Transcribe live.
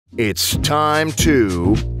It's time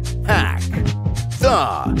to hack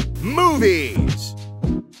the movies.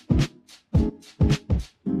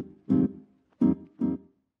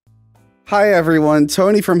 Hi everyone,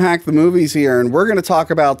 Tony from Hack the Movies here, and we're going to talk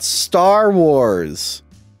about Star Wars.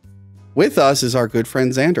 With us is our good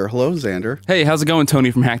friend Xander. Hello, Xander. Hey, how's it going,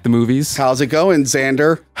 Tony from Hack the Movies? How's it going,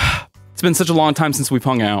 Xander? It's been such a long time since we've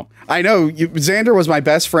hung out. I know, Xander was my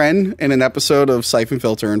best friend in an episode of Siphon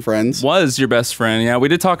Filter and Friends. Was your best friend. Yeah, we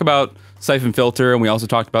did talk about Siphon Filter, and we also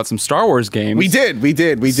talked about some Star Wars games. We did.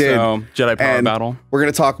 So, Jedi Power Battle. We're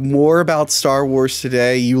going to talk more about Star Wars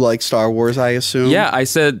today. You like Star Wars, I assume? Yeah, I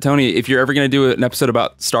said, Tony, if you're ever going to do an episode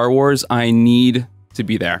about Star Wars, I need to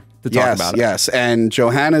be there to talk about it. Yes, and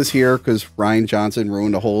Johanna's here because Rian Johnson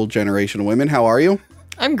ruined a whole generation of women. How are you?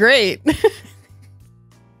 I'm great.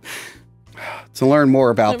 To learn more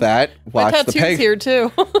about that, watch my tattoo's here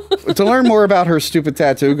too. To learn more about her stupid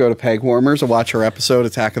tattoo, go to Peg Warmers and watch her episode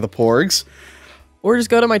Attack of the Porgs. Or just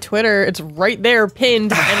go to my Twitter. It's right there,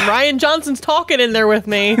 pinned, and Rian Johnson's talking in there with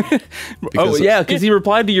me. Because he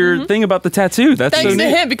replied to your thing about the tattoo. That's Thanks so to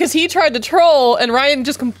neat. Him, because he tried to troll, and Rian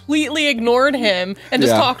just completely ignored him and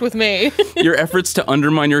just talked with me. Your efforts to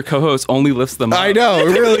undermine your co-host only lifts them up. I know,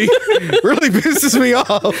 it really pisses me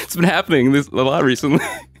off. It's been happening a lot recently.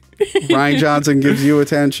 Rian Johnson gives you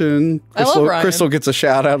attention. I love Rian. Crystal gets a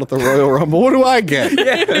shout out at the Royal Rumble. What do I get?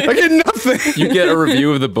 I get nothing. You get a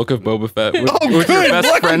review of the Book of Boba Fett with good. your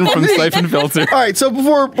best friend from Siphon Filter. All right, so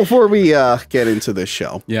before we get into this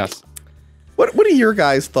show, yes, what are your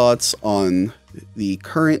guys' thoughts on the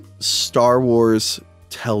current Star Wars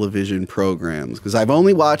television programs? Because I've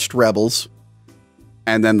only watched Rebels.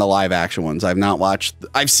 And then the live action ones.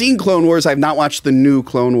 I've seen Clone Wars. I've not watched the new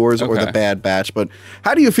Clone Wars or the Bad Batch. But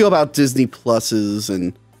how do you feel about Disney Pluses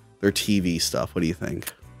and their TV stuff? What do you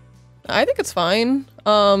think? I think it's fine.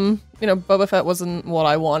 Boba Fett wasn't what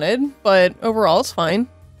I wanted, but overall it's fine.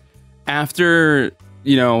 After,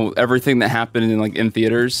 everything that happened in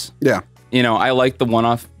theaters. Yeah. I like the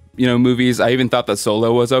one-off, movies. I even thought that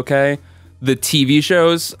Solo was okay. The TV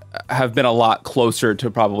shows have been a lot closer to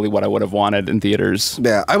probably what I would have wanted in theaters.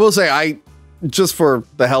 Yeah, I will say just for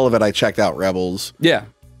the hell of it, I checked out Rebels. Yeah.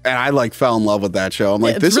 And I fell in love with that show. I'm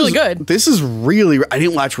like, this is really good. This is really, I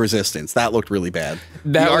didn't watch Resistance. That looked really bad.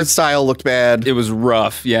 The art style looked bad. It was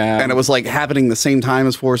rough, yeah. And it was happening the same time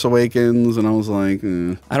as Force Awakens. And I was like,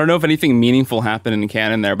 I don't know if anything meaningful happened in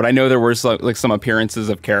canon there, but I know there were some appearances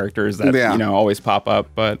of characters that, always pop up.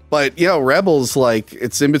 But Rebels,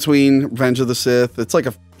 it's in between Revenge of the Sith. It's like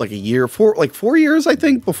a year, 4 years, I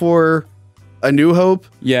think, before A New Hope.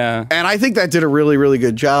 Yeah. And I think that did a really, really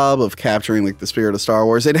good job of capturing the spirit of Star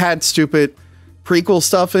Wars. It had stupid prequel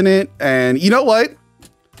stuff in it. And you know what?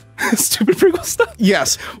 Stupid prequel stuff?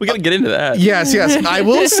 Yes. We got to get into that. Yes. I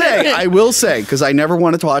will say, because I never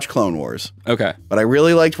wanted to watch Clone Wars. Okay. But I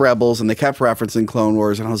really liked Rebels, and they kept referencing Clone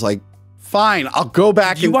Wars, and I was like, fine, I'll go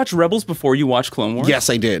back. Did you watch Rebels before you watched Clone Wars?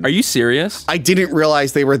 Yes, I did. Are you serious? I didn't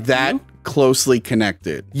realize they were that closely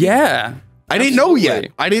connected. Yeah. I didn't know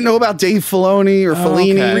yet. I didn't know about Dave Filoni or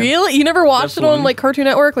Fellini. Okay. Really? You never watched it on Cartoon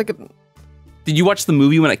Network? Did you watch the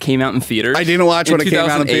movie when it came out in theaters? I didn't watch when it came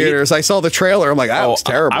out in theaters. I saw the trailer. I'm like, that was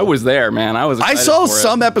terrible. I was there, man. I saw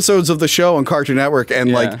some episodes of the show on Cartoon Network, and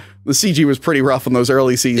the CG was pretty rough in those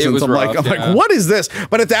early seasons. I'm like, what is this?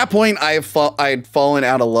 But at that point, I had fallen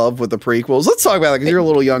out of love with the prequels. Let's talk about it because you're a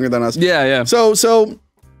little younger than us. Yeah. So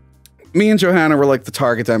me and Johanna were the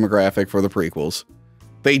target demographic for the prequels.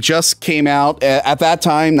 They just came out at that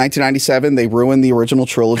time, 1997. They ruined the original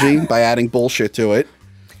trilogy by adding bullshit to it.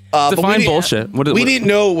 Define bullshit. We didn't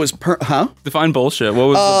know it was Define bullshit. What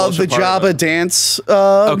was the Jabba dance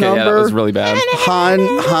number? Yeah, that was really bad.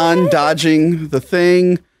 Han dodging the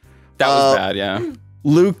thing. That was bad, yeah.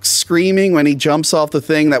 Luke screaming when he jumps off the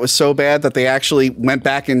thing. That was so bad that they actually went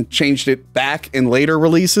back and changed it back in later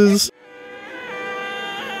releases.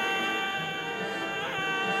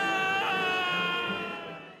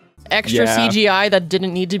 Extra CGI that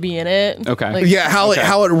didn't need to be in it. Okay.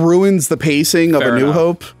 How it ruins the pacing of A New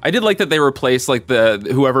Hope. I did like that they replaced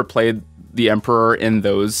whoever played the Emperor in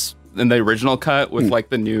the original cut with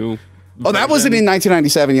the new. Oh, that wasn't in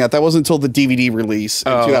 1997 yet. That wasn't until the DVD release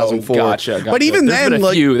in 2004. Gotcha. But even then,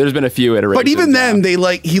 there's been a few iterations. But even then,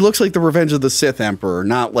 he looks like the Revenge of the Sith Emperor,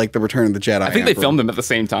 not like the Return of the Jedi. I think they filmed him at the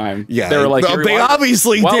same time. Yeah, they were like, they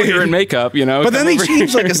obviously did. You're in makeup, But then they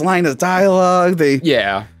changed his line of dialogue. They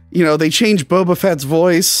changed Boba Fett's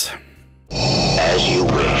voice. As you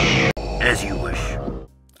wish. As you wish.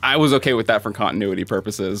 I was okay with that for continuity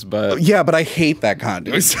purposes, but yeah, but I hate that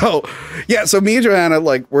continuity. So yeah, so me and Johanna,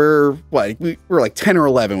 like we're like 10 or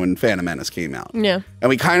 11 when Phantom Menace came out. Yeah. And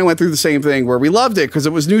we kind of went through the same thing where we loved it because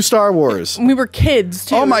it was new Star Wars. We were kids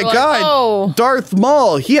too. Oh my We were God. Like, oh. Darth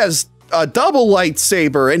Maul, he has a double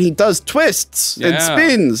lightsaber and he does twists and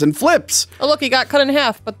spins and flips. Oh, look, he got cut in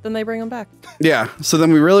half, but then they bring him back. Yeah. So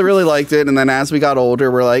then we really, really liked it. And then as we got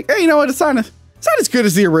older, we're like, hey, you know what? It's not as good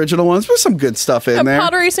as the original ones. There's some good stuff in there.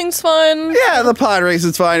 Pod racing's fun. Yeah, the pod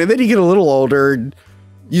racing's fine. And then you get a little older. And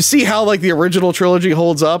you see how like the original trilogy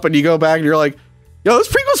holds up, and you go back and you're like, yo, those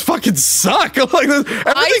prequels fucking suck. Like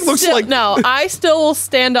everything looks like no. I still will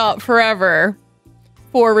stand up forever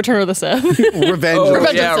for Return of the Sith. Revenge.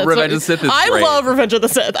 Revenge of the Sith is I great. love Revenge of the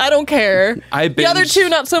Sith. I don't care. The other two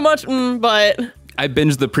not so much, but I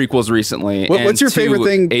binged the prequels recently. What's your favorite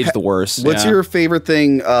thing? Aged the worst. What's your favorite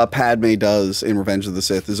thing Padme does in Revenge of the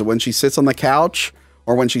Sith? Is it when she sits on the couch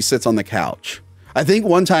or when she sits on the couch? I think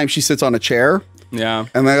one time she sits on a chair. Yeah.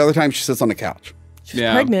 And the other time she sits on the couch. She's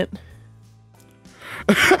pregnant.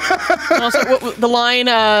 Also, the line,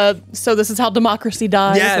 so this is how democracy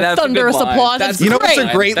dies. Yeah, that's thunderous a good line. applause. That's You know what's great.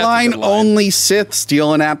 a great That's a line? good line. Only Sith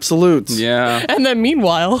steal in absolutes. Yeah. And then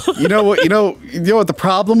meanwhile, You know what? You know what the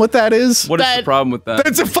problem with that is? What is the That- problem with that?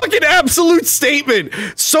 It's a fucking absolute statement.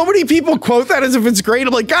 So many people quote that as if it's great.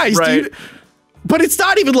 I'm like, guys, Right. dude. But it's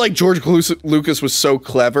not even like George Lucas was so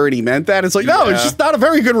clever and he meant that. It's like, no, it's Yeah. just not a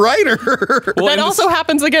very good writer. Well, that and also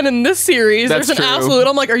happens again in this series. That's There's an true. absolute.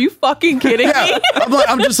 I'm like, are you fucking kidding me? Yeah.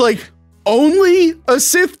 I'm just like, only a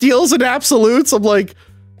Sith deals in absolutes. I'm like,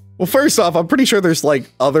 well, first off, I'm pretty sure there's like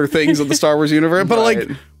other things in the Star Wars universe, but Right.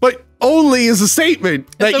 but only is a statement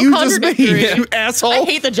that so you just made, contradictory. you asshole. I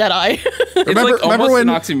hate the Jedi. it's remember- like almost remember when-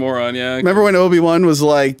 an oxymoron, yeah. Remember when Obi-Wan was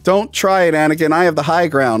like, don't try it, Anakin, I have the high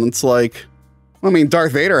ground. It's like, I mean,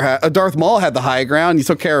 Darth Maul had the high ground. You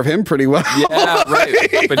took care of him pretty well. Yeah,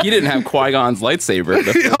 right. But he didn't have Qui-Gon's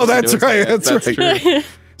lightsaber. Oh, that's right. That's right. True.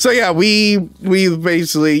 So yeah, we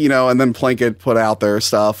basically, you know, and then Plinkett put out their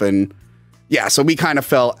stuff, and yeah, so we kind of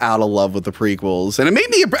fell out of love with the prequels, and it made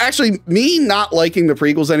me actually me not liking the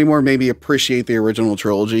prequels anymore made me appreciate the original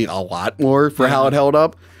trilogy a lot more for how it held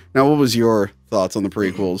up. Now, what was your thoughts on the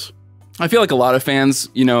prequels? I feel like a lot of fans,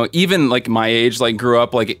 you know, even like my age, like grew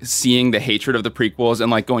up like seeing the hatred of the prequels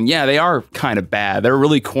and like going, yeah, they are kind of bad. They're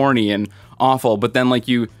really corny and awful. But then like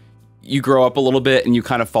you grow up a little bit and you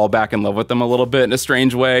kind of fall back in love with them a little bit in a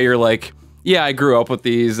strange way. You're like, yeah, I grew up with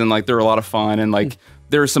these and like they're a lot of fun and like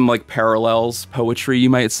there's some like parallels, poetry you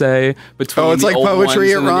might say, between Oh, it's the like old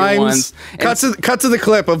poetry, it ones and the new rhymes. ones. And Cut to the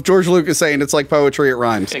clip of George Lucas saying it's like poetry, it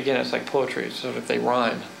rhymes. Again, it's like poetry, so if they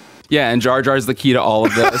rhyme. yeah, and Jar Jar's the key to all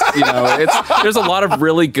of this. You know, there's a lot of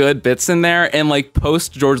really good bits in there, and like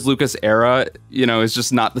post George Lucas era, you know, is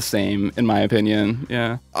just not the same in my opinion.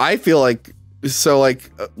 Yeah, I feel like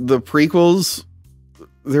the prequels,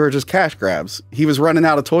 they were just cash grabs. He was running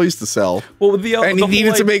out of toys to sell. well, And he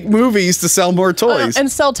needed to make movies to sell more toys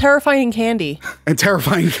And sell terrifying candy. and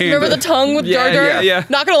terrifying candy. Remember the tongue with Yeah, Jar Jar? yeah, yeah.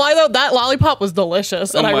 Not gonna lie though, that lollipop was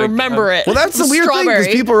delicious, and Oh I my remember God. it. Well, that's the It was weird thing because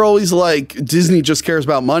strawberry. people are always like, Disney just cares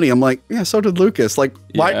about money. I'm like, yeah, so did Lucas. Like,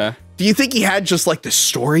 why? Yeah. Do you think he had just like the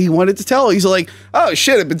story he wanted to tell? He's like, oh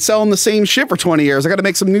shit, I've been selling the same shit for 20 years. I got to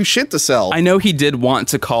make some new shit to sell. I know he did want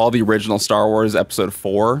to call the original Star Wars Episode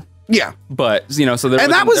 4, yeah. but you know, so there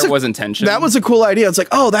was intention. That was a cool idea. It's like,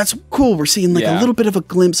 oh, that's cool. We're seeing like a Yeah. little bit of a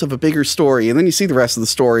glimpse of a bigger story. And then you see the rest of the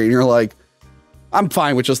story and you're like, I'm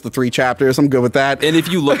fine with just the 3 chapters. I'm good with that. And if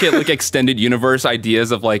you look at like extended universe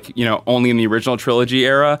ideas of like, you know, only in the original trilogy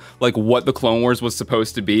era, like what the Clone Wars was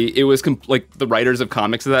supposed to be, it was like the writers of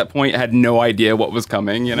comics at that point had no idea what was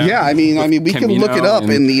coming, you know? Yeah, I mean, we can look it up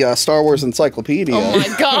and- in the Star Wars Encyclopedia. Oh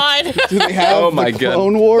my god. Do they have Oh my the God.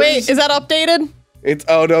 Clone Wars? Wait, is that updated? It's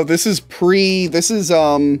no, this is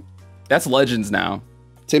That's Legends now.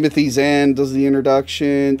 Timothy Zahn does the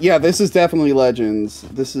introduction. Yeah, this is definitely Legends.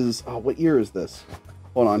 This is what year is this?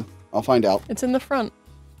 Hold on, I'll find out. It's in the front.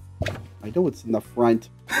 I know it's in the front.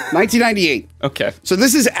 1998. Okay. So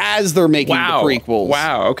this is as they're making Wow. the prequels.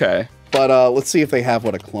 Wow. Okay. But let's see if they have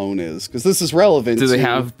what a clone is, because this is relevant. Do they to-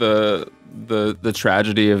 have the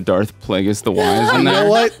tragedy of Darth Plagueis the Wise in You there? know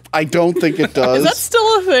what? I don't think it does. Is that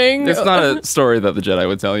still a thing? It's not a story that the Jedi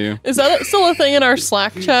would tell you. Is that still a thing in our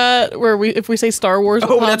Slack chat where if we say Star Wars, it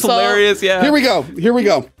Oh, pops that's up? hilarious. Yeah. Here we go. Here we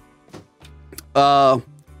go.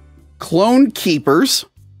 Clone keepers,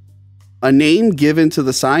 a name given to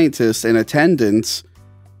the scientists in attendance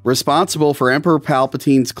responsible for Emperor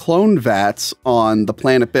Palpatine's clone vats on the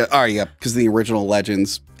planet. Oh yeah, because the original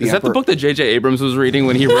Legends. Is that the book that J.J. Abrams was reading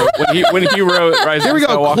when he wrote when he wrote Rise Here of we go.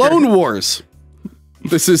 Skywalker? Clone Wars.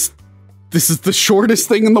 This is this is the shortest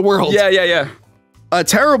thing in the world. Yeah. A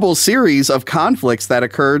terrible series of conflicts that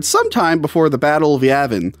occurred sometime before the Battle of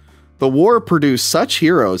Yavin. The war produced such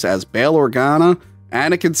heroes as Bail Organa,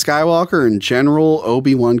 Anakin Skywalker, and General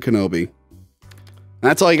Obi-Wan Kenobi.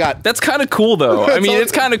 That's all you got. That's kind of cool, though. I mean,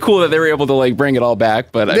 it's kind of cool that they were able to like bring it all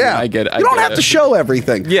back. But I get it. You don't have to show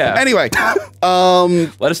everything. Yeah. Anyway,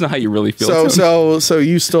 let us know how you really feel. So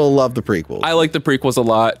you still love the prequels? I like the prequels a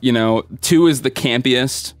lot. You know, 2 is the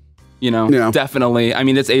campiest. You know, definitely. I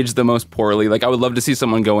mean, it's aged the most poorly. Like, I would love to see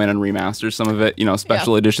someone go in and remaster some of it. You know,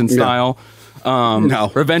 special edition style.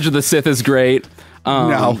 No. Revenge of the Sith is great.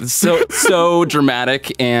 No. so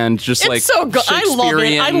dramatic and just It's so good. I love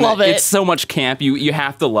it. I love it. It's so much camp. You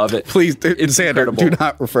have to love it. Please, it's Xander, incredible. do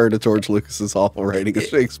not refer to George Lucas's awful writing of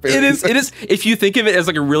Shakespeare. It is. If you think of it as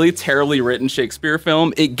like a really terribly written Shakespeare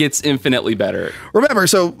film, it gets infinitely better. Remember,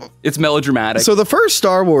 so It's melodramatic. the first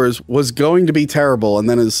Star Wars was going to be terrible, and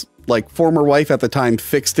then his like former wife at the time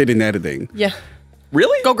fixed it in editing. Yeah.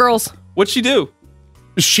 Really? Go girls. What'd she do?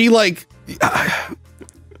 She like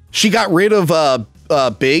she got rid of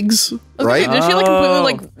Biggs, right? Did she like completely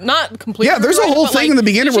like not completely? Yeah, there's a rewrite it, whole but, thing like, in the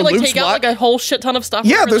beginning did she, where like Luke's take out like a whole shit ton of stuff.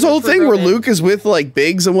 Yeah, there's a whole thing where rewrote it. Luke is with like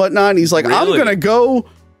Biggs and whatnot, and he's like, I'm Really? gonna go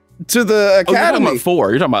to the Oh, you're talking academy. about 4.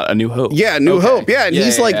 You're talking about A New Hope. Yeah, New Okay. Hope. Yeah, and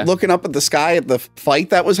he's like yeah. looking up at the sky at the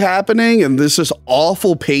fight that was happening, and there's just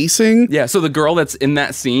awful pacing. Yeah, so the girl that's in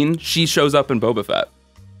that scene, she shows up in Boba Fett.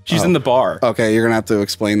 She's in the bar. Okay, you're gonna have to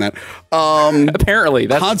explain that. Apparently,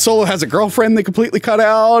 that's Han Solo has a girlfriend they completely cut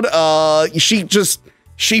out.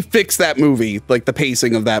 She fixed that movie, like the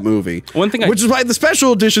pacing of that movie. One thing which is why the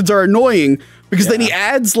special editions are annoying, because then he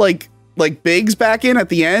adds like Biggs back in at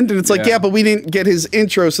the end, and it's like, Yeah. yeah, but we didn't get his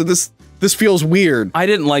intro, so this feels weird. I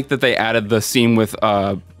didn't like that they added the scene with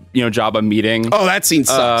Jabba meeting. Oh, that scene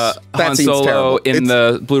sucks. That Han scene's Solo terrible. in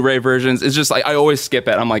the Blu-ray versions. It's just like I always skip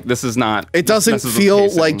it. I'm like, this is not. It doesn't this messes with feel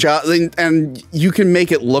pacing. like Jabba, and you can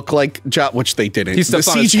make it look like Jabba, which they didn't. He The steps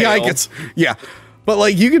on his CGI tail. gets, yeah. But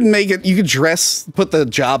like you can make it, you could put the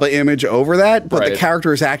Jabba image over that, but the Right.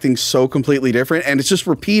 character is acting so completely different, and it's just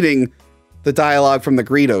repeating the dialogue from the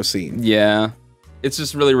Greedo scene. Yeah, it's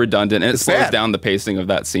just really redundant, and it It's slows bad. down the pacing of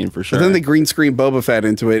that scene for sure. But then they green screen Boba Fett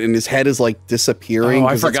into it, and his head is like disappearing. Oh, I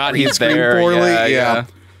 'cause it's forgot green he's screened there. Yeah.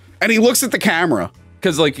 And he looks at the camera.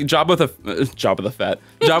 Because like Jabba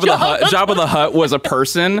the Hutt was a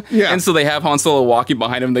person, Yeah. and so they have Han Solo walking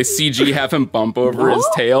behind him. They CG have him bump over his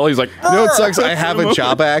tail. He's like, You know what sucks? I have a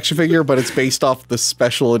Jabba action figure, but it's based off the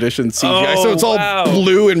special edition CGI, so Oh, it's all wow.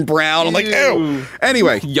 blue and brown. I'm like, ew. Ew.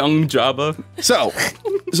 Anyway, young Jabba. so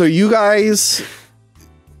you guys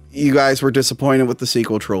were disappointed with the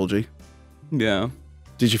sequel trilogy. Yeah,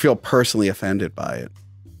 Did you feel personally offended by it?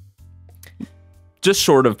 just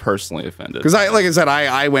short of personally offended. Because like I said,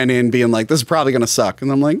 I went in being like, this is probably gonna suck,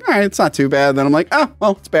 and I'm like, all right, it's not too bad. Then I'm like, oh,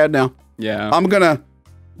 well, it's bad now. Yeah, I'm gonna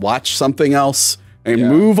watch something else and Yeah.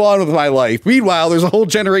 move on with my life. Meanwhile, there's a whole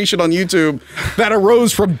generation on YouTube that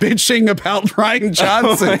arose from bitching about Rian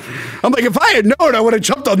Johnson. I'm like, if I had known, I would have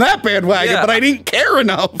jumped on that bandwagon, Yeah. but I didn't care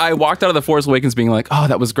enough. I walked out of The Force Awakens being like, oh,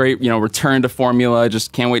 that was great. Return to formula.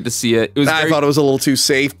 Just can't wait to see it. It was. I very- thought it was a little too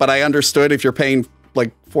safe, but I understood if you're paying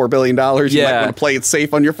like $4 billion, you might Yeah. want to play it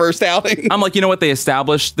safe on your first outing. I'm like, you know what? They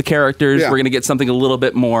established the characters. Yeah. We're gonna get something a little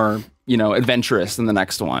bit more, adventurous in the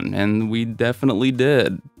next one, and we definitely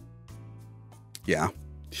did. Yeah.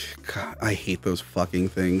 God, I hate those fucking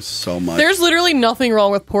things so much. There's literally nothing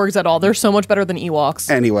wrong with porgs at all. They're so much better than Ewoks.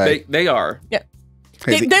 Anyway, They are. Yeah.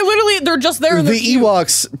 hey, They're just there. and the they're cute.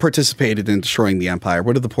 Ewoks participated in destroying the Empire.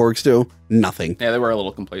 What did the Porgs do? Nothing. Yeah, they were a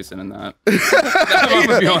little complacent in that. The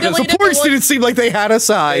Porgs didn't seem like they had a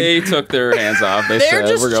side. They took their hands off. They They're said,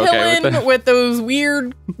 just we're okay with chilling that. with those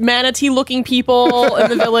weird manatee-looking people in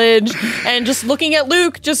the village, and just looking at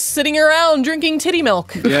Luke, just sitting around drinking titty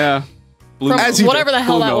milk Yeah. Blue from milk. As you whatever the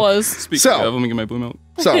hell Blue that milk. was. Speaking So- of, let me get my blue milk.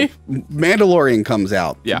 So, Mandalorian comes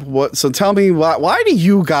out. Yeah. So tell me, why do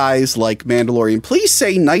you guys like Mandalorian? Please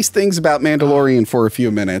say nice things about Mandalorian for a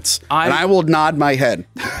few minutes, and I will nod my head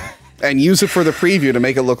and use it for the preview to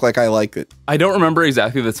make it look like I like it. I don't remember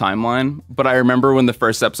exactly the timeline, but I remember when the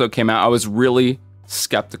first episode came out, I was really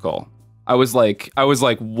skeptical. I was like,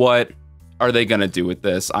 what are they gonna do with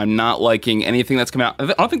this? I'm not liking anything that's come out. I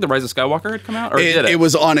don't think The Rise of Skywalker had come out, or did it? It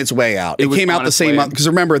was on its way out. It was came out on the its same way month, out. because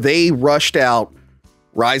remember, they rushed out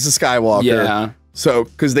Rise of Skywalker. Yeah. So,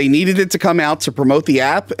 because they needed it to come out to promote the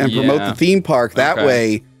app and promote Yeah. the theme park. That Okay.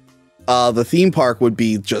 way, the theme park would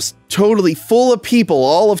be just totally full of people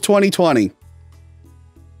all of 2020.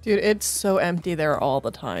 Dude, it's so empty there all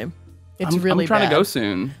the time. It's really I'm trying bad. to go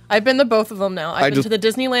soon. I've been to both of them now. I've been to the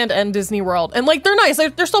Disneyland and Disney World. And like, they're nice.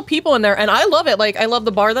 There's still people in there. And I love it. Like, I love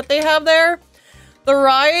the bar that they have there. The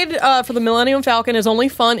ride for the Millennium Falcon is only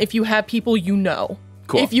fun if you have people you know.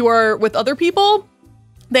 Cool. If you are with other people,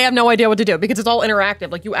 they have no idea what to do because it's all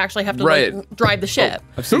interactive. Like, you actually have to like, drive the ship.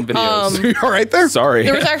 I've seen videos. You all right there? Sorry.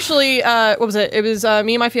 There was actually, what was it? It was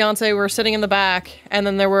me and my fiance were sitting in the back, and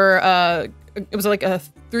then there were, it was like a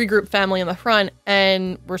 3-group family in the front,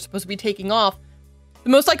 and we're supposed to be taking off. The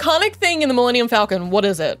most iconic thing in the Millennium Falcon, what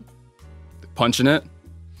is it? Punching it.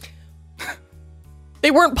 They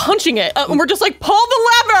weren't punching it. And we're just like, pull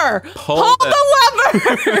the lever! Pull the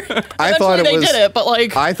lever! I thought it was. They did it, but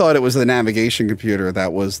like. I thought it was the navigation computer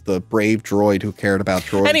that was the brave droid who cared about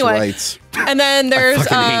droids' rights. And then there's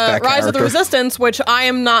fucking hate that Rise of the character. Resistance, which I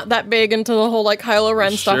am not that big into the whole like Kylo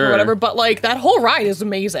Ren stuff or whatever, but like that whole ride is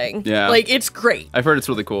amazing. Yeah. Like, it's great. I've heard it's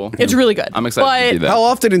really cool. It's really good. I'm excited to do that. How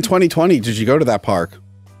often in 2020 did you go to that park?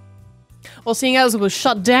 Well, seeing as it was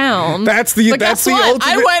shut down, That's the ultimate.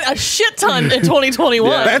 I went a shit ton in 2021.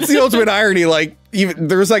 Yeah. That's the ultimate irony. Like, even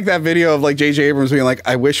there's like that video of like J.J. Abrams being like,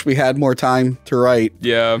 "I wish we had more time to write."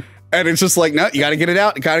 Yeah. And it's just like, no, you got to get it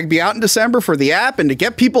out. It got to be out in December for the app and to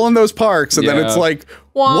get people in those parks. And then it's like,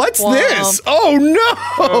 Womp what's womp. this? Oh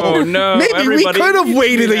no! Oh no! Maybe we Everybody could have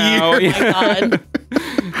waited a now. year. Oh my God.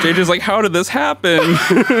 JJ's like, how did this happen?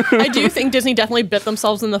 I do think Disney definitely bit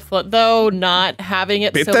themselves in the foot, though, not having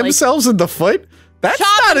it. Bit so, themselves in the foot? That's Shot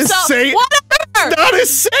not a themselves- saying. Whatever! Not a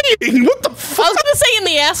saying. What the I fuck? was gonna say in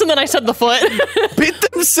the ass, and then I said the foot.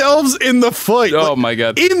 Bit themselves in the foot. Oh Like, my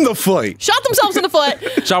God. in the foot. Shot themselves in the foot.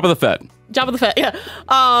 Jabba the Fett. Jabba the Fett, yeah.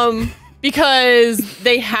 Because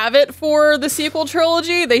they have it for the sequel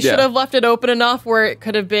trilogy. They should Yeah. have left it open enough where it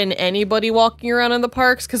could have been anybody walking around in the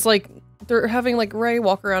parks. Because, like, they're having, like, Rey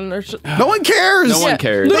walk around and there's just... No one cares. No one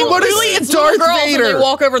cares. They want to Literally, see it's Darth little girls Vader. and they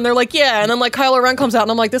walk over and they're like, yeah. And then, like, Kylo Ren comes out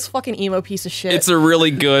and I'm like, this fucking emo piece of shit. It's a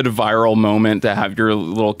really good viral moment to have your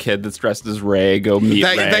little kid that's dressed as Rey go meet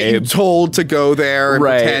that Rey. you're told to go there and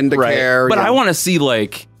pretend to care. But yeah. I want to see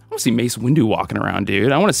Mace Windu walking around,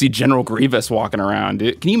 dude. I want to see General Grievous walking around,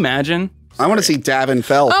 dude. Can you imagine? I want to see Davin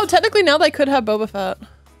Felth. Oh, technically now they could have Boba Fett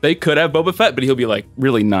They could have Boba Fett, but he'll be like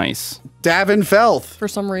really nice. Davin Felth. for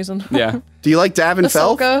some reason. Yeah. Do you like Davin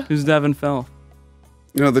Felth? Ahsoka. Who's Davin Fell?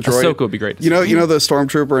 You know the droid. Ahsoka would be great. To You know see. the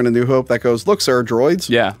stormtrooper in A New Hope that goes, "Look, sir, droids."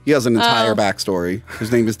 Yeah. He has an entire backstory.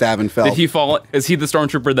 His name is Davin Felth. Did he fall? Is he the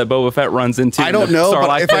stormtrooper that Boba Fett runs into? I in don't the know, but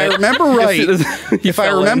Sarlacc if I pit? remember right, He if I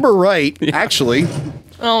fell in. remember right, actually,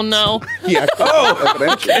 Oh, no. yeah.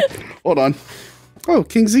 Okay. Hold on. Oh,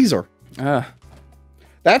 King Caesar.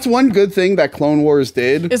 That's one good thing that Clone Wars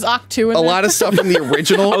did. Is Oct 2 in A there? lot of stuff in the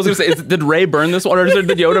original. I was gonna say, did Rey burn this one, or did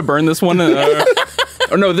Yoda burn this one?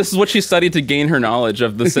 Or no, this is what she studied to gain her knowledge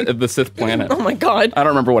of the Sith planet. Oh, my God. I don't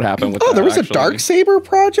remember what happened with. Oh, that, there was actually. a Darksaber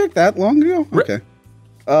project that long ago? Okay.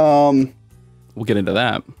 We'll get into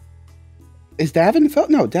that. Is Davin Felth?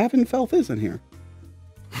 No, Davin Felth isn't here.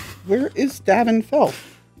 Where is Davin Felth?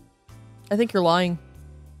 I think you're lying.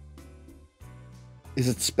 Is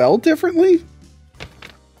it spelled differently?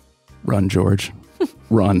 Run, George.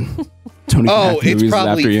 Run. Tony Oh, Matthews it's is after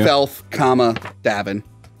probably you. Felth, comma, Davin.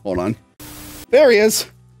 Hold on. There he is.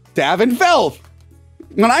 Davin Felth.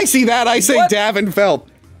 When I see that, I say Davin Felth.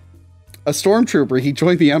 A stormtrooper, he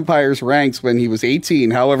joined the Empire's ranks when he was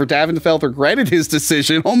 18. However, Davin Felth regretted his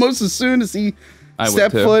decision almost as soon as he I would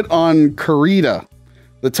stepped too. foot on Karita,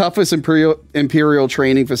 the toughest imperial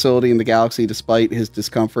training facility in the galaxy. Despite his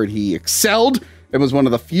discomfort, he excelled and was one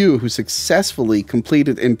of the few who successfully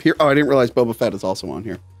completed Imperial. Oh, I didn't realize Boba Fett is also on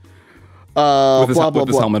here. With his, Blah, blah, with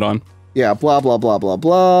his blah. helmet on. Yeah, blah, blah, blah, blah,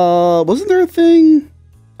 blah. Wasn't there a thing?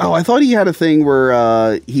 Oh, I thought he had a thing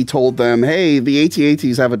where he told them, hey, the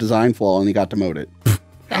AT-ATs have a design flaw, and he got demoted.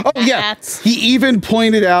 Oh, yeah. That's- He even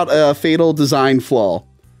pointed out a fatal design flaw.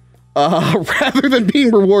 Rather than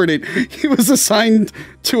being rewarded, he was assigned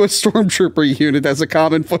to a stormtrooper unit as a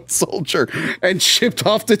common foot soldier and shipped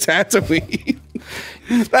off to Tatooine.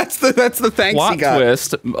 That's the thanks he Plot got.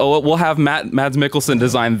 twist. We'll have Mads Mikkelsen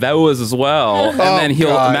design those as well, and then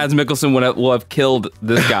God. Mads Mikkelsen will have killed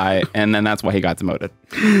this guy, and then that's why he got demoted.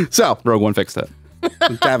 So, Rogue One fixed it.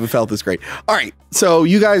 Davin Felth is great. All right, so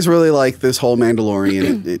you guys really like this whole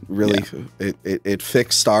Mandalorian. It really it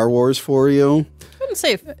fixed Star Wars for you. I wouldn't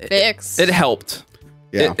say fix. It helped.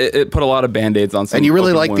 Yeah, It put a lot of band-aids on some. and you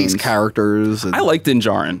really open like these wounds. characters. And, I like Din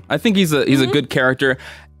Djarin. I think he's a good character.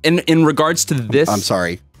 In regards to this, I'm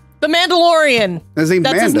sorry, The Mandalorian. his name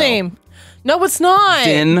That's his Mando. name. No, it's not.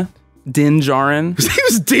 Din Djarin. His name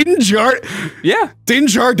is Din Yeah, Din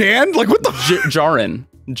Djarin. Like what the? Djarin.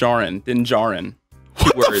 Din Djarin.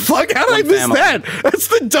 words. Fuck, how did I One miss family. that? That's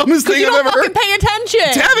the dumbest thing You I've don't ever fucking heard. pay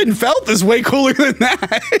attention. Tavin Felt is way cooler than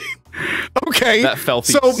that. Okay. That Felty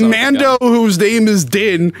so son of a Mando, whose name is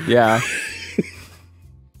Din. Yeah.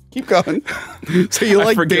 Keep going. So you I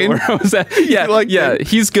like forget Din? where I was at. Yeah, like yeah, Din?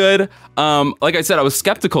 he's good. Like I said, I was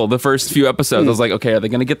skeptical the first few episodes. I was like, okay, are they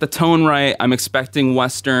gonna get the tone right? I'm expecting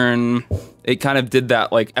Western. It kind of did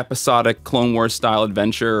that like episodic Clone Wars style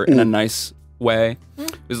adventure in a nice way.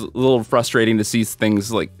 It was a little frustrating to see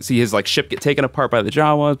things like his like ship get taken apart by the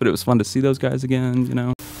Jawas, but it was fun to see those guys again, you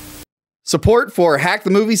know. Support for Hack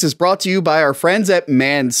the Movies is brought to you by our friends at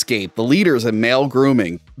Manscaped, the leaders in male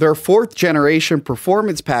grooming. Their 4th generation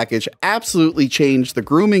performance package absolutely changed the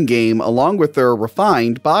grooming game, along with their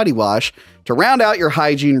refined body wash to round out your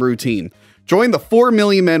hygiene routine. Join the 4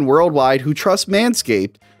 million men worldwide who trust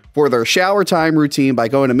Manscaped for their shower time routine by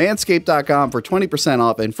going to manscaped.com for 20%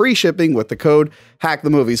 off and free shipping with the code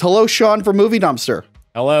HackTheMovies. Hello, Sean from Movie Dumpster.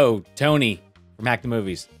 Hello, Tony from Hack the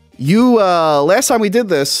Movies. You, last time we did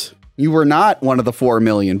this, you were not one of the 4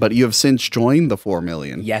 million, but you have since joined the 4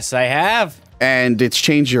 million. Yes, I have. And it's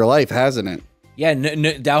changed your life, hasn't it? Yeah,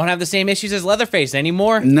 I don't have the same issues as Leatherface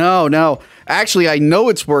anymore. No. Actually, I know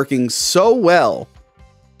it's working so well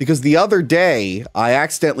because the other day I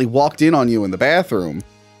accidentally walked in on you in the bathroom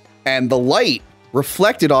and the light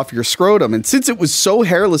reflected off your scrotum. And since it was so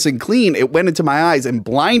hairless and clean, it went into my eyes and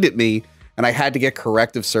blinded me. And I had to get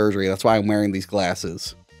corrective surgery. That's why I'm wearing these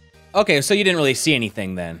glasses. Okay, so you didn't really see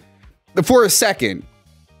anything then. For a second.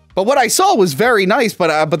 But what I saw was very nice,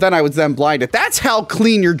 but then I was then blinded. That's how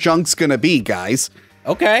clean your junk's gonna be, guys.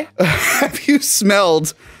 Okay. Have you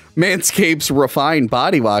smelled Manscaped's refined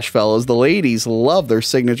body wash, fellas? The ladies love their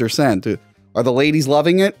signature scent. Are the ladies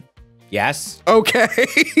loving it? Yes. Okay.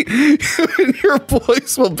 Your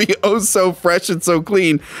boys will be oh so fresh and so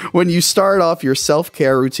clean when you start off your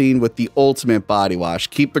self-care routine with the ultimate body wash.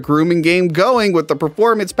 Keep the grooming game going with the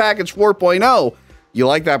Performance Package 4.0. You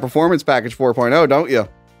like that Performance Package 4.0, don't you?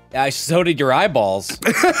 So did your eyeballs.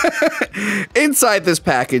 Inside this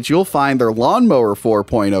package, you'll find their Lawnmower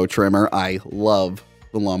 4.0 trimmer. I love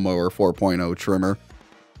the Lawnmower 4.0 trimmer.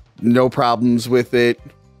 No problems with it.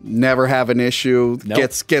 Never have an issue. Nope.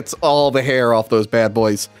 Gets all the hair off those bad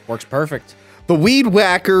boys. Works perfect. The Weed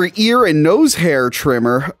Whacker ear and nose hair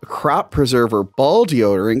trimmer, Crop Preserver ball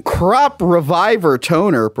deodorant, Crop Reviver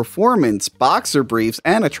toner, performance boxer briefs,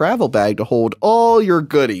 and a travel bag to hold all your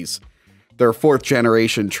goodies. Their 4th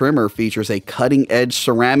generation trimmer features a cutting-edge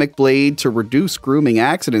ceramic blade to reduce grooming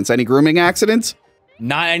accidents. Any grooming accidents?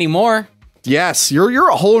 Not anymore. Yes, you're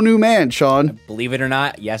a whole new man, Sean. Believe it or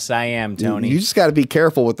not, yes, I am, Tony. You just got to be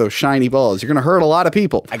careful with those shiny balls. You're going to hurt a lot of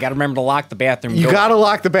people. I got to remember to lock the bathroom You door. got to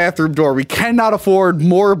lock the bathroom door. We cannot afford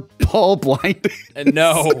more ball blinding.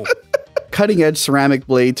 No. Cutting-edge ceramic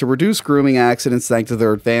blade to reduce grooming accidents thanks to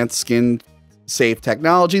their advanced skin-safe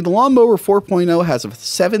technology. The Lawnmower 4.0 has a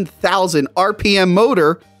 7,000 RPM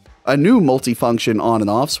motor, a new multifunction on and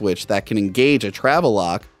off switch that can engage a travel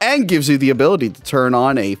lock, and gives you the ability to turn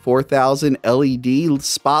on a 4,000 LED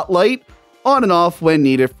spotlight on and off when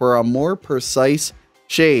needed for a more precise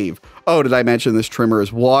shave. Oh, did I mention this trimmer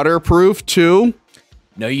is waterproof too?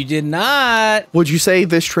 No, you did not. Would you say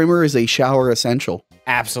this trimmer is a shower essential?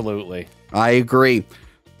 Absolutely. I agree.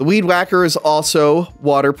 The Weed Whacker is also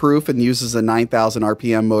waterproof and uses a 9,000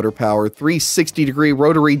 RPM motor-powered 360-degree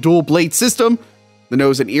rotary dual blade system. The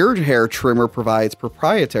nose and ear hair trimmer provides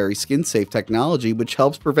proprietary skin-safe technology, which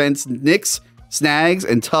helps prevent nicks, snags,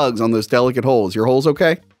 and tugs on those delicate holes. Your holes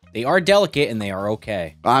okay? They are delicate and they are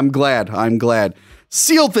okay. I'm glad.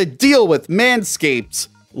 Seal the deal with Manscaped's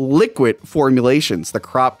liquid formulations. The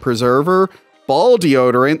Crop Preserver ball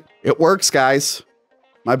deodorant. It works, guys.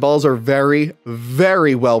 My balls are very,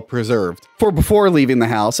 very well preserved for before leaving the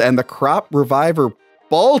house. And the Crop Reviver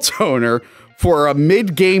ball toner for a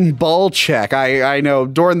mid-game ball check. I know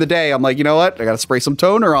during the day, I'm like, you know what? I got to spray some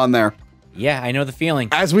toner on there. Yeah, I know the feeling.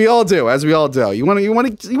 As we all do. You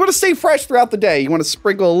want to stay fresh throughout the day. You want to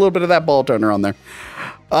sprinkle a little bit of that ball toner on there.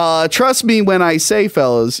 Trust me when I say,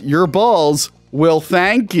 fellas, your balls will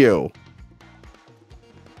thank you.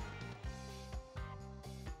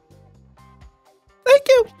 Thank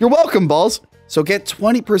you. You're welcome, balls. So get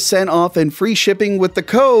 20% off and free shipping with the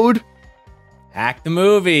code Hack the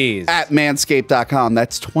Movies at manscaped.com.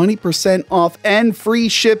 That's 20% off and free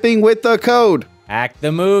shipping with the code Hack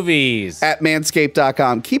the Movies at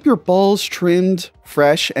manscaped.com. Keep your balls trimmed,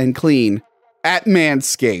 fresh, and clean at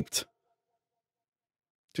Manscaped.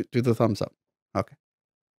 Do the thumbs up. Okay.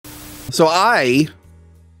 So I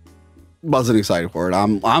wasn't excited for it.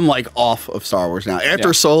 I'm like off of Star Wars now.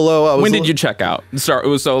 After Solo, I was When did you check out? It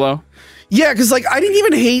was Solo? Yeah, because like I didn't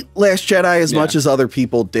even hate Last Jedi as much as other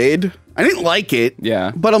people did. I didn't like it.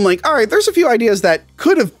 Yeah. But I'm like, all right, there's a few ideas that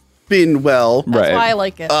could have been well. That's why I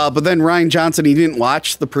like it. But then Ryan Johnson, he didn't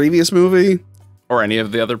watch the previous movie. Or any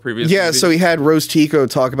of the other previous movies? So he had Rose Tico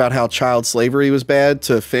talk about how child slavery was bad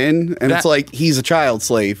to Finn, and it's like he's a child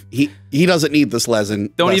slave. He doesn't need this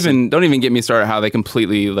lesson. Don't even get me started how they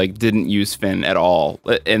completely like didn't use Finn at all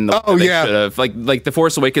in the they should have. Like The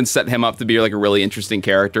Force Awakens set him up to be like a really interesting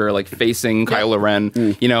character, like facing Kylo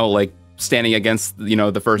Ren, you know, like standing against, you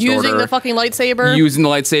know, the First Order. Using the fucking lightsaber. Using the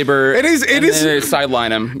lightsaber. It is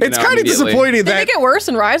sideline him. It's kind of disappointing They make it worse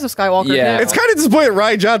in Rise of Skywalker. Yeah. too. It's kind of disappointing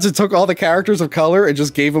Ryan Johnson took all the characters of color and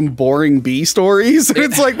just gave them boring B stories. And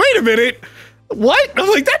it's like, wait a minute. What? I'm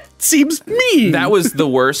like, that seems mean. That was the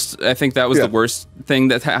worst. I think that was the worst thing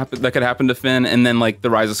that could happen to Finn. And then like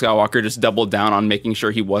the Rise of Skywalker just doubled down on making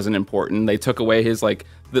sure he wasn't important. They took away his like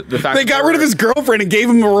the fact they got rid of his girlfriend and gave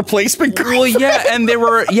him a replacement girlfriend. Well, yeah, and they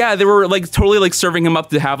were like totally like serving him up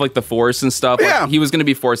to have like the Force and stuff. Like, he was going to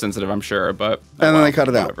be Force sensitive, I'm sure, but and then they cut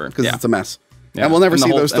it out because it's a mess. Yeah. And we'll never And the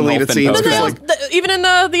see whole- those and the whole deleted Finn scenes. post. 'Cause, like, Even in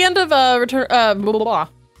the end of Return,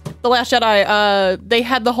 The Last Jedi, they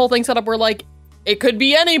had the whole thing set up where like it could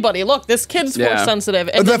be anybody. Look, this kid's Force sensitive,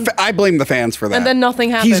 and then, I blame the fans for that. and then nothing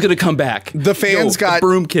happened. He's going to come back. The fans got the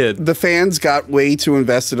Broom Kid. The fans got way too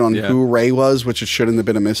invested on who Rey was, which it shouldn't have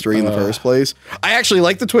been a mystery in the first place. I actually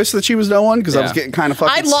liked the twist that she was no one because I was getting kind of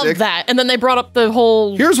fucking I loved sick. that, and then they brought up the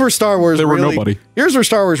whole. Here's where Star Wars There were really. nobody. Here's where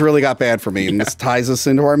Star Wars really got bad for me, and this ties us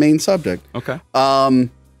into our main subject. Okay. When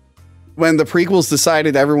the prequels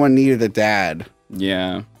decided everyone needed a dad,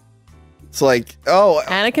 Yeah. it's like, oh,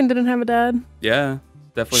 Anakin didn't have a dad. Yeah.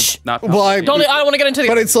 Definitely not. well, I don't want to get into the.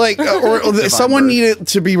 But it's like, or someone needed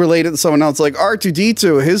to be related to someone else. Like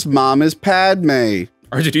R2D2, his mom is Padme.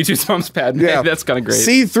 R2D2's mom's Padme. Yeah. That's kind of great.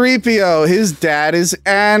 C-3PO, his dad is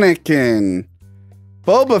Anakin.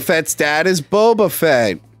 Boba Fett's dad is Boba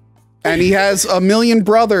Fett. And he has a million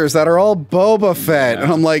brothers that are all Boba Fett. Yeah.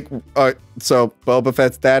 And I'm like, so Boba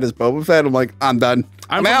Fett's dad is Boba Fett? I'm like, I'm done.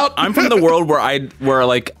 I'm out. I'm from the world where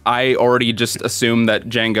I already just assume that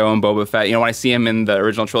Jango and Boba Fett, you know, when I see him in the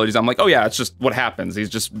original trilogies, I'm like, oh yeah, it's just what happens. He's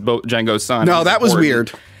just Jango's son. No, He's that was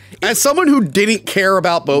important. weird. As someone who didn't care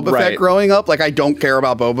about Boba Fett growing up, like I don't care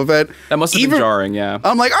about Boba Fett. That must have been jarring, yeah.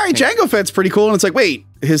 I'm like, all right, Jango Fett's pretty cool. And it's like, wait,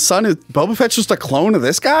 his son is Boba Fett's just a clone of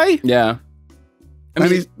this guy? Yeah. I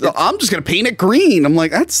mean, I'm just going to paint it green. I'm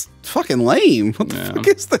like, that's fucking lame. What the fuck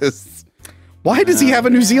is this? Why does he have a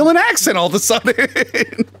New Zealand accent all of a sudden?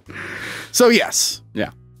 So, yes.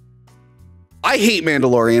 Yeah. I hate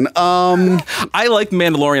Mandalorian. I like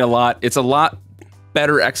Mandalorian a lot. It's a lot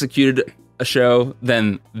better executed a show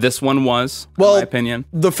than this one was, in my opinion.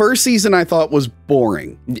 The first season I thought was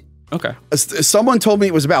boring. Okay. Someone told me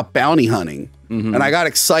it was about bounty hunting. And I got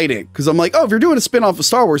excited because I'm like, oh, if you're doing a spinoff of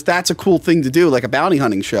Star Wars, that's a cool thing to do, like a bounty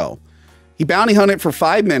hunting show. He bounty hunted for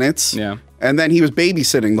 5 minutes. Yeah. And then he was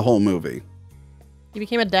babysitting the whole movie. He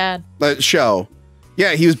became a dad. Show.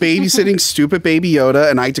 Yeah, he was babysitting stupid Baby Yoda,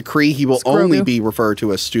 and I decree he will only be referred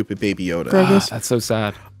to as stupid Baby Yoda. That's so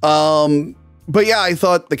sad. But yeah, I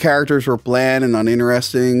thought the characters were bland and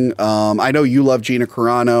uninteresting. I know you love Gina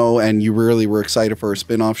Carano, and you really were excited for her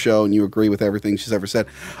spin-off show, and you agree with everything she's ever said.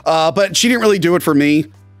 But she didn't really do it for me.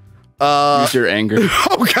 Use your anger.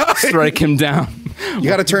 Oh, God. Strike him down. You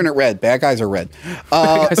got to turn it red. Bad guys are red.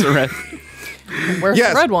 Bad guys are red. Where's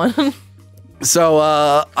the red one? So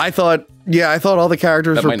I thought all the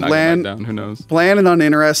characters That were might not bland. down. Who knows? Bland and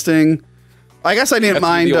uninteresting. I guess I didn't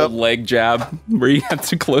mind the old leg jab where you have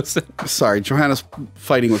to close it. Sorry, Johanna's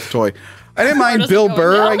fighting with the toy. I didn't mind Bill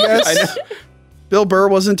Burr, I guess. Bill Burr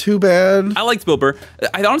wasn't too bad. I liked Bill Burr.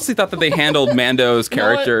 I honestly thought that they handled Mando's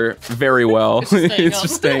character very well. It's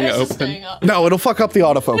just staying open. No, it'll fuck up the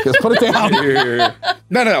autofocus. Put it down.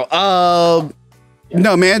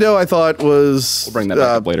 No, Mando I thought was... We'll bring that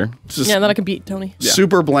back up later. Yeah, then I can beat Tony.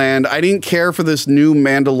 Super bland. I didn't care for this new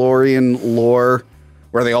Mandalorian lore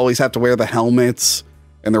where they always have to wear the helmets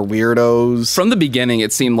and they're weirdos. From the beginning,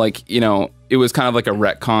 it seemed like, you know, it was kind of like a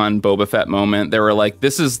retcon Boba Fett moment. They were like,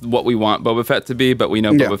 this is what we want Boba Fett to be, but we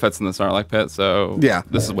know Boba Fett's in the Sarlacc pit, so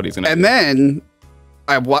this is what he's going to do. And then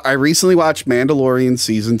I recently watched Mandalorian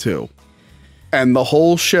Season 2. And the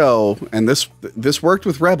whole show, and this worked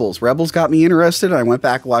with Rebels. Rebels got me interested, and I went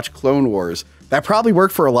back and watched Clone Wars. That probably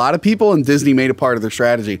worked for a lot of people, and Disney made it part of their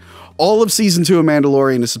strategy. All of Season 2 of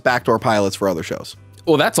Mandalorian is backdoor pilots for other shows.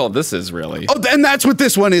 Well, that's all this is, really. Oh, and that's what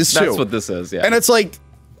this one is, too. That's what this is, yeah. And it's like,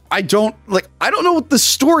 I don't know what the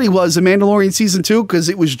story was in Mandalorian season 2 because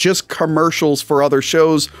it was just commercials for other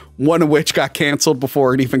shows, one of which got canceled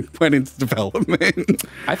before it even went into development.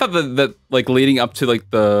 I thought that like leading up to like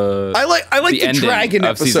I like the ending dragon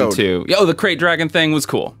of season episode. 2. Oh, the crate dragon thing was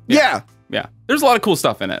cool. Yeah. Yeah. There's a lot of cool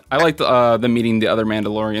stuff in it. I liked the meeting the other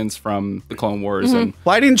Mandalorians from the Clone Wars and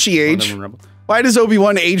Why didn't she age? Why does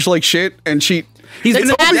Obi-Wan age like shit and she He's It's in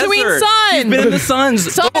the Tatooine desert. sun. He's been in the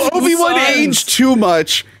suns. Obi-Wan aged too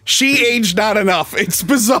much. She aged not enough. It's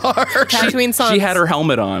bizarre. Tatooine Suns. She had her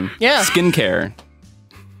helmet on. Yeah. Skincare.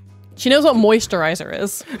 She knows what moisturizer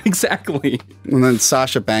is. Exactly. And then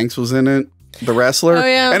Sasha Banks was in it, the wrestler. Oh,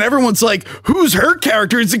 yeah. And everyone's like, who's her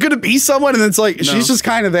character? Is it going to be someone? And it's like, she's just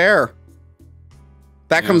kind of there.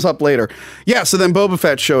 That comes up later. Yeah, so then Boba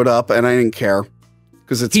Fett showed up, and I didn't care.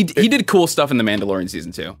 Because He did cool stuff in the Mandalorian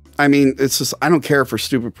season 2. I mean, it's just, I don't care for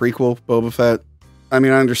stupid prequel Boba Fett. I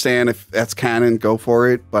mean, I understand if that's canon, go for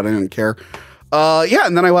it, but I didn't care. Yeah,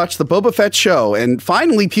 and then I watched the Boba Fett show, and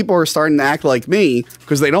finally people are starting to act like me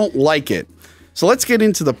because they don't like it. So let's get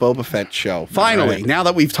into the Boba Fett show. Finally, now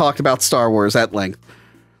that we've talked about Star Wars at length,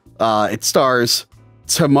 it stars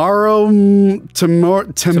Tamara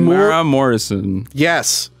Morrison.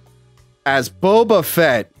 Yes, as Boba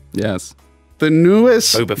Fett, Yes. the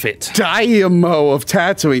newest Boba Fett. Dynamo of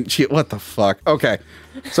Tatooine. What the fuck? Okay,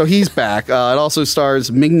 so he's back. It also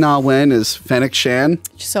stars Ming-Na Wen as Fennec Shand.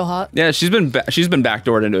 She's so hot. Yeah, she's been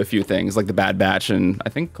backdoored into a few things like the Bad Batch and I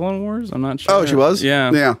think Clone Wars. I'm not sure. Oh, she was?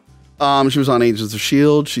 Yeah. Yeah. She was on Agents of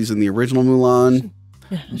S.H.I.E.L.D. She's in the original Mulan.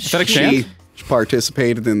 Fennec Shand? She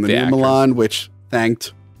participated in the new actress. Mulan, which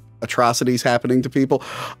thanked atrocities happening to people.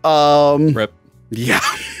 Rip. Yeah.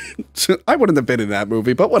 I wouldn't have been in that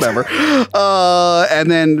movie, but whatever.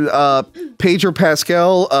 And then Pedro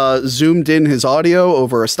Pascal zoomed in his audio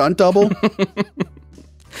over a stunt double.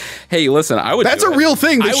 Hey, listen, I would. That's do a it. real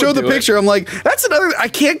thing. They I show would the do it. picture. I'm like, that's another. I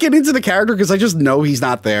can't get into the character because I just know he's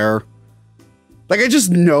not there. Like, I just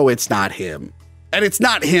know it's not him. And it's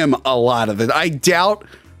not him a lot of it. I doubt.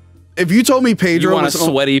 If you told me Pedro You want a was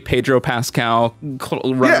sweaty Pedro Pascal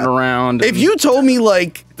running around. If you told me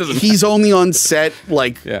like Doesn't he's only on set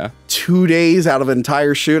like Yeah. 2 days out of an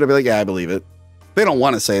entire shoot, I'd be like, yeah, I believe it. They don't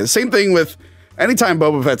want to say it. The same thing with anytime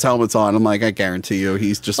Boba Fett's helmet's on, I'm like, I guarantee you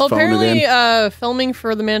he's just phoning it in. Apparently, filming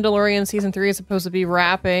for The Mandalorian season 3 is supposed to be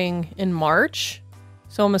wrapping in March.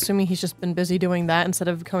 So I'm assuming he's just been busy doing that instead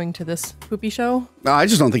of going to this poopy show. No, I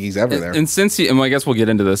just don't think he's ever there. And since I guess we'll get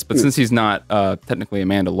into this, but since he's not technically a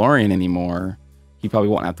Mandalorian anymore, he probably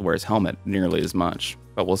won't have to wear his helmet nearly as much.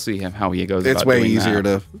 But we'll see how he goes. It's about way doing easier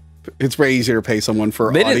that. it's way easier to pay someone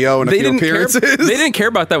for They audio and a few appearances. They didn't care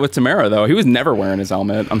about that with Tamara though. He was never wearing his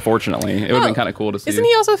helmet. Unfortunately, it would have been kind of cool to see. Isn't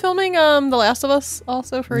he also filming The Last of Us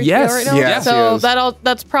also for HBO Yes. right now? Yes, he So is.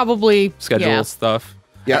 that's probably schedule stuff?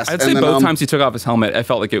 Yes, I'd and say then, both times he took off his helmet, I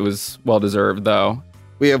felt like it was well deserved though.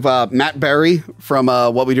 We have Matt Berry from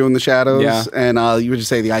What We Do in the Shadows, Yeah. and you would just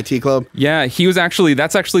say the IT Club. Yeah, he was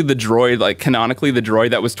that's actually the droid, like canonically the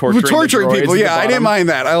droid that was torturing, Torturing the droids people, at the yeah, I didn't bottom. mind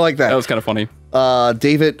that. I like That that. was kind of funny.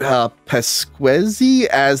 David Pasquesi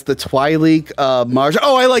as the Twi'lek Marja.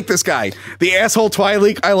 Oh, I like this guy. The asshole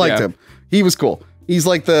Twi'lek. I liked Yeah. him. He was cool. He's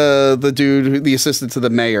like the dude, the assistant to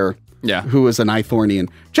the mayor. Yeah. Who was an Ithornian.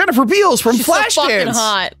 Jennifer Beals from she's so fucking Flashdance.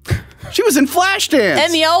 hot. She was in Flashdance.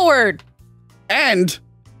 And the L word. And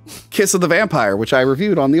Kiss of the Vampire, which I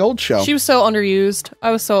reviewed on the old show. She was so underused. I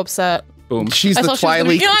was so upset. Boom. She's the I saw she was gonna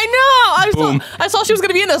Twi'lek. be, yeah, I know. Boom. I saw she was going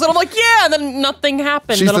to be in this, and I'm like, yeah, and then nothing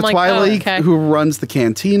happened. She's and the I'm like, oh, Twi'lek okay. who runs the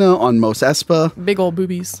cantina on Mos Espa. Big old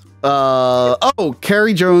boobies.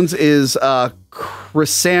 Carrie Jones is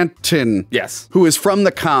Chrysanthemum. Yes. Who is from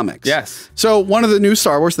the comics. Yes. So one of the new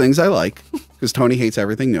Star Wars things I like, because Tony hates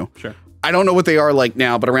everything new. Sure. I don't know what they are like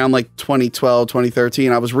now, but around like 2012,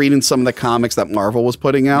 2013, I was reading some of the comics that Marvel was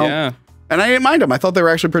putting out. Yeah. And I didn't mind them. I thought they were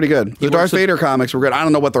actually pretty good. The Darth Vader comics were good. I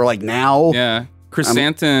don't know what they're like now. Yeah.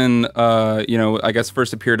 Chrysanthemum, I guess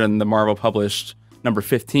first appeared in the Marvel published number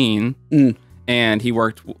 15. And he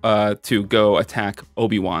worked to go attack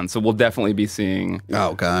Obi-Wan. So we'll definitely be seeing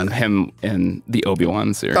Oh God. him in the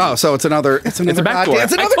Obi-Wan series. Oh, so it's another backdoor. It's another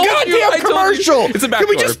I told you, goddamn I told you. commercial. It's a Can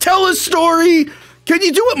we backdoor. just tell a story? Can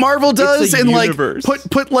you do what Marvel does a and like universe.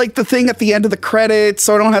 put like the thing at the end of the credits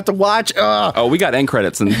so I don't have to watch? Ugh. Oh, we got end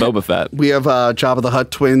credits in Boba Fett. We have Jabba the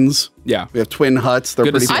Hutt twins. Yeah. We have twin huts. They're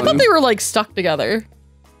Good to pretty see. I funny. thought they were like stuck together.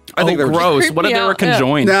 I think they were gross. creeped What if me they were out, yeah.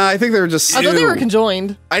 conjoined? Nah, I think they were just. I thought they were Ew.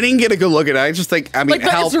 conjoined. I didn't get a good look at it. I just think. I mean, Like,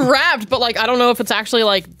 but it's wrapped, but like I don't know if it's actually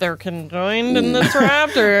like they're conjoined and it's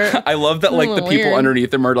wrapped or. I love that like the people Weird.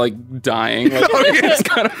 underneath them are like dying. Like, it's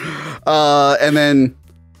kind of and then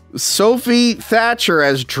Sophie Thatcher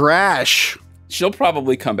as Drash. She'll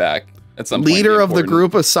probably come back at some point. Leader of the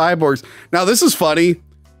group of cyborgs. Now, this is funny.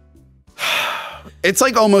 It's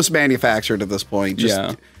like almost manufactured at this point.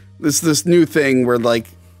 Just this new thing where like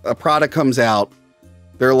a product comes out.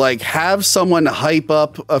 They're like, have someone hype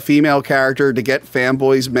up a female character to get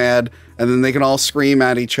fanboys mad, and then they can all scream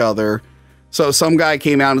at each other. So some guy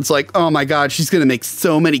came out and it's like, oh my God, she's going to make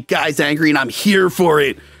so many guys angry and I'm here for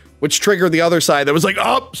it. Which triggered the other side that was like,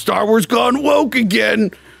 oh, Star Wars gone woke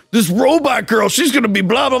again. This robot girl, she's going to be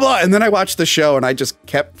blah, blah, blah. And then I watched the show and I just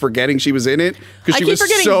kept forgetting she was in it. Because she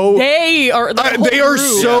was so... They are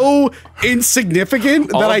so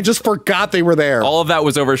insignificant that I just forgot they were there. All of that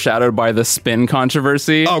was overshadowed by the spin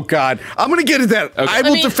controversy. Oh, God. I'm going to get into that. Okay. I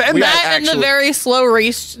will defend that, and actually. the very slow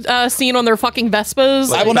race scene on their fucking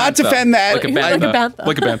Vespas. I will not defend that. Like a bantha.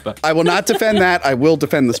 Like a bantha. I will not defend that. I will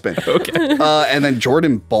defend the spin. Okay. And then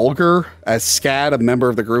Jordan Bulger as Scad, a member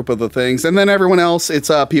of the group of the things. And then everyone else,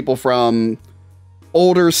 it's people from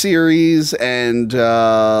older series and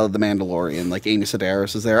The Mandalorian. Like Amy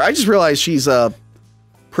Sedaris is there. I just realized she's a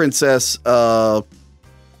princess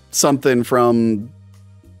something from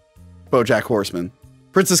BoJack Horseman.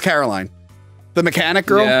 Princess Caroline. The mechanic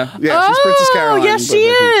girl? Yeah, she's Princess Caroline. Yes, she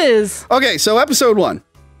is. Okay, so episode 1.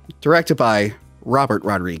 Directed by Robert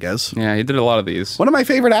Rodriguez. Yeah, he did a lot of these. One of my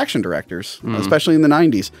favorite action directors, especially in the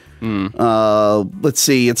 90s. Let's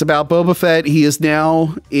see. It's about Boba Fett. He is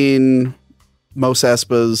now in Mos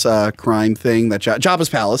Espa's crime thing, that Jabba's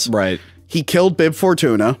palace. Right. He killed Bib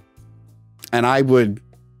Fortuna. And I would,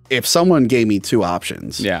 if someone gave me 2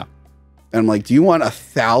 options. Yeah. And I'm like, do you want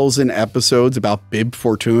 1,000 episodes about Bib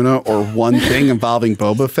Fortuna or one thing involving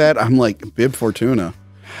Boba Fett? I'm like, Bib Fortuna.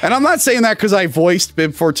 And I'm not saying that because I voiced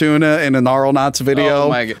Bib Fortuna in a Gnarl-Knots video. Oh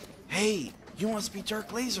my God. Hey, you must be Dirk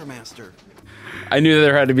Lasermaster. I knew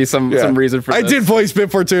there had to be some reason for this. I did voice Bib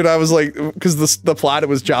Fortuna. I was like, because the plot, it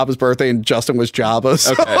was Jabba's birthday and Justin was Jabba.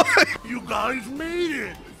 So. Okay. You guys made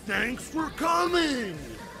it. Thanks for coming.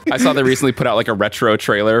 I saw they recently put out like a retro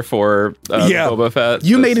trailer for Boba Fett.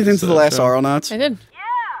 You made it into the last Gnarl-Knots. I did.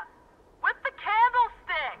 With the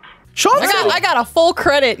candlestick. Sean I got a full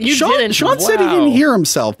credit. You didn't. Sean said he didn't hear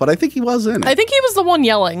himself, but I think he was in it. I think he was the one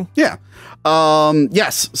yelling. Yeah.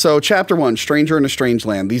 Yes. So chapter 1, Stranger in a Strange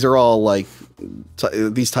Land. These are all like,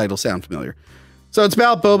 these titles sound familiar. So it's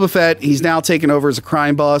about Boba Fett. He's now taken over as a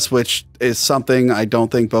crime boss, which is something I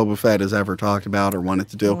don't think Boba Fett has ever talked about or wanted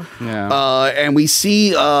to do. Yeah. And we see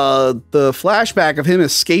the flashback of him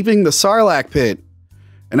escaping the Sarlacc pit.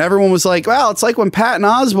 And everyone was like, wow, it's like when Patton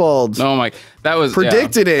Oswalt that was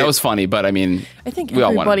predicted it. That was funny, but I mean, I think we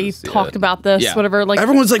all wanted everybody to see talked it. about this, Yeah. whatever. Like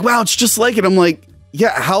Everyone's like, wow, it's just like it. I'm like,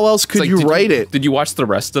 yeah, how else could Like, you did write it? Did you watch the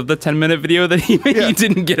rest of the 10-minute video that he made? Yeah. He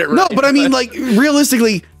didn't get it right. No, but I mean, like,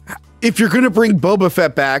 realistically, if you're going to bring Boba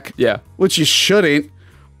Fett back, which you shouldn't,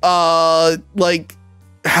 like,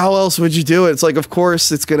 how else would you do it? It's like, of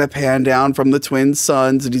course, it's going to pan down from the twin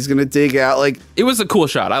suns and he's going to dig out. Like, it was a cool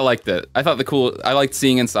shot. I liked it. I liked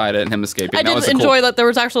seeing inside it and him escaping. I did enjoy that there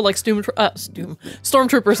was actually like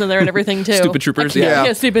stormtroopers in there and everything too. Stupid troopers,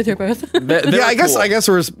 yeah, stupid troopers. I guess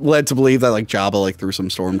we're led to believe that like Jabba like threw some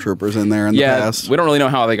stormtroopers in there in the past. We don't really know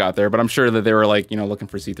how they got there, but I'm sure that they were like, looking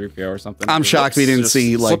for C-3PO or something. I'm shocked we didn't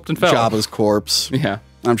see like Jabba's corpse. Yeah.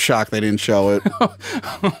 I'm shocked they didn't show it.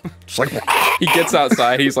 Just like he gets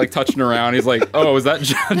outside, he's like touching around. He's like, "Oh, is that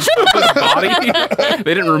Jabba's body?"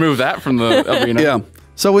 They didn't remove that from the arena. Yeah.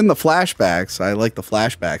 So in the flashbacks, I like the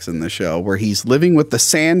flashbacks in the show where he's living with the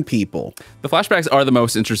Sand People. The flashbacks are the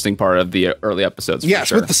most interesting part of the early episodes. Yes, for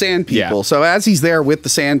sure. with the Sand People. Yeah. So as he's there with the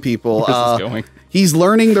Sand People, he's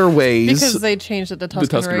learning their ways. Because they changed it to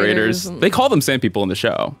Tusken Raiders. They call them Sand People in the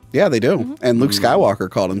show. Yeah, they do. And Luke Skywalker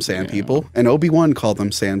called them Sand People, and Obi-Wan called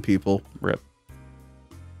them Sand People. Rip.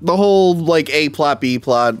 The whole like A plot, B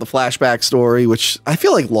plot, the flashback story, which I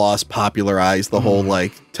feel like Lost popularized the whole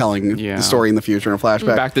like telling the story in the future in a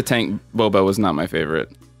flashback. Back to Tank Boba was not my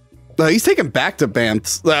favorite. He's taking back to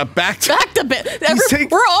Banff. Back to Banff.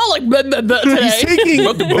 We're all like today. He's taking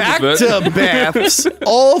back to Banffs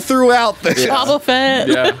all throughout the show. Boba Fett.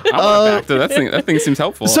 Yeah, back to that thing seems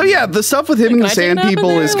helpful. So yeah, the stuff with him and the Sand People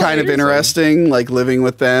is kind of interesting, like living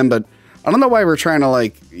with them, but I don't know why we're trying to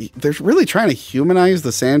like, they're really trying to humanize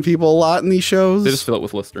the Sand People a lot in these shows. They just fill it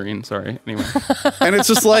with Listerine, sorry. Anyway. And it's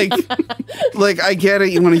just like I get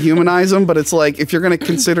it, you want to humanize them, but it's like, if you're going to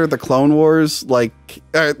consider the Clone Wars, like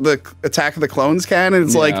the Attack of the Clones canon,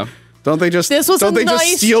 it's like, don't they just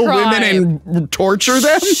steal women and torture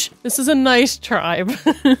them? This is a nice tribe.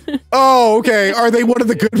 Oh, okay. Are they one of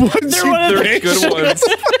the good ones? They're one of the good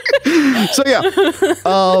ones. So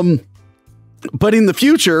yeah. But in the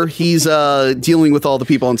future, he's dealing with all the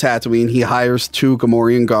people on Tatooine. He hires 2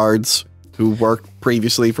 Gamorrean guards who worked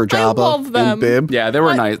previously for Jabba love them. and Bib. Yeah, they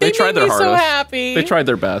were nice. They tried their made me hardest. so happy. They tried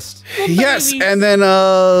their best. Yes, babies. and then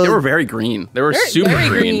They were very green. They were super very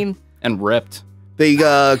green and ripped. they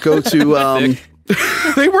go to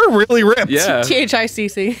they were really ripped. Yeah.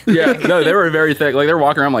 THICC. Yeah. No, they were very thick. Like, they're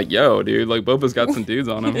walking around like, yo, dude, like, Boba's got some dudes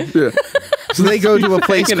on him. Yeah. So they go to a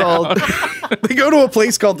place Hanging called they go to a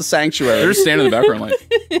place called the Sanctuary. They're just standing in the background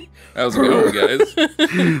like, that was a good one,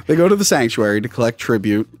 guys. They go to the Sanctuary to collect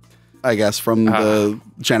tribute, I guess, from the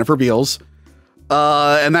Jennifer Beals.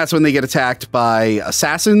 And that's when they get attacked by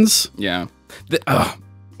assassins. Yeah. I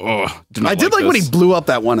did like when he blew up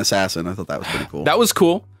that one assassin. I thought that was pretty cool. That was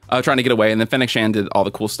cool. Trying to get away, and then Fennec Shand did all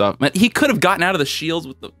the cool stuff. Man, he could have gotten out of the shields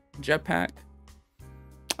with the jetpack.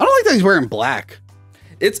 I don't like that he's wearing black.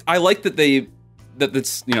 I like that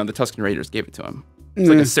that's the Tusken Raiders gave it to him. It's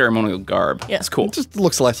like a ceremonial garb. Yeah. It's cool. It just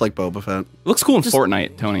looks less like Boba Fett. It looks cool in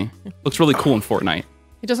Fortnite, Tony. Looks really cool in Fortnite.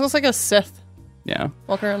 He just looks like a Sith. Yeah.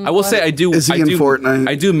 Walking around. I will say I do. Is he in Fortnite?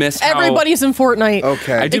 I do miss how Everybody's in Fortnite.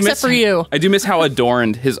 Okay. I do Except miss, for you. I do miss how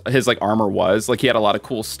adorned his like armor was. Like he had a lot of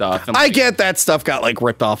cool stuff. And, I like, get that stuff got like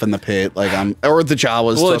ripped off in the pit, like or the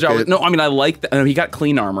Jawas Well, took it. no, I mean I like that. He got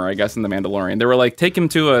clean armor, I guess, in the Mandalorian. They were like, take him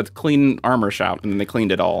to a clean armor shop, and then they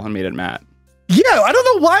cleaned it all and made it matte. Yeah, I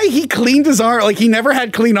don't know why he cleaned his armor. Like he never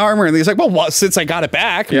had clean armor, and he's like, "Well, since I got it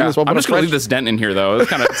back, Yeah, might as well I'm put just a gonna fresh-" leave this dent in here though. It's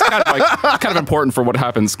kind of important for what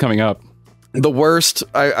happens coming up. The worst,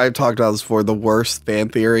 I've talked about this before. The worst fan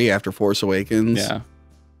theory after Force Awakens,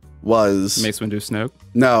 was Mace Windu Snoke.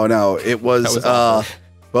 No, it was, That was awful.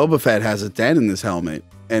 Boba Fett has a dent in his helmet,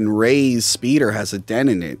 and Rey's speeder has a dent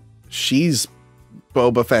in it. She's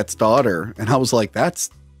Boba Fett's daughter, and I was like, that's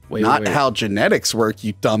not how genetics work,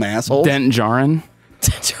 you dumb asshole. Dent Djarin.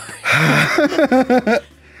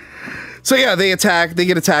 So yeah, they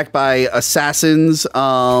get attacked by assassins. You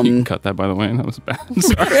can cut that, by the way. That was bad.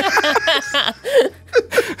 Sorry.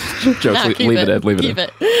 Jokes, leave it in. Leave it in.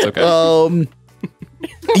 It's okay.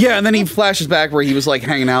 Yeah, and then he flashes back where he was like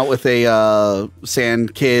hanging out with a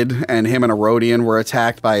sand kid, and him and a Rodian were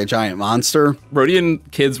attacked by a giant monster. Rodian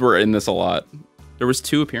kids were in this a lot. There was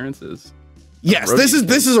 2 appearances. Yes, Rodian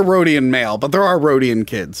this is a Rodian male, but there are Rodian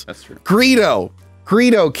kids. That's true.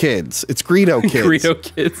 Greedo kids. It's Greedo kids. Greedo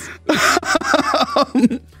kids.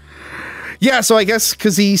 Yeah, so I guess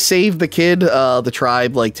because he saved the kid, the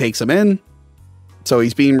tribe like takes him in. So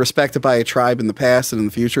he's being respected by a tribe in the past, and in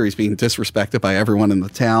the future he's being disrespected by everyone in the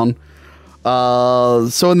town.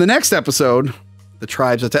 So in the next episode, the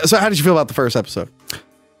tribe's attack. So how did you feel about the first episode?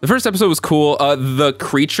 The first episode was cool. The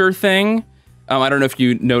creature thing, I don't know if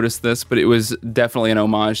you noticed this, but it was definitely an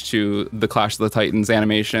homage to the Clash of the Titans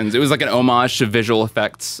animations. It was like an homage to visual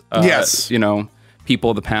effects. Yes.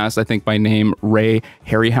 People of the past, I think by name Ray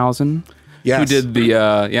Harryhausen. Yes. Who did the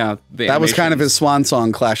That was kind of his swan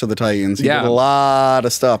song, Clash of the Titans. He did a lot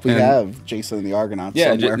of stuff. We have Jason and the Argonauts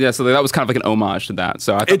somewhere. Yeah, so that was kind of like an homage to that.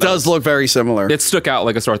 So I thought it does look very similar. It stuck out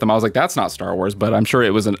like a sore thumb. I was like, that's not Star Wars, but I'm sure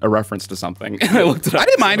it was a reference to something. I looked it up. I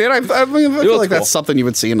didn't mind it. I feel like that's something you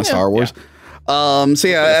would see in a Star Wars. So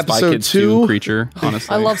yeah, episode 2 creature,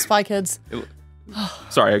 honestly. I love Spy Kids.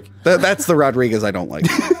 Sorry. That's the Rodriguez I don't like.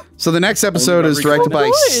 So the next episode is directed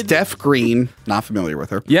by Steph Green. Not familiar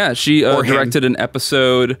with her. Yeah, she directed an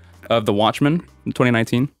episode of The Watchmen in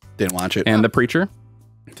 2019. Didn't watch it. And The Preacher.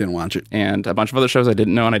 Didn't watch it. And a bunch of other shows I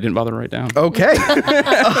didn't know and I didn't bother to write down. Okay.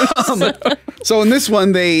 So in this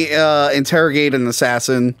one, they interrogate an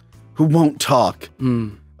assassin who won't talk.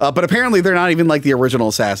 But apparently they're not even like the original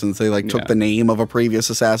assassins. They like took the name of a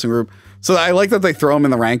previous assassin group. So I like that they throw him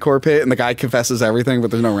in the Rancor pit and the guy confesses everything,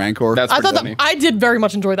 but there's no Rancor. That's I thought I did very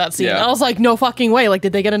much enjoy that scene. Yeah. I was like, no fucking way. Like,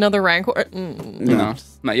 did they get another Rancor? No,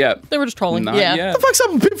 not yet. They were just trolling. Not yeah. yet. What the fuck's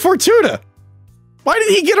up with Bib Fortuna? Why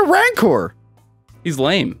did he get a Rancor? He's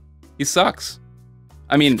lame. He sucks.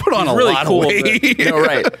 I mean, put on he's a really lot cool. of weight.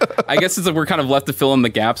 Right. I guess since we're kind of left to fill in the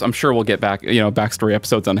gaps, I'm sure we'll get back, backstory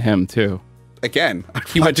episodes on him too. Again,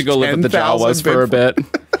 he went to go live with the Jawas for a bit.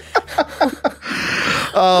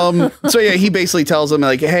 So yeah, he basically tells him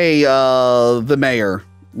like, "Hey, the mayor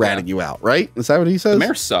ratted you out, right?" Is that what he says? The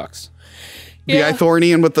mayor sucks. The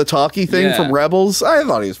Ithornian with the talkie thing from Rebels. I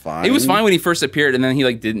thought he was fine. He was fine when he first appeared, and then he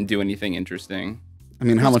didn't do anything interesting. I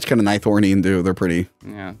mean, how much can an Ithornian do? They're pretty.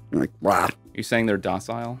 Yeah. Like, wow. Are you saying they're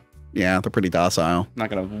docile? Yeah, they're pretty docile. Not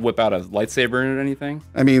gonna whip out a lightsaber or anything.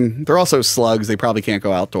 I mean, they're also slugs. They probably can't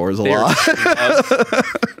go outdoors a lot.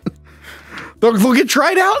 They'll get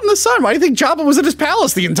tried out in the sun. Why do you think Jabba was in his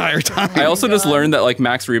palace the entire time? I also just learned that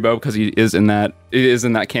Max Rebo, because he is in that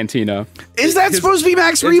cantina. Is that supposed to be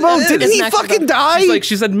Max Rebo? Didn't he fucking die?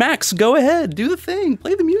 She said, Max, go ahead, do the thing,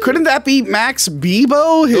 play the music. Couldn't that be Max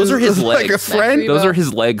Bebo? Those are his like legs. a friend. Those are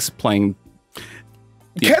his legs playing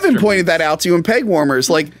Kevin pointed that out to you in Peg Warmers.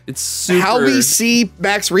 Like, It's super. how we see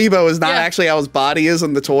Max Rebo is not Yeah. actually how his body is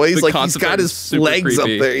in the toys. The Like, he's concept got art is his super legs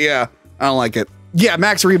creepy. up there. Yeah, I don't like it. Yeah,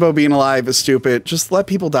 Max Rebo being alive is stupid. Just let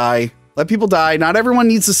people die. Let people die. Not everyone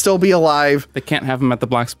needs to still be alive. They can't have him at the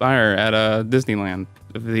Black Spire at Disneyland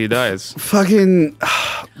if he dies. Fucking.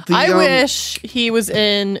 I wish he was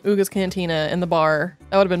in Ooga's Cantina in the bar.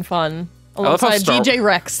 That would have been fun. love how Alongside Star- DJ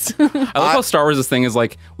Rex. I love how Star Wars' thing is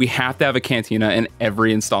like we have to have a cantina in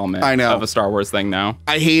every installment I know. of a Star Wars thing now.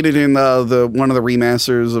 I hated in the one of the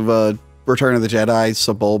remasters of Return of the Jedi,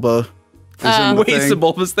 Sebulba. is in the Wait, thing.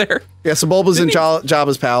 Sebulba's there? Yeah, Sebulba's in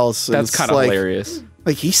Jabba's palace. and That's it's kind of like, hilarious.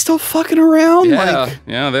 Like, he's still fucking around. Yeah, Like,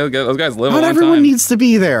 yeah, those guys live a not long everyone time. needs to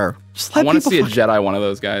be there. Just I let want to people see a Jedi one of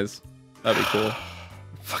those guys. That'd be cool.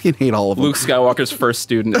 fucking hate all of them. Luke Skywalker's first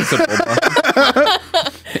student is Sebulba.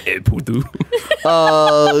 Eh, Pudu.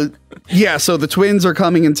 Yeah, so the twins are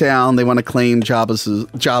coming in town. They want to claim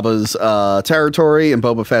Jabba's territory, and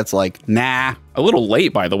Boba Fett's like, nah. A little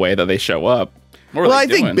late, by the way, that they show up. What were Well, they I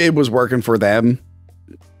think doing? Bib was working for them.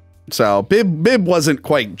 So Bib wasn't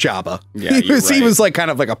quite Jabba. Yeah, he you're was right. like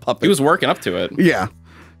kind of like a puppet. He was working up to it. Yeah.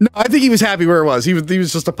 No, I think he was happy where it was. He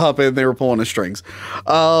was just a puppet and they were pulling his strings.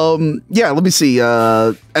 Yeah, let me see.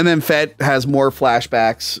 And then Fett has more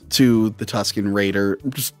flashbacks to the Tusken Raider.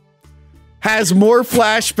 Just has more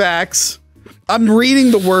flashbacks. I'm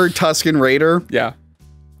reading the word Tusken Raider Yeah.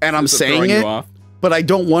 and I'm Is it saying throwing it, you off? but I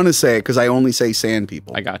don't want to say it because I only say sand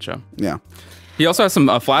people. I gotcha. Yeah. He also has some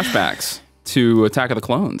flashbacks to Attack of the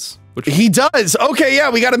Clones, which He does. Okay, yeah,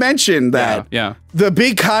 we got to mention that. yeah. The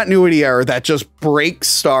big continuity error that just breaks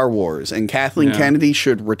Star Wars, and Kathleen Yeah. Kennedy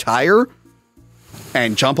should retire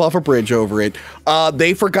and jump off a bridge over it.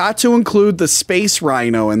 They forgot to include the space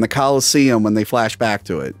rhino in the Coliseum when they flash back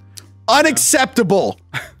to it. Unacceptable.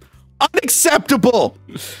 Unacceptable.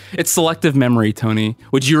 It's selective memory, Tony.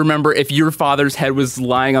 Would you remember if your father's head was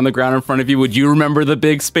lying on the ground in front of you? Would you remember the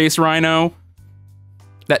big space rhino?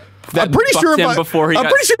 That I'm pretty sure bucked him before he got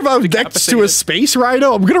if I'm next to a decapitated? space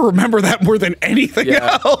rhino, I'm gonna remember that more than anything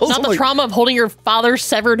Yeah. else. Not I'm the like, trauma of holding your father's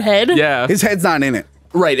severed head. Yeah, his head's not in it.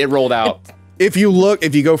 right. It rolled out. If you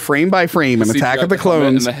go frame by frame in See, Attack you of the got the helmet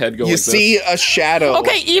Clones, and the head go you like see a shadow.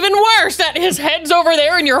 Okay, even worse that his head's over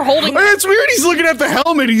there and you're holding. And it's weird. He's looking at the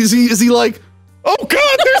helmet. Is he like, oh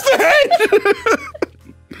God, there's the head?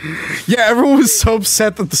 Yeah, everyone was so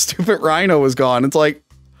upset that the stupid rhino was gone. It's like,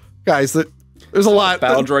 guys, there's a lot.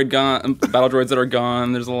 Battle droids that are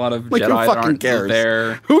gone. There's a lot of Like, who Jedi that fucking aren't cares?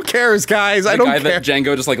 there. Who cares, guys? I The don't guy care. that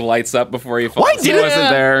Django just like lights up before he falls. Why He didn't wasn't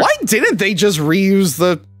there? Why didn't they just reuse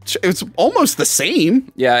the? It's almost the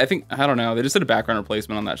same. Yeah, I don't know. They just did a background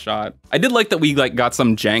replacement on that shot. I did like that we like got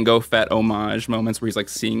some Django Fett homage moments where he's like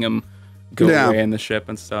seeing him go Yeah. away in the ship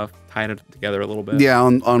and stuff, tying it together a little bit. Yeah,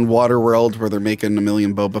 on Waterworld where they're making a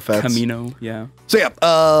million Boba Fett's. Camino. Yeah. So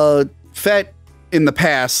yeah, Fett in the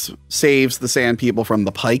past saves the Sand People from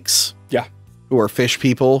the Pikes, Yeah. who are fish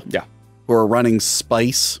people, Yeah. who are running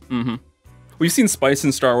Spice. We've seen Spice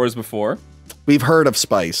in Star Wars before. We've heard of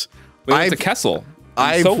Spice. We went to Kessel.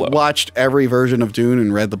 I've Solo. watched every version of Dune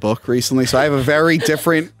and read the book recently, so I have a very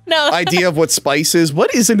different No. idea of what Spice is.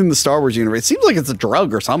 What is it in the Star Wars universe? It seems like it's a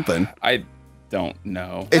drug or something. I don't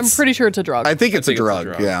know. I'm pretty sure it's a drug. I think it's a think it's a drug.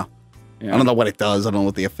 drug. Yeah. Yeah. I don't know what it does. I don't know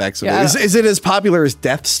what the effects of Yeah, it is. Is it as popular as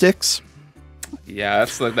Death Sticks? Yeah,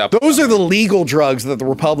 that's like that. Those are the legal drugs that the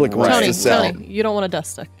Republic wants Tony, to sell. Tony, you don't want a death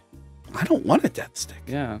stick. I don't want a Death Stick.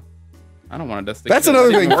 Yeah. I don't want to stick. That's another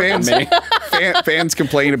thing fans. fans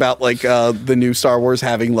complain about, like the new Star Wars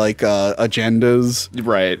having like agendas.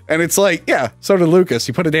 Right. And it's like, yeah, so did Lucas.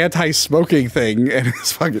 He put an anti-smoking thing, and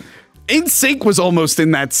it's fucking. NSYNC was almost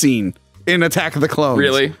in that scene in Attack of the Clones.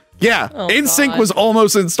 Really? Yeah, Oh, NSYNC God. was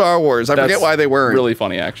almost in Star Wars. I forget why they weren't. Really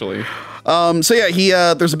funny, actually. So yeah, he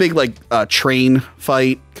there's a big like train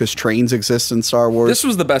fight because trains exist in Star Wars. This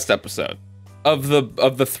was the best episode of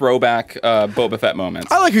the throwback Boba Fett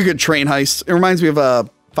moments. I like a good train heist. It reminds me of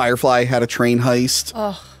Firefly had a train heist.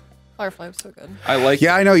 Oh, Firefly was so good. I like.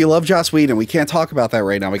 Yeah, I know you love Joss Whedon. We can't talk about that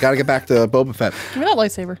right now. We got to get back to Boba Fett. Give me that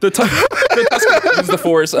lightsaber. The Tusken, this is the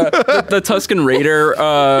Force. The Tusken Raider,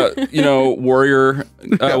 warrior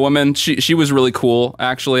woman. She was really cool.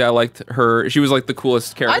 Actually, I liked her. She was like the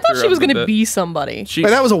coolest character. I thought she was going gonna be somebody. She, Wait,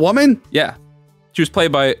 that was a woman? yeah, she was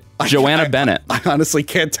played by Johanna Bennett. I honestly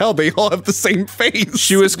can't tell. They all have the same face.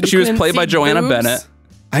 She was couldn't played by see Johanna boobs? Bennett.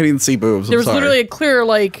 I didn't see boobs. There I'm was sorry. literally a clear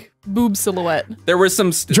like boob silhouette. There was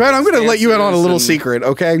some. Joanne, I'm going to let you in on a little stances secret,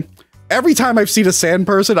 okay? Every time I've seen a sand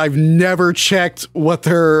person, I've never checked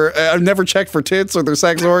I've never checked for tits or their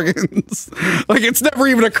sex organs. Like, it's never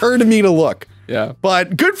even occurred to me to look. Yeah.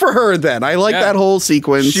 But good for her then. I like that whole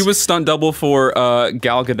sequence. She was stunt double for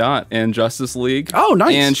Gal Gadot in Justice League. Oh,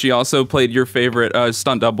 nice. And she also played your favorite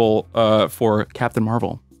stunt double for Captain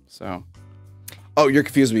Marvel. So. Oh, you're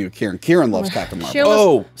confusing me with Kieran. Kieran loves Captain Marvel.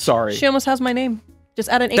 Oh, sorry. She almost has my name. Just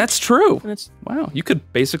add an H. That's true. And it's, wow, you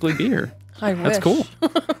could basically be her. I wish. That's cool.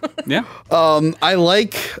 Yeah. I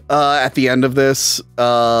like at the end of this, in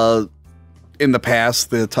the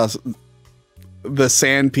past, the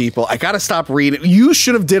sand people. I gotta stop reading. You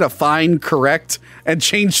should have did a fine correct and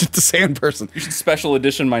changed it to sand person. You should special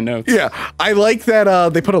edition my notes. Yeah, I like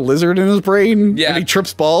that they put a lizard in his brain. Yeah. And he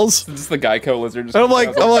trips balls. It's the Geico lizard. And I'm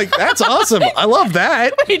like, that's awesome. I love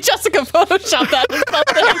that. Hey, Jessica photoshopped that or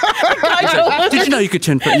something. Did you know you could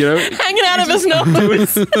chin print, Hanging out of his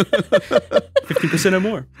nose. 50% or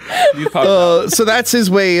more. So that's his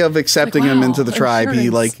way of accepting him into the tribe.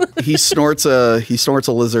 insurance. He snorts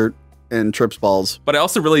a lizard and trips balls. But I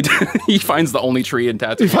also really he finds the only tree in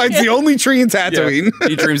Tatooine. He finds the only tree in Tatooine. Yeah.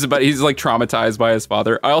 He dreams about he's like traumatized by his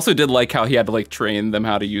father. I also did like how he had to like train them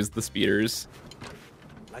how to use the speeders.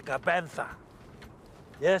 Like a panther.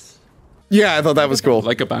 Yes. Yeah, I thought that was cool.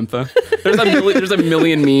 Like a bantha. There's a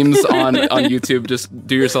million memes on YouTube. Just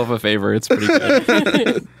do yourself a favor. It's pretty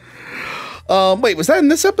good. Wait, was that in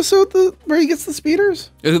this episode where he gets the speeders?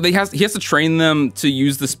 He has to train them to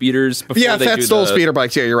use the speeders before Yeah, they Fett do stole the speeder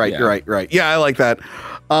bikes. Yeah, you're right. Yeah. You're right. Yeah, I like that.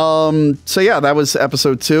 So yeah, that was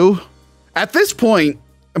episode 2. At this point,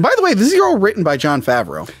 and by the way, this is all written by Jon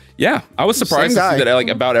Favreau. Yeah, I was surprised Same to see guy. that like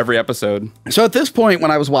about every episode. So at this point,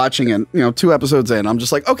 when I was watching it, 2 episodes in, I'm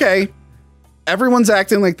just like, okay, everyone's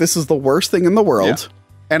acting like this is the worst thing in the world. Yeah.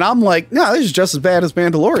 And I'm like, no, this is just as bad as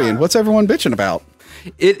Mandalorian. What's everyone bitching about?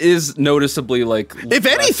 It is noticeably like If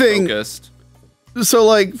less anything, focused. So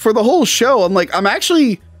like for the whole show, I'm like, I'm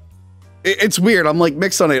actually, it's weird. I'm like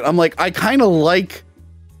mixed on it. I'm like, I kind of like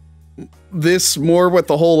this more with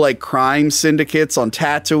the whole like crime syndicates on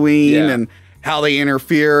Tatooine and how they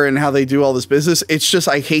interfere and how they do all this business. It's just,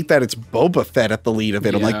 I hate that it's Boba Fett at the lead of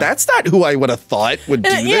it. I'm like, that's not who I would have thought would do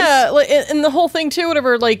this. Yeah, like, and the whole thing too,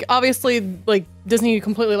 whatever, like obviously like Disney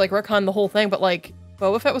completely like retconned the whole thing, but like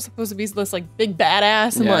Boba Fett was supposed to be this like big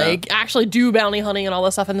badass and like actually do bounty hunting and all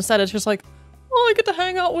this stuff, and instead it's just like, oh, I get to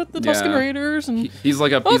hang out with the Tusken Raiders, and he's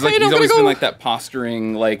like he's always been like that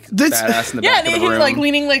posturing like badass in the back of the room. he's like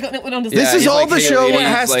leaning like on his. This is all the show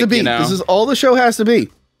has to be. This is all the show has to be.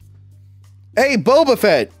 Hey, Boba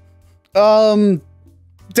Fett, Davin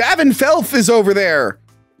Felth is over there,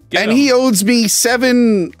 and he owes me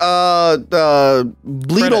 7 Bleedle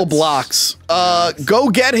blocks. Go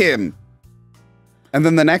get him. And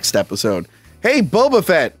then the next episode, hey, Boba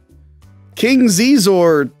Fett, King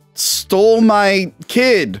Zizor stole my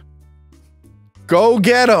kid. Go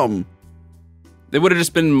get him. They would have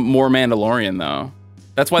just been more Mandalorian though.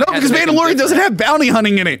 That's why. No, because Mandalorian doesn't have bounty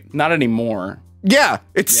hunting in it. Not anymore. Yeah,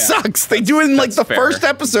 it sucks. They do it in like the first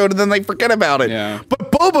episode and then they forget about it. Yeah. But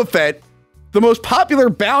Boba Fett, the most popular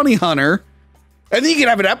bounty hunter, and then you can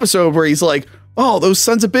have an episode where he's like, oh, those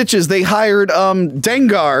sons of bitches, they hired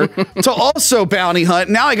Dengar to also bounty hunt.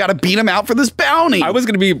 Now I got to beat him out for this bounty. I was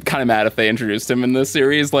going to be kind of mad if they introduced him in this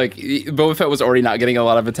series. Like, Boba Fett was already not getting a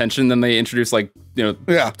lot of attention. Then they introduced, like,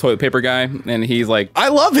 toilet paper guy. And he's like, I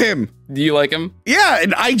love him. Do you like him? Yeah,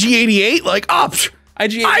 and IG-88, like,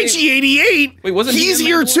 IG-88? Wait, wasn't he's he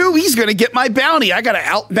here too? He's going to get my bounty. I got to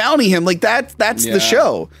out-bounty him. Like, that's the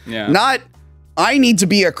show. Yeah. Not, I need to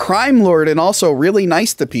be a crime lord and also really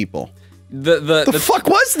nice to people. The fuck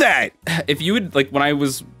was that? If you would, like, when I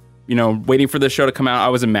was, waiting for this show to come out, I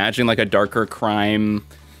was imagining, like, a darker crime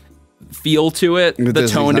feel to it. The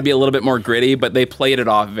tone to be a little bit more gritty, but they played it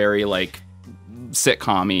off very, like,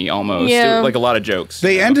 sitcom-y almost. Yeah. Like, a lot of jokes.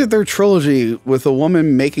 They ended their trilogy with a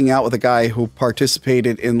woman making out with a guy who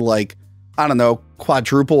participated in, like, I don't know,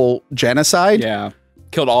 quadruple genocide. Yeah.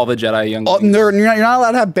 Killed all the Jedi young. You're not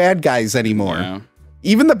allowed to have bad guys anymore. Yeah.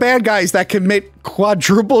 Even the bad guys that commit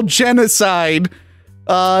quadruple genocide,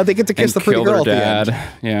 they get to kiss the pretty girl at the end.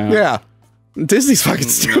 Yeah. Disney's fucking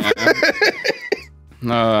stupid.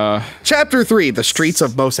 Chapter 3, The Streets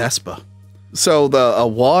of Mos Espa. So a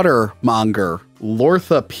watermonger,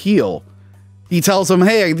 Lortha Peel, he tells him,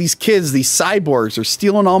 hey, these kids, these cyborgs are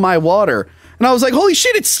stealing all my water. And I was like, holy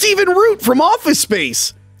shit, it's Stephen Root from Office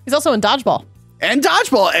Space. He's also in Dodgeball. And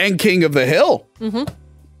Dodgeball and King of the Hill. Mm-hmm.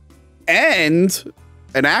 And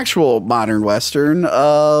an actual modern Western,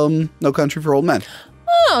 No Country for Old Men.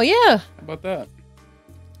 Oh, yeah. How about that?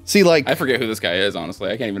 See, like, I forget who this guy is, honestly.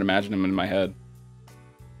 I can't even imagine him in my head.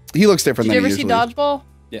 He looks different Did than you he ever see usually. Dodgeball?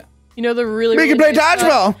 Yeah. You know the really We can play nice guy?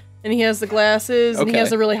 Dodgeball. And he has the glasses, and he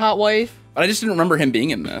has a really hot wife. But I just didn't remember him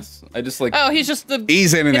being in this. I just like. Oh, he's just the.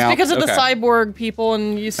 He's in and It's out. because of the Okay. cyborg people,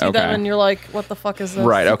 and you see Okay. them, and you're like, "What the fuck is this?"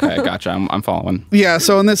 Right. Okay. Gotcha. I'm following. Yeah,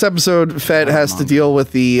 so in this episode, Fett has to deal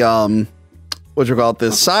with the what you call it, the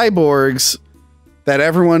cyborgs that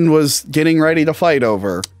everyone was getting ready to fight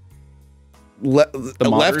over. Martyrs?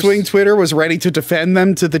 Left-wing Twitter was ready to defend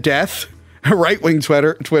them to the death. Right-wing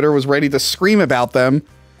Twitter was ready to scream about them.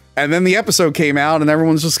 And then the episode came out, and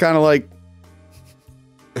everyone's just kind of like,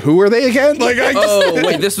 "Who are they again?" Like, Oh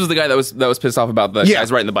wait, this was the guy that was pissed off about the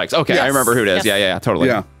guys riding the bikes. Okay, I Yes. remember who it is. Yes. Yeah, totally.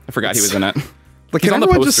 Yeah. I forgot he was in it. like, He's can on the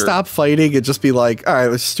everyone just poster. stop fighting and just be like, "All right,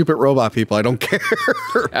 let's stupid robot people. I don't care."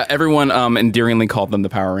 Everyone endearingly called them the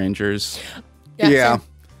Power Rangers. Yeah.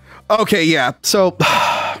 Okay. Yeah. So,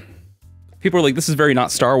 People are like, "This is very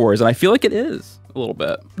not Star Wars," and I feel like it is a little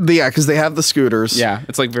bit. yeah, because they have the scooters. Yeah,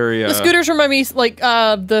 it's like very. The scooters remind me like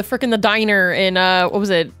the diner in what was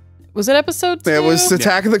it? Was it episode 2? It was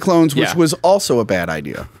Attack of the Clones, which Yeah. was also a bad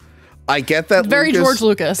idea. I get that. Very George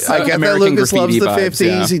Lucas. I get American that Lucas loves Graffiti the vibes, 50s.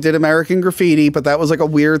 yeah. He did American Graffiti, but that was like a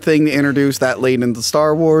weird thing to introduce that late into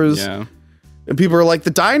Star Wars. Yeah. And people are like,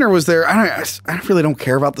 the diner was there. I really don't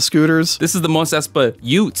care about the scooters. This is the most Espa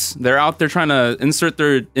Utes. They're out there trying to insert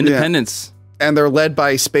their independence. And they're led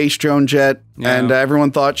by Space Joan Jett. Yeah. And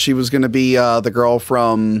everyone thought she was going to be the girl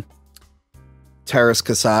from Terrace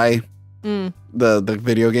Kasai. The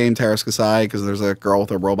video game Terrace Kasai, because there's a girl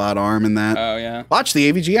with a robot arm in that. Oh yeah. Watch the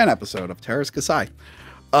AVGN episode of Terrace Kasai.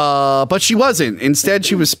 But she wasn't. Instead,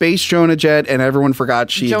 she was Space Jonah Jet, and everyone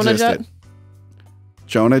forgot she Jonah existed. Jet?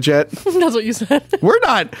 Jonah Jet. That's what you said.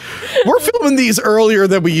 We're filming these earlier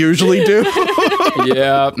than we usually do.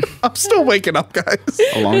 Yeah. I'm still waking up, guys.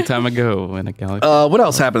 A long time ago in a galaxy. What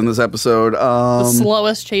else happened in this episode? The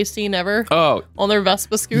slowest chase scene ever Oh, on their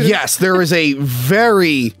Vespa scooter. Yes, there was a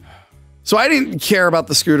very... So I didn't care about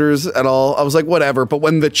the scooters at all. I was like, whatever. But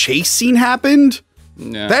when the chase scene happened,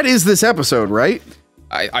 yeah. that is this episode, right?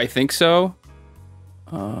 I think so.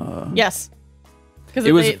 Yes. Because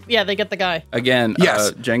It was- they get the guy. Again,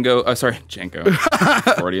 Yes. Django.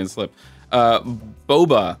 Freudian slip.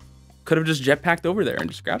 Boba could have just jetpacked over there and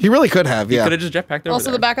just grabbed He it. really could have, He yeah. could have just jetpacked over Also,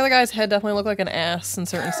 there. the back of the guy's head definitely looked like an ass in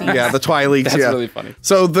certain scenes. Yeah, the Twi'leks, That's yeah. really funny.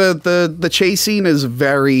 So the chase scene is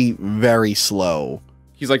very, very slow.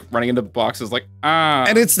 He's like running into boxes like, ah.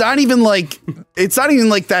 And it's not even like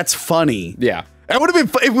that's funny. Yeah. That would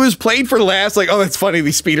have been, if it was played for laughs, like, oh, that's funny.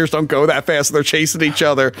 These speeders don't go that fast. And they're chasing each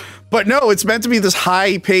other. But no, it's meant to be this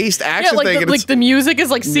high-paced action like thing. the, and like it's, the music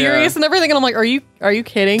is like serious Yeah. and everything, and I'm like, are you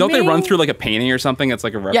kidding Don't me? they run through like a painting or something? It's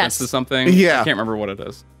like a reference Yes. to something. Yeah. I can't remember what it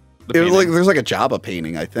is. The it was painting. like there's like a Jabba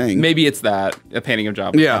painting, I think. Maybe it's that a painting of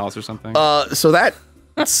Jabba Yeah. Palace or something. So that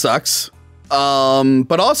sucks.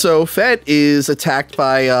 But also, Fett is attacked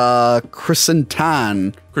by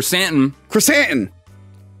Chrysanthemum. Chrysanthemum.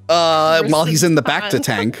 While he's in the Bacta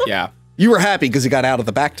tank. Yeah. You were happy because he got out of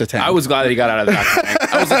the Bacta tank. I was glad that he got out of the back.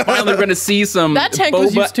 Tank. I was like, finally, we're going to see some. That tank Boba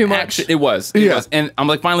was used too much. action. It was. It Yeah. was. And I'm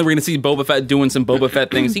like, finally, we're going to see Boba Fett doing some Boba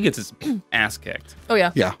Fett things. He gets his ass kicked. Oh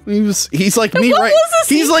yeah. Yeah, he's like me what right. was this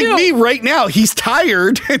He's scene like too? me right now. He's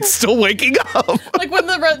tired and still waking up. Like when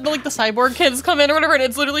the cyborg kids come in or whatever, and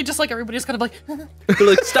it's literally just like everybody's kind of like. They're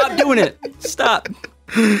like, stop doing it. Stop.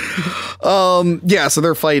 Yeah, so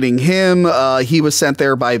they're fighting him. He was sent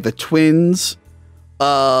there by the twins.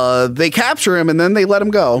 They capture him and then they let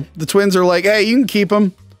him go. The twins are like, hey, you can keep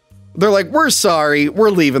him. They're like, we're sorry.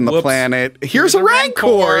 We're leaving the Whoops. planet. Here's a a Rancor.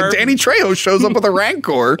 Rancor. And Danny Trejo shows up with a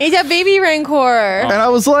Rancor. It's a baby Rancor. And I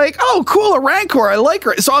was like, oh, cool, a Rancor. I like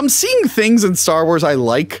her. So I'm seeing things in Star Wars I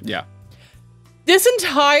like. Yeah. This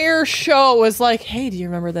entire show was like, hey, do you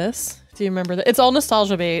remember this? Do you remember that? It's all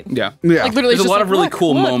nostalgia bait. Yeah. Yeah. Like literally, There's a just lot like, of really look,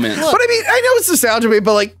 cool look, moments. look. But I mean, I know it's nostalgia bait,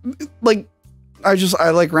 but like I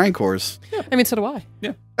like Rancors. I mean, so do I.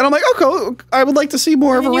 Yeah. And I'm like, okay, I would like to see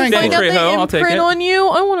more of a And you Rancor. find out Trejo, they I'll take imprint it. on you.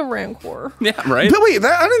 I want a Rancor. Yeah, right? But wait,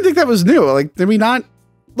 I didn't think that was new. Like, did we not?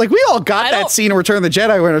 Like, we all got I that don't- scene in Return of the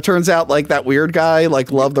Jedi when it turns out, like, that weird guy,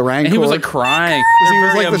 like, loved the Rancor. And he was like crying. he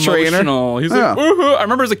was Very like the trainer. emotional. He's Yeah. like, "Woohoo." I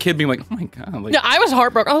remember as a kid being like, oh my God. Like, Yeah, I was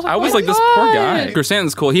heartbroken. I was like, this oh poor my guy. God.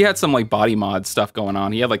 Chrysanthemum's cool. He had some like body mod stuff going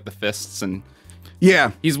on. He had like the fists and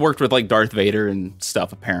Yeah. he's worked with like Darth Vader and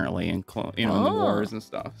stuff apparently, and in the Oh. wars and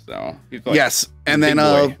stuff. So he's like, Yes. And big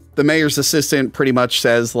then boy. the mayor's assistant pretty much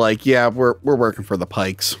says, like, yeah, we're working for the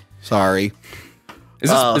Pikes. Sorry.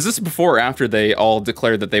 Is this before or after they all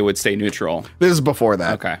declared that they would stay neutral? This is before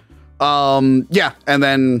that. Okay. Yeah. And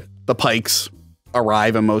then the Pikes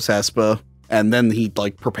arrive in Mos Espa, and then he,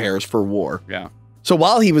 like, prepares for war. Yeah. So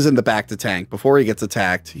while he was in the Bacta tank, before he gets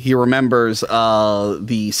attacked, he remembers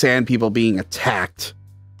the Sand People being attacked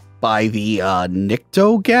by the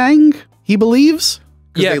Nikto gang, he believes.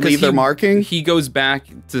 because they leave their marking. He goes back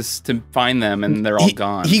to find them, and they're all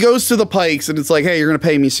gone. He goes to the Pikes, and it's like, hey, you're going to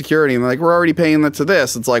pay me security. And they're like, we're already paying that to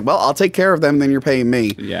this. It's like, well, I'll take care of them, then you're paying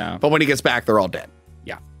me. Yeah. But when he gets back, they're all dead.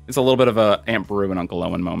 Yeah. It's a little bit of a Aunt Beru and Uncle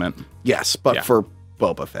Owen moment. Yes, but for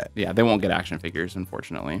Boba Fett. Yeah, they won't get action figures,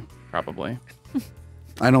 unfortunately. Probably.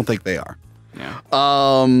 I don't think they are. Yeah.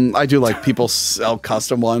 I do like people sell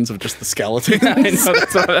custom ones of just the skeletons. I know,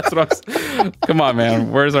 that's what I was... Come on,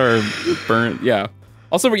 man. Where's our burnt... Yeah.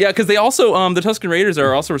 Also, yeah, because they also... the Tusken Raiders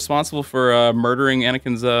are also responsible for murdering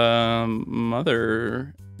Anakin's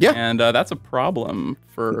mother. Yeah. And that's a problem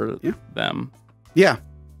for them. Yeah.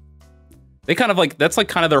 They kind of like... That's like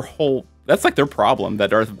kind of their whole... That's like their problem that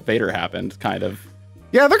Darth Vader happened, kind of.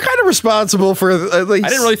 Yeah, they're kind of responsible for... I didn't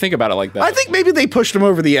really think about it like that. I think maybe they pushed him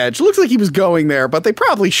over the edge. It looks like he was going there, but they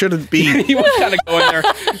probably shouldn't be... He was kind of going there.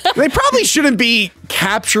 They probably shouldn't be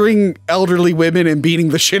capturing elderly women and beating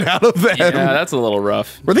the shit out of them. Yeah, that's a little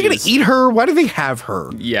rough. Were they going to eat her? Why do they have her?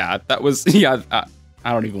 Yeah, that was... Yeah,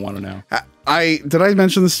 I don't even want to know. Did I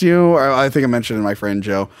mention this to you? I think I mentioned it to my friend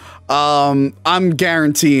Joe. I'm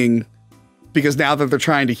guaranteeing... Because now that they're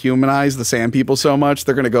trying to humanize the Sand People so much,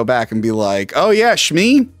 they're going to go back and be like, oh yeah,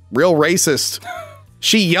 Shmi, real racist.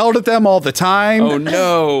 She yelled at them all the time. Oh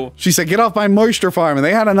no. She said, get off my moisture farm. And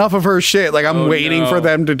they had enough of her shit. Like, I'm waiting for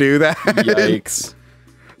them to do that. Yikes.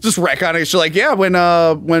 Just retconning. She's like, yeah,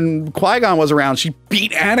 when Qui-Gon was around, she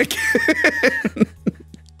beat Anakin.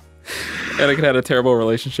 Anakin had a terrible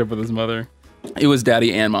relationship with his mother. It was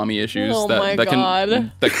daddy and mommy issues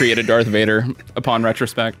that created Darth Vader upon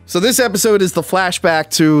retrospect. So this episode is the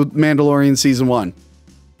flashback to Mandalorian season 1.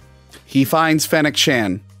 He finds Fennec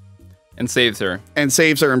Shand and saves her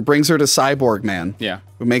and brings her to Cyborg Man. Yeah,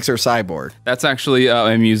 who makes her cyborg. That's actually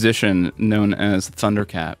a musician known as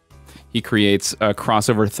Thundercat. He creates a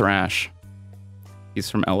crossover thrash.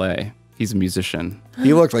 He's from LA. He's a musician.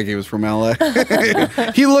 He looked like he was from LA.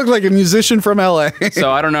 He looked like a musician from LA.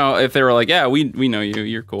 So I don't know if they were like, yeah, we know you.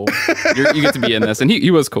 You're cool. You get to be in this. And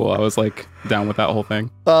he was cool. I was like down with that whole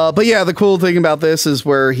thing. But yeah, the cool thing about this is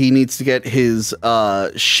where he needs to get his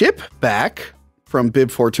ship back from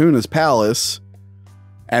Bib Fortuna's palace.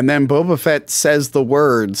 And then Boba Fett says the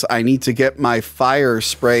words, I need to get my fire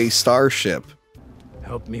spray starship.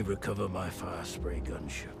 Help me recover my fire spray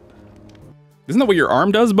gunship. Isn't that what your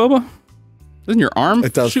arm does, Boba? Doesn't your arm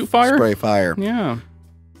shoot fire? Spray fire. Yeah.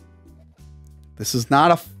 This is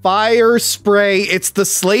not a fire spray. It's the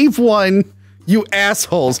slave one, you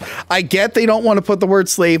assholes. I get they don't want to put the word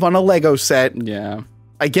slave on a Lego set. Yeah.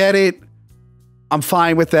 I get it. I'm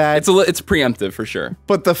fine with that. It's preemptive for sure.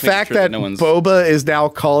 But the fact that Boba is now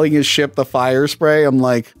calling his ship the fire spray, I'm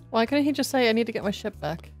like... Why couldn't he just say, I need to get my ship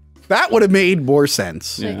back? That would have made more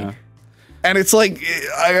sense. Yeah. And it's like...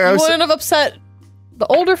 I wouldn't have upset the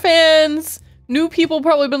older fans. New people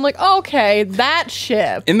probably been like, oh, okay, that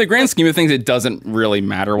ship. In the grand scheme of things, it doesn't really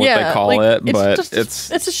matter what they call it, but it's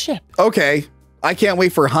a ship. Okay. I can't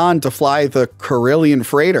wait for Han to fly the Carillion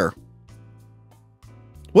freighter.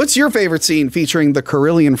 What's your favorite scene featuring the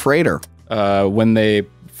Carillion freighter? When they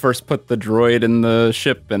first put the droid in the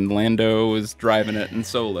ship and Lando was driving it in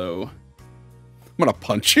Solo. I'm gonna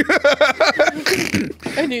punch you.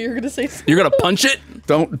 I knew you were gonna say something. You're gonna punch it?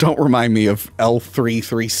 Don't remind me of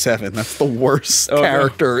L337. That's the worst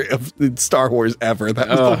character of Star Wars ever. That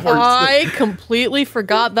was the worst. I completely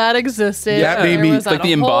forgot that existed. Yeah, that made me like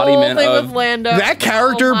the embodiment of with Lando. That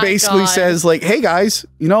character basically says like, "Hey guys,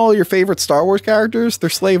 you know all your favorite Star Wars characters?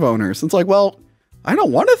 They're slave owners." It's like, well, I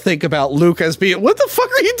don't want to think about Luke as being. What the fuck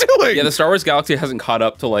are you doing? Yeah, the Star Wars galaxy hasn't caught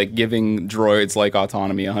up to like giving droids like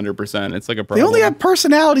autonomy 100%. It's like a problem. They only have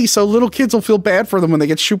personality, so little kids will feel bad for them when they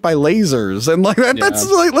get shoot by lasers and like that. Yeah. That's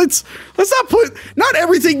like let's not put. Not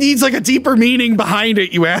everything needs like a deeper meaning behind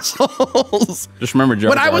it, you assholes. Just remember,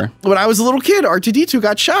 Jar Jar. When I was a little kid, R2-D2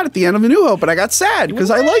 got shot at the end of A New Hope, and I got sad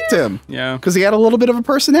because I liked him. Yeah, because he had a little bit of a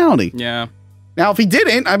personality. Yeah. Now, if he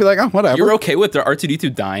didn't, I'd be like, oh, whatever. You're okay with the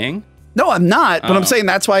R2-D2 dying? No, I'm not, but I'm saying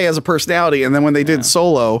that's why he has a personality. And then when they did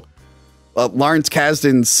Solo, Lawrence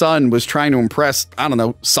Kasdan's son was trying to impress, I don't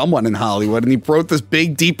know, someone in Hollywood, and he wrote this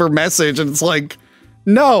big, deeper message, and it's like,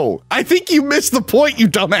 no, I think you missed the point, you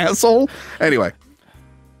dumb asshole. Anyway,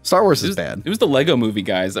 Star Wars is bad. It was the Lego movie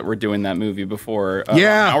guys that were doing that movie before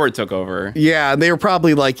Howard took over. Yeah, and they were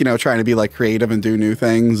probably like, you know, trying to be like creative and do new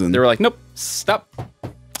things. And they were like, nope, stop.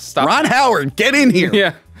 Ron Howard, get in here.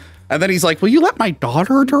 Yeah. And then he's like, will you let my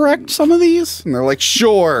daughter direct some of these? And they're like,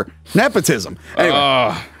 sure. Nepotism.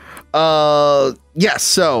 Anyway. Yes,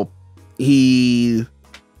 so he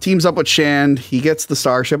teams up with Shand. He gets the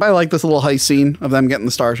starship. I like this little heist scene of them getting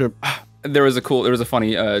the starship. There was a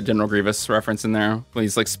funny General Grievous reference in there when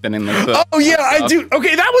he's like spinning like the. Oh yeah, I do.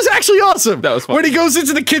 Okay, that was actually awesome. That was funny. When he goes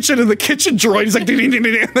into the kitchen and the kitchen droid, he's like,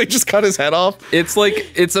 and they just cut his head off. It's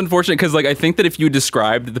like it's unfortunate because like I think that if you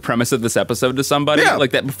described the premise of this episode to somebody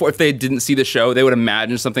like that before, if they didn't see the show, they would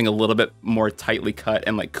imagine something a little bit more tightly cut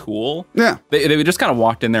and like cool. Yeah, they would just kind of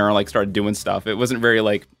walked in there and like started doing stuff. It wasn't very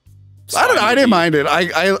like. I don't know. I didn't mind it.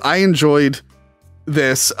 I enjoyed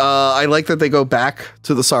this. I like that they go back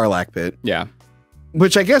to the Sarlacc pit. Yeah.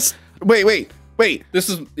 Which I guess. Wait. This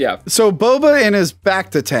is So Boba in his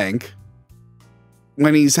Bacta tank,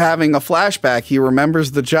 when he's having a flashback, he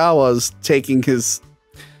remembers the Jawas taking his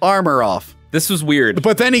armor off. This was weird.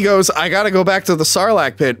 But then he goes, I gotta go back to the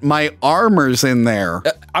Sarlacc pit. My armor's in there.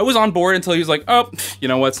 I was on board until he was like, oh, you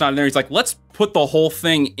know what's not in there? He's like, let's put the whole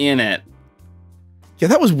thing in it. Yeah,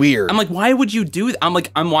 that was weird. I'm like, why would you do that?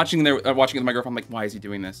 I'm watching it with my girlfriend. I'm like, why is he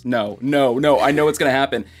doing this? No. I know what's gonna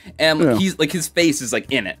happen. And he's like, his face is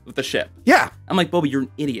like in it with the ship. Yeah. I'm like, Boba, you're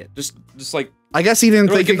an idiot. Just like. I guess he didn't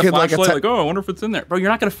think it could like like, oh, I wonder if it's in there. Bro, you're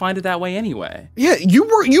not gonna find it that way anyway. Yeah, you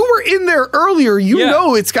were in there earlier. You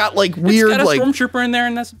know it's got like weird it's got a like stormtrooper in there,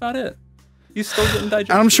 and that's about it. He's still getting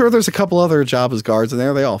digested. I'm sure there's a couple other Jabba's guards in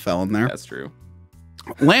there. They all fell in there. That's true.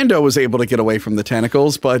 Lando was able to get away from the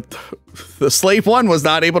tentacles, but the Slave One was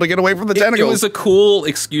not able to get away from the tentacles. It was a cool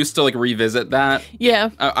excuse to like revisit that. Yeah.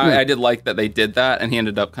 I did like that they did that, and he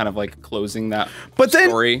ended up kind of like closing that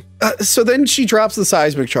story. So then she drops the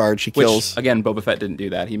seismic charge. She kills. Which, again, Boba Fett didn't do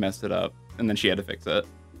that. He messed it up, and then she had to fix it.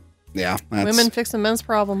 Yeah. Women fixing men's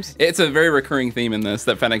problems. It's a very recurring theme in this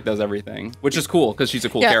that Fennec does everything, which is cool because she's a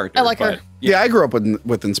cool character. I like her. Yeah, I grew up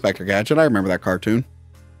with Inspector Gadget. I remember that cartoon.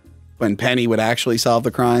 When Penny would actually solve the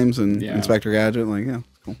crimes and Inspector Gadget, like, yeah,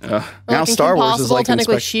 cool. Now Star Wars is like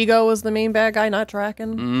technically Shigo was the main bad guy, not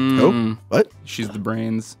Draken. Oh, what? She's the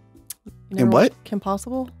brains. In what? Kim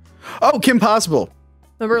Possible? Oh, Kim Possible.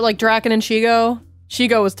 Remember, like Draken and Shigo?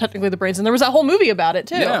 Shigo was technically the brains, and there was that whole movie about it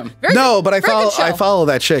too. Yeah. But I follow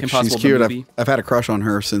that chick. She's cute. I've had a crush on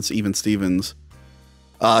her since Even Stevens.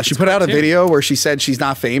 She put out a video where she said she's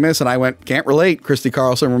not famous, and I went, can't relate. Christy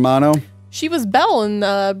Carlson Romano. She was Belle in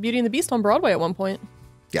Beauty and the Beast on Broadway at one point.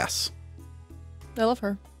 Yes. I love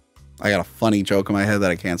her. I got a funny joke in my head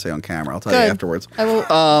that I can't say on camera. I'll tell you afterwards. I will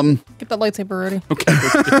get that lightsaber ready. Okay,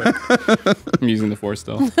 let's do it. I'm using the Force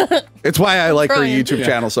still. It's why I like her YouTube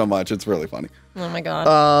channel so much. It's really funny. Oh my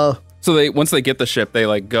god. So once they get the ship, they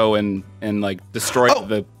like go and like destroy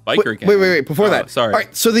the biker gang. Wait. Before that. Sorry. All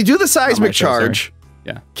right. So they do the seismic charge.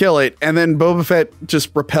 Yeah. Kill it, and then Boba Fett just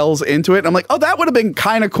repels into it. And I'm like, oh, that would have been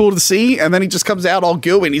kind of cool to see. And then he just comes out all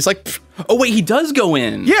gooey, and he's like, pfft. Oh wait, he does go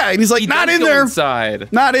in. Yeah, and he's like, not in there.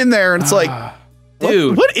 Inside. Not in there. And it's like,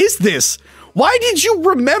 dude, what is this? Why did you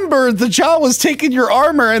remember the Jawas taking your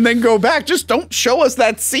armor and then go back? Just don't show us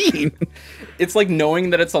that scene. It's like knowing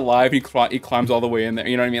that it's alive. He climbs all the way in there.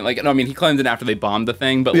 You know what I mean? Like, no, I mean he climbs in after they bombed the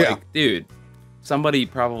thing, but like, dude, somebody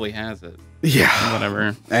probably has it. Yeah.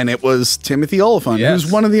 Whatever. And it was Timothy Olyphant,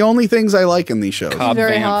 who's one of the only things I like in these shows. Cobb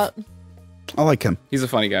Very Vanth. hot. I like him. He's a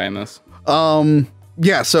funny guy in this.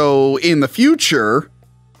 Yeah, so in the future,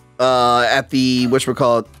 at the,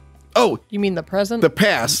 whatchamacallit, you mean the present? the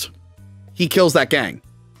past, he kills that gang.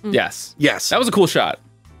 Yes. Yes. That was a cool shot.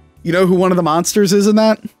 You know who one of the monsters is in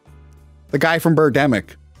that? The guy from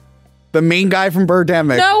Birdemic. The main guy from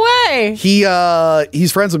Birdemic. No way.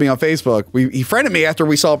 He's friends with me on Facebook. He friended me after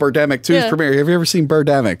we saw Birdemic 2's premiere. Have you ever seen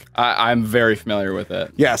Birdemic? I'm very familiar with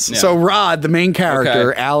it. Yes. Yeah. So Rod, the main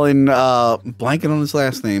character, Alan, blanking on his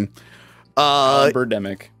last name.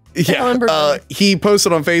 Birdemic. Yeah. He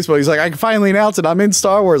posted on Facebook. He's like, I can finally announce it. I'm in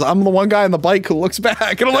Star Wars. I'm the one guy on the bike who looks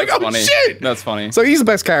back. And I'm like, oh, funny. shit. That's funny. So he's the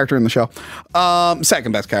best character in the show.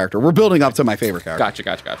 Second best character. We're building up to my favorite character.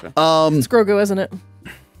 Gotcha. It's Grogu, isn't it?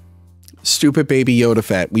 Stupid baby Yoda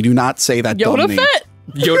Fett. We do not say that dumb Yoda name. Fett?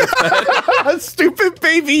 Yoda Fett. Stupid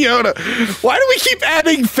baby Yoda. Why do we keep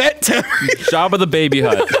adding Fett to Jabba the Baby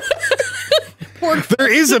Hutt.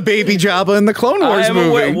 There is a baby Jabba in the Clone Wars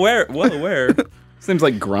movie. Where? Seems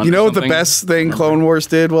like grunt. You know or what the something. best thing Clone Wars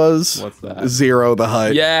did was? What's that? Zero the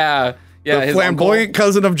Hutt. Yeah. The his flamboyant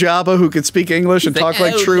cousin of Jabba who could speak English and talk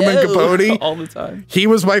like Truman Capote. all the time. He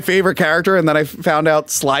was my favorite character, and then I found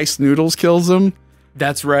out Sliced Noodles kills him.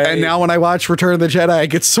 That's right. And now when I watch Return of the Jedi, I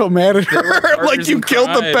get so mad at her. Like, you killed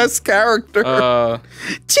the best character.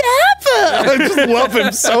 Jabba! I just love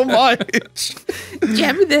him so much.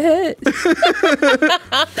 Jabba the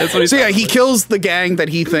Hutt. That's what So yeah, he kills the gang that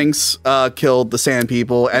he thinks killed the Sand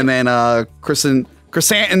People, and then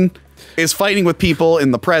Chrysanthemum is fighting with people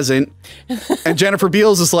in the present, and Jennifer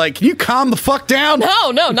Beals is like, "Can you calm the fuck down?"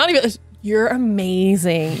 No, not even. You're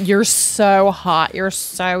amazing. You're so hot. You're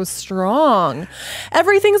so strong.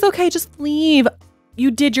 Everything's okay. Just leave.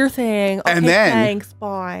 You did your thing. Okay, And then- thanks.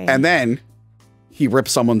 Bye. And then he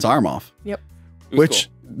rips someone's arm off. Yep. Which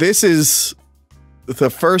this is the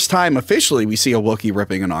first time officially we see a Wookiee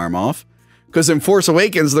ripping an arm off. Because in Force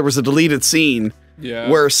Awakens, there was a deleted scene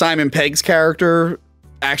where Simon Pegg's character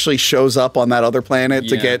actually shows up on that other planet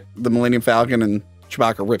to get the Millennium Falcon, and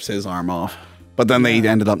Chewbacca rips his arm off. But then they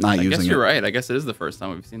ended up not using it. I guess you're right. I guess it is the first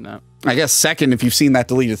time we've seen that. I guess second if you've seen that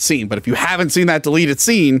deleted scene. But if you haven't seen that deleted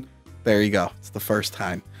scene, there you go. It's the first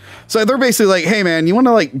time. So they're basically like, hey, man, you want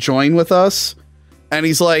to like join with us? And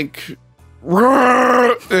he's like,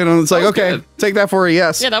 and it's like, okay, good. take that for a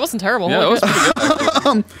yes. Yeah, that wasn't terrible. Yeah, that was pretty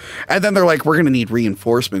good. And then they're like, we're going to need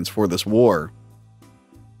reinforcements for this war.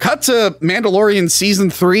 Cut to Mandalorian season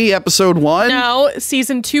 3, episode 1. No,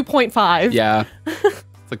 season 2.5. Yeah. It's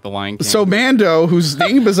like the Lion King. So Mando, whose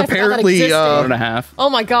name is I forgot that apparently existed. 1.5. Oh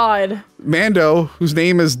my god. Mando, whose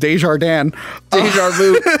name is Desjardins. Deja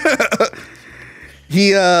vu.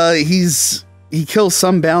 He kills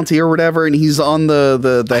some bounty or whatever, and he's on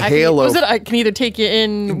the halo. Was it I can either take you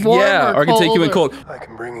in warm Yeah, or I can take you in cold. I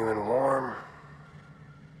can bring you in warm,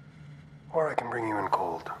 or I can bring you in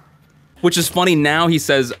cold. Which is funny. Now he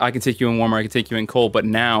says, I can take you in warm or I can take you in cold, but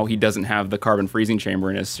now he doesn't have the carbon freezing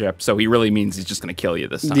chamber in his ship, so he really means he's just going to kill you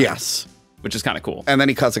this time. Yes. Which is kind of cool. And then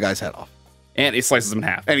he cuts a guy's head off. And he slices him in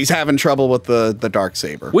half. And he's having trouble with the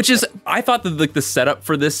Darksaber. Which is, I thought that like the setup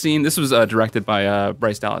for this scene, this was directed by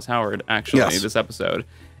Bryce Dallas Howard, actually, Yes. this episode.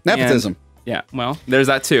 Nepotism. And, yeah, well, there's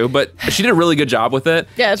that too, but she did a really good job with it.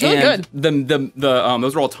 Yeah, it's really and good.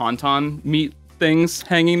 Those were all tauntaun meat things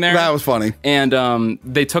hanging there. That was funny. And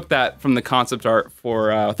they took that from the concept art for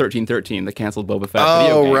 1313, the canceled Boba Fett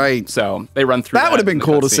video game. Right. So they run through that. That would have been in the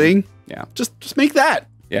cool to cutscene. see. Yeah. Just make that.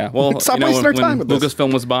 Yeah, well, Stop you know, wasting our time with when this.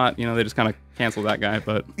 Lucasfilm was bought, you know, they just kind of canceled that guy,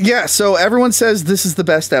 but... Yeah, so everyone says this is the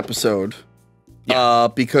best episode.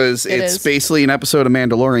 Because it's is. basically an episode of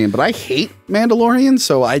Mandalorian. But I hate Mandalorian,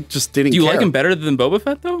 so I just didn't Do you care. like him better than Boba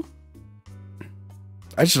Fett, though?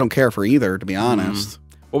 I just don't care for either, to be honest.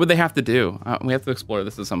 What would they have to do? We have to explore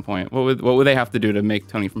this at some point. What would they have to do to make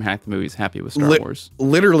Tony from Hack the Movies happy with Star Wars?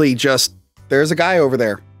 Literally just, there's a guy over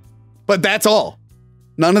there. But that's all.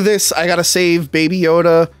 None of this, I gotta save Baby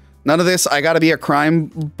Yoda. None of this, I gotta be a crime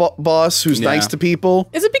boss who's nice to people.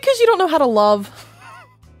 Is it because you don't know how to love?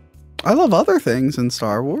 I love other things in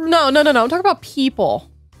Star Wars. No. I'm talking about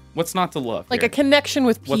people. What's not to love? Like here? a connection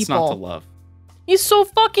with people. What's not to love? He's so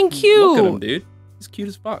fucking cute. Look at him, dude. He's cute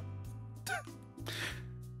as fuck.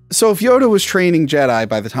 So if Yoda was training Jedi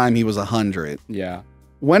by the time he was 100, Yeah.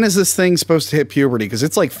 when is this thing supposed to hit puberty? Because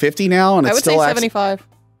it's like 50 now, and I it's would say still 75.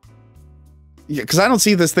 Yeah, because I don't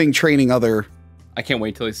see this thing training other. I can't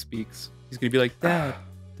wait till he speaks. He's gonna be like,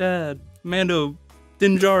 Dad, Mando,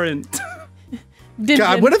 Dinjarin.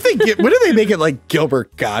 God, what if they get? What if they make it like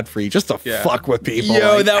Gilbert Godfrey just to fuck with people?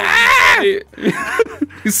 Yo, like, that would be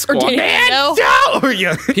He's squawking. Mando? Mando!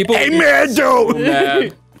 Yeah. People Hey, would be Mando! so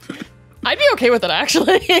mad. I'd be okay with it,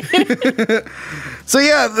 actually. So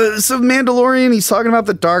yeah, so Mandalorian, he's talking about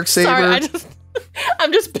the Darksaber. Sorry,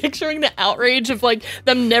 I'm just picturing the outrage of like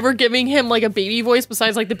them never giving him like a baby voice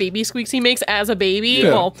besides like the baby squeaks he makes as a baby. Yeah.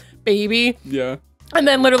 Well, baby. Yeah. And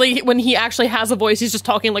then literally when he actually has a voice, he's just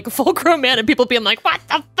talking like a full grown man and people being like, what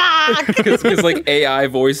the fuck? Because like AI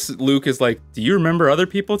voice Luke is like, do you remember other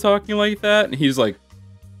people talking like that? And he's like,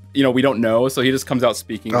 you know, we don't know, so he just comes out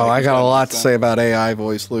speaking. Oh, like I got a lot to say about AI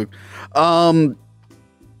voice, Luke.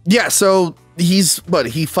 Yeah, so he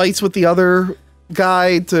fights with the other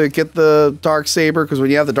guy to get the Darksaber, because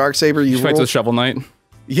when you have the Darksaber, you He fights rule. with Shovel Knight.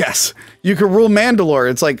 Yes, you can rule Mandalore.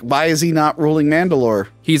 It's like, why is he not ruling Mandalore?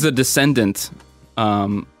 He's a descendant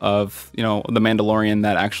of, you know, the Mandalorian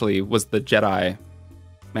that actually was the Jedi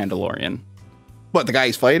Mandalorian. What, the guy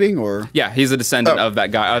he's fighting, or? Yeah, he's a descendant of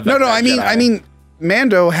that guy. Of No, that I mean, Jedi.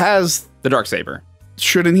 Mando has. The Darksaber.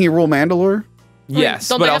 Shouldn't he rule Mandalore? Yes,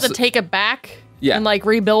 Don't but they have also, to take it back? Yeah. And like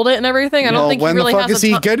rebuild it and everything? I don't think when he really the fuck has is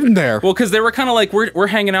he getting there? well, because they were kind of like, we're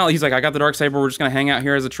hanging out. He's like, I got the Darksaber. We're just gonna hang out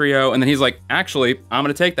here as a trio. And then he's like, actually, I'm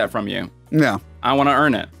gonna take that from you. Yeah. I want to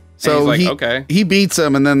earn it. And So he's like, he, okay. he beats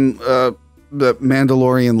him, and then the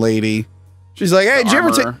Mandalorian lady, she's like, "Hey, did you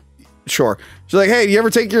ever take?" Armor. Sure. She's like, "Hey, do you ever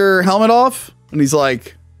take your helmet off?" And he's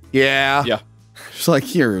like, "Yeah." Yeah. She's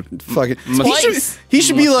like, "You're fucking." Twice. He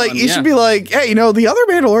should be Must like, fun, he yeah. should be like, "Hey, you know, the other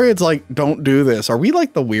Mandalorians like don't do this. Are we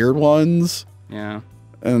like the weird ones?" Yeah.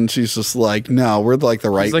 And she's just like, "No, we're like the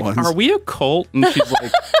right He's like, ones." are we a cult? And she's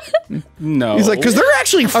like, No. He's like, because they're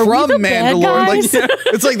actually from the bad Mandalore. Like, guys?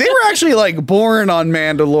 it's like they were actually like born on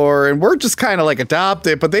Mandalore, and we're just kind of like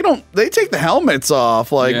adopted. But they take the helmets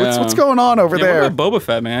off. Like, what's going on over there? What about Boba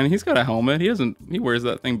Fett, man? He's got a helmet. He wears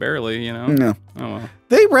that thing barely, you know? No. Oh,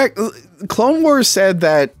 well. Clone Wars said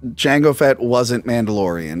that Jango Fett wasn't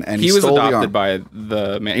Mandalorian, and He was stole the adopted arm. by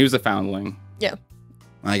the man. He was a foundling. Yeah.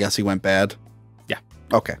 I guess he went bad. Yeah.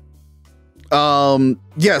 Okay.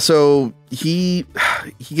 Yeah, so he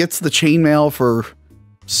gets the chainmail for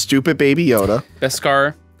stupid Baby Yoda.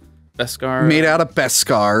 Beskar. Made out of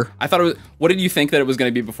Beskar. I thought it was. What did you think that it was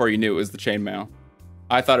going to be before you knew it was the chainmail?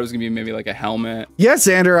 I thought it was going to be maybe like a helmet. Yes,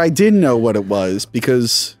 Xander, I did know what it was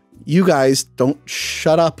because you guys don't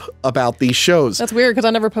shut up about these shows. That's weird because I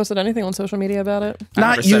never posted anything on social media about it.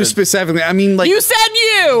 Not you specifically. I mean, like You said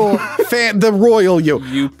you. the royal you.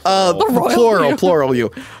 You Plural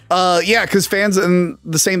you. Yeah, because fans, and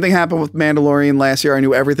the same thing happened with Mandalorian last year. I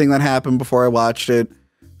knew everything that happened before I watched it.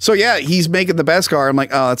 So yeah, he's making the Beskar. I'm like,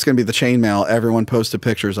 oh, that's gonna be the chainmail. Everyone posted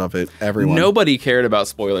pictures of it. Everyone. Nobody cared about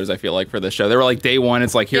spoilers. I feel like for this show, they were like day one.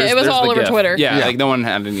 It's like here's. Yeah, it was there's all the over gift. Twitter. Yeah, Yeah. like no one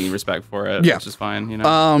had any respect for it. Yeah. Which is fine. You know.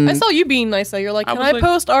 I saw you being nice though. You're like, I can was I like-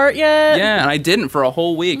 post art yet? Yeah, and I didn't for a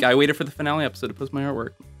whole week. I waited for the finale episode to post my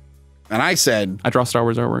artwork. And I said, I draw Star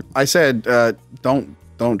Wars artwork.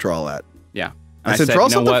 don't draw that. Yeah. I And said, draw you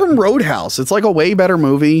know something what? from Roadhouse. It's like a way better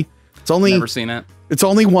movie. Never seen it. It's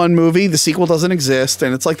only one movie. The sequel doesn't exist,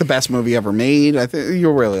 and it's like the best movie ever made. I think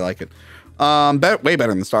you'll really like it. Way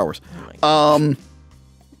better than Star Wars.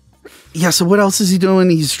 Yeah. So what else is he doing?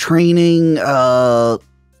 He's training.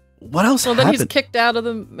 What else? Well, then he's happened? kicked out of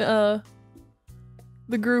the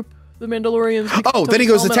group, the Mandalorians. Oh, then he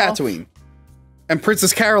goes to Tatooine. And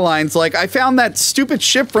Princess Caroline's like, I found that stupid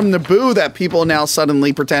ship from Naboo that people now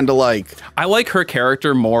suddenly pretend to like. I like her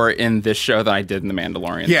character more in this show than I did in The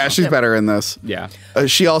Mandalorian. Yeah, she's better in this. Yeah.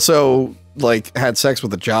 She also like had sex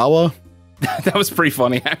with a Jawa. That was pretty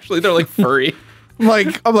funny, actually. They're like furry. I'm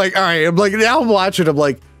like, all right. I'm like, now I'm watching. I'm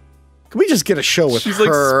like, can we just get a show with She's, like,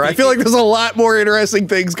 her? I feel like there's a lot more interesting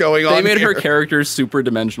things going on. They made her here. character super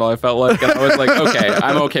dimensional, I felt like. And I was like, okay,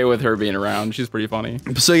 I'm okay with her being around. She's pretty funny.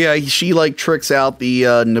 So yeah, she like tricks out the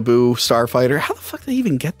Naboo starfighter. How the fuck did they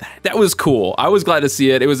even get that? That was cool. I was glad to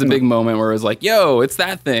see it. It was a big moment where it was like, yo, it's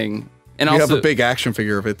that thing. And You also, have a big action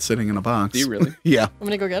figure of it sitting in a box. Do you really? Yeah. I'm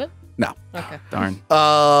gonna go get it. No. Okay. Darn.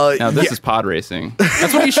 Now Now this is pod racing.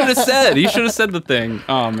 That's what you should have said. You should have said the thing.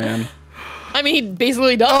 Oh man. I mean, he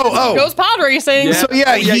basically does. Oh. He goes pod racing. Yeah. So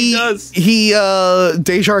yeah, he does. He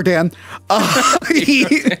Desjardins.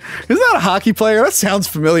 Isn't that a hockey player? That sounds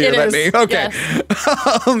familiar. It that is, name. Okay.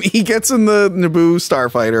 yes. He gets in the Naboo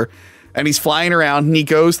starfighter, and he's flying around, and he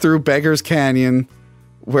goes through Beggar's Canyon,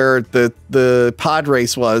 where the pod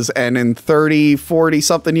race was, and in 30, 40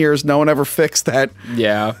 something years, no one ever fixed that.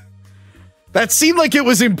 Yeah. That seemed like it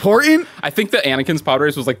was important. I think that Anakin's pod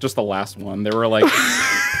race was like just the last one. They were like,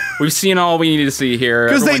 we've seen all we need to see here.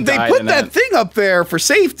 Because they Everyone died put in that it. thing up there for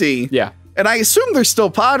safety. Yeah. And I assume they're still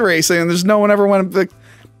pod racing, and there's no one ever went.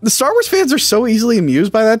 The Star Wars fans are so easily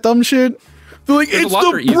amused by that dumb shit. They're like, There's a it's lot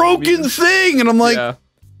they're the easily broken amused. thing, and I'm like, Yeah.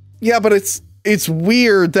 yeah, but it's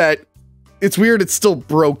weird that it's still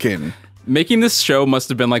broken. Making this show must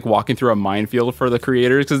have been like walking through a minefield for the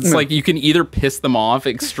creators because it's like you can either piss them off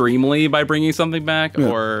extremely by bringing something back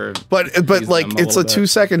or But tease like them it's a little bit.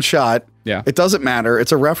 2-second shot. Yeah. It doesn't matter.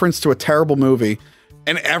 It's a reference to a terrible movie.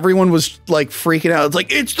 And everyone was like freaking out. It's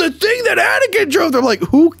like, it's the thing that Anakin drove. They're like,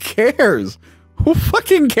 who cares? Who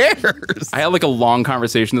fucking cares? I had like a long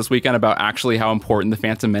conversation this weekend about actually how important the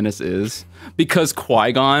Phantom Menace is because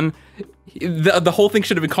Qui-Gon, the whole thing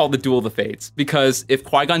should have been called the Duel of the Fates because if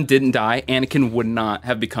Qui-Gon didn't die, Anakin would not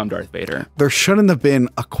have become Darth Vader. There shouldn't have been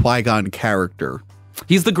a Qui-Gon character.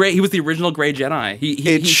 He was the original Gray Jedi. He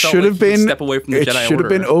It felt should like have he could been. step away from the It Jedi should have Order.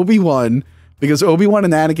 been Obi-Wan, because Obi-Wan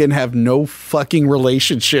and Anakin have no fucking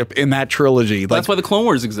relationship in that trilogy. Like, That's why the Clone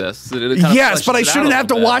Wars exists. It kind of yes, but I fleshes it out shouldn't a have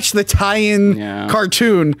to little bit. watch the tie-in Yeah.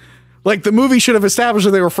 cartoon. Like, the movie should have established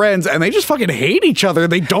that they were friends, and they just fucking hate each other.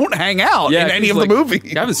 They don't hang out in any of the movie.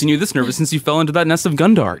 I haven't seen you this nervous since you fell into that nest of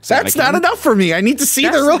Gundarks. That's Anakin. not enough for me. I need to see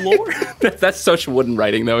That's the real lore. That's such wooden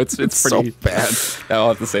writing, though. It's so pretty bad. I'll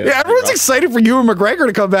have to say that. Yeah, everyone's excited for Ewan McGregor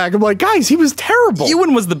to come back. I'm like, guys, he was terrible.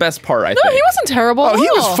 Ewan was the best part, I No, think. he wasn't terrible. Oh, he at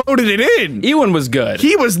all. was phoning it in. Ewan was good.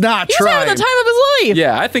 He was not He was trying. having the time of his life.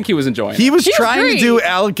 Yeah, I think he was enjoying He it. was He was trying to great. do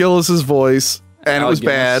Alec Gillis's voice, and it Alec was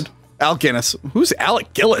Guinness. bad. Al Guinness. Who's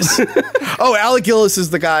Alec Gillis? Oh, Alec Gillis is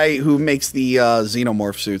the guy who makes the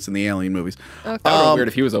xenomorph suits in the Alien movies. That would have been weird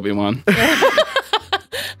if he was Obi-Wan.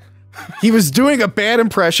 He was doing a bad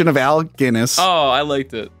impression of Alec Guinness. Oh, I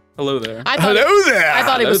liked it. Hello there. I thought Hello there. I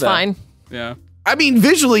thought it Hello was there. fine. Yeah. I mean,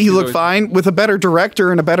 visually he looked fine. With a better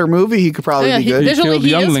director and a better movie, he could probably be good. Visually, killed he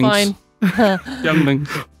is younglings. fine. Younglings.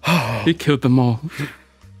 He killed them all.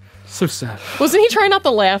 So sad. Wasn't he trying not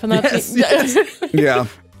to laugh in that scene? Yeah.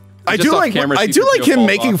 I Just do off like camera, I see do if like he'll him fall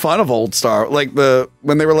making off. fun of old Star, like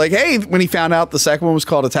when they were like, hey, when he found out the second one was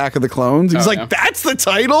called Attack of the Clones, he's Oh, like, yeah. that's the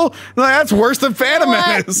title. Like, that's worse than Phantom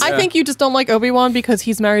Menace. I think you just don't like Obi-Wan because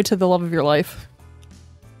he's married to the love of your life.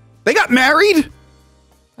 They got married?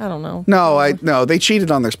 I don't know. No, they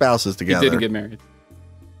cheated on their spouses He together. didn't get married.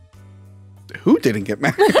 Who didn't get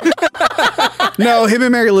married? No, him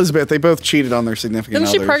and Mary Elizabeth, they both cheated on their significant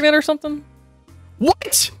Isn't she others. pregnant or something?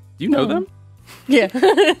 What? Do you know them? Yeah.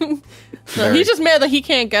 No, he's just mad that he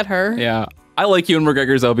can't get her. Yeah. I like Ewan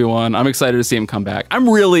McGregor's Obi-Wan. I'm excited to see him come back. I'm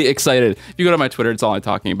really excited. If you go to my Twitter, it's all I'm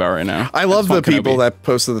talking about right now. I love the Fuck people Kenobi. that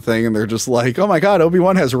posted the thing and they're just like, oh my god,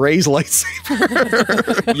 Obi-Wan has Rey's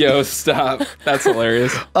lightsaber. Yo, stop. That's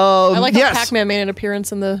hilarious. I like how yes. Pac-Man made an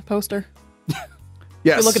appearance in the poster.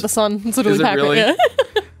 Yes. You look at the sun. It's literally Is it Pac-Man. really? Yeah.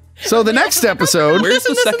 So the next episode. Where's the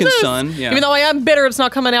This and second this. son? Yeah. Even though I am bitter, it's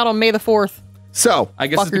not coming out on May the 4th. So I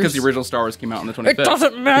guess it's because the fuckers. original Star Wars came out on the 25th. It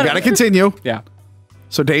doesn't matter. we gotta continue. Yeah.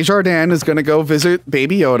 So Desjardins is gonna go visit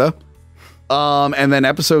Baby Yoda. And then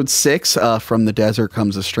episode 6, From the Desert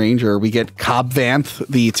Comes a Stranger, we get Cobb Vanth,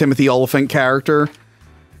 the Timothy Oliphant character.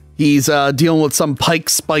 He's dealing with some Pike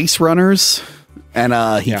spice runners. And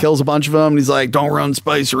he kills a bunch of them. And he's like, don't run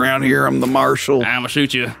spice around here. I'm the marshal. I'm gonna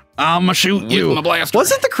shoot you. I'm gonna shoot With you. my blaster.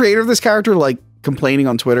 Wasn't the creator of this character like complaining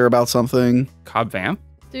on Twitter about something? Cobb Vanth?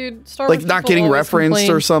 Dude, Star Wars Like not people getting always referenced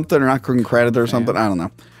complain. or something, or not getting credit or something? I don't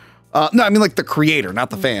know. No, I mean like the creator, not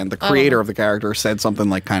the fan. The creator of the character said something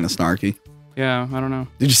like kind of snarky. Yeah, I don't know.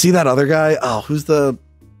 Did you see that other guy? Oh, who's the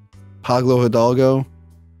Pablo Hidalgo?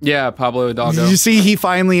 Yeah, Pablo Hidalgo. Did you see he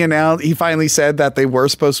finally announced, he finally said that they were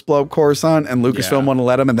supposed to blow up Coruscant and Lucasfilm Yeah. wouldn't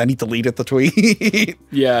let him and then he deleted the tweet.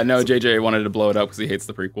 Yeah, no, JJ wanted to blow it up because he hates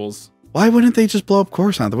the prequels. Why wouldn't they just blow up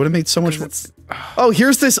Coruscant? That would have made so much Oh,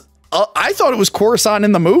 here's this. I thought it was Coruscant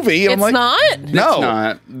in the movie. I'm It's like, not? no. It's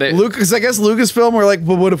not. They, Lucas, I guess Lucasfilm were like,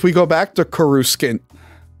 well, what if we go back to Coruscant?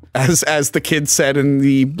 As the kid said in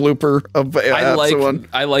the blooper of I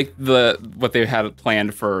like the what they had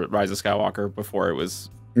planned for Rise of Skywalker before it was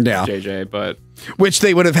Yeah. JJ, but Which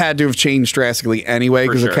they would have had to have changed drastically anyway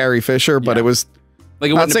For because sure. of Carrie Fisher, but Yeah. it was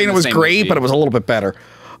like not saying it was great, but it was a little bit better.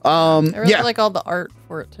 I really Yeah. like all the art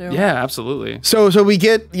for it too. Yeah, absolutely. So we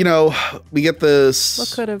get, we get What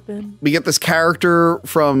this could have been? we get this character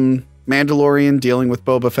from Mandalorian dealing with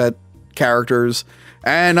Boba Fett characters,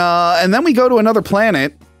 and then we go to another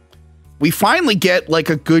planet. We finally get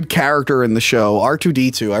like a good character in the show,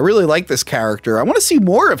 R2D2. I really like this character. I want to see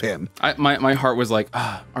more of him. My heart was like,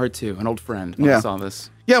 R2, an old friend when I saw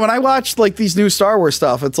this. Yeah, when I watched like these new Star Wars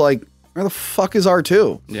stuff, it's like, where the fuck is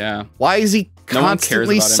R2? Yeah. Why is he No one cares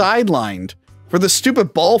constantly about him. sidelined? For the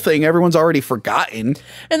stupid ball thing, everyone's already forgotten.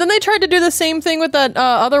 And then they tried to do the same thing with that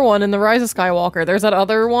other one in the Rise of Skywalker. There's that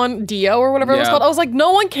other one, Dio or whatever it was Yeah. called. I was like,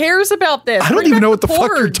 no one cares about this. I don't Bring even back know what the fuck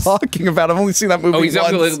you're porgs. talking about. I've only seen that movie Oh, he's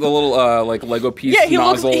got once. the little like Lego piece. Yeah, he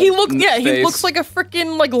looks. nozzle He looks. Yeah, he face. looks like a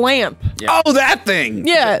freaking like lamp. Oh, that thing.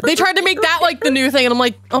 Yeah, they tried to make that like the new thing, and I'm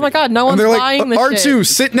like, oh my god, no And one's they're like, buying this R2, shit.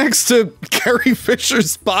 sit next to Carrie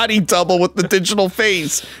Fisher's body double with the digital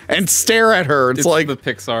face and stare at her. It's like, the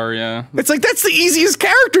Pixar. Yeah. it's like, that's the easiest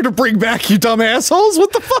character to bring back, you dumb assholes.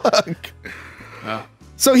 What the fuck?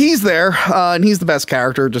 So he's there, and he's the best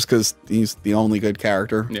character just because he's the only good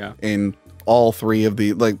character. Yeah. In all three of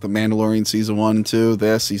the Mandalorian season 1 and 2.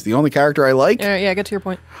 He's the only character I like. Yeah, get to your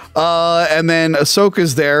point. And then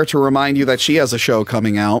Ahsoka's there to remind you that she has a show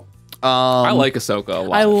coming out. I like Ahsoka a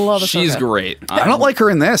lot. I love She's Ahsoka. great. I don't like her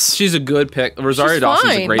in this. She's a good pick. Rosario She's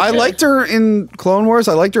Dawson's a fine. great I pick. liked her in Clone Wars.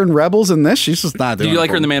 I liked her in Rebels. In this, she's just not Did doing you like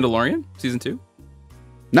her in it The for me. Mandalorian season 2?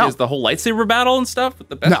 No. Is the whole lightsaber battle and stuff with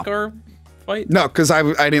the Beskar fight? No, because I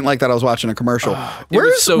didn't like that. I was watching a commercial. It was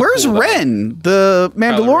Where's so Where's cool, though. Ren, the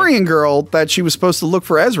Mandalorian girl that she was supposed to look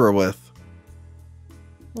for Ezra with?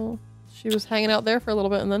 Well, she was hanging out there for a little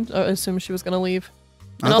bit, and then I assumed she was going to leave.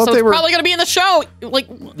 And I also, thought they it's were. probably going to be in the show. Like,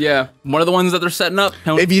 Yeah, one of the ones that they're setting up.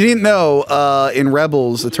 Tony. If you didn't know, in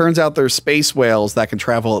Rebels, it turns out there's space whales that can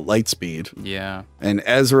travel at light speed, Yeah. and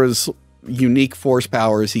Ezra's unique force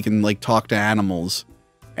power is he can like talk to animals,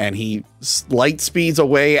 and he light speeds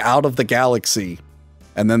away out of the galaxy.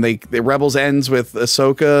 And then the Rebels ends with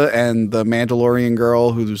Ahsoka and the Mandalorian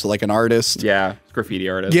girl who's like an artist. Yeah, graffiti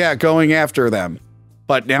artist. Yeah, going after them.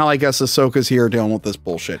 But now I guess Ahsoka's here dealing with this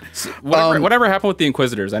bullshit. Whatever happened with the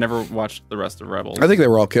Inquisitors? I never watched the rest of Rebels. I think they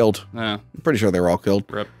were all killed. Yeah, I'm pretty sure they were all killed.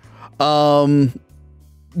 rip.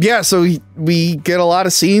 yeah, so we get a lot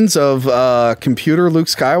of scenes of computer Luke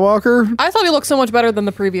Skywalker. I thought he looked so much better than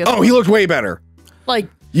the previous. Oh, he looked way better. Like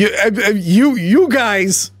you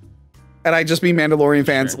guys, and I just mean Mandalorian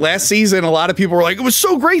fans. Last season, a lot of people were like, "It was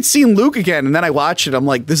so great seeing Luke again," and then I watched it. I'm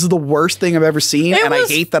like, "This is the worst thing I've ever seen," and I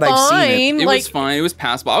hate that I've seen it. It was fine. It was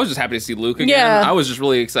passable. I was just happy to see Luke again. Yeah. I was just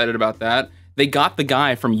really excited about that. They got the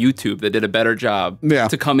guy from YouTube that did a better job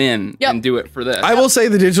to come in and do it for this. I will say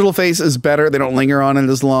the digital face is better. They don't linger on it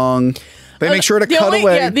as long. They make sure to cut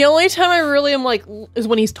away. Yeah, the only time I really am like is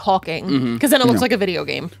when he's talking, because then it looks like a video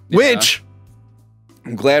game. Which,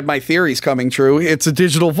 I'm glad my theory's coming true. It's a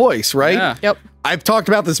digital voice, right? Yeah. Yep. I've talked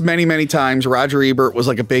about this many, many times. Roger Ebert was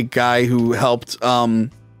like a big guy who helped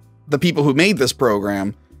the people who made this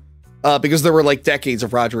program because there were like decades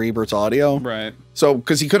of Roger Ebert's audio. Right. So,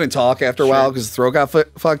 because he couldn't talk after a while because his throat got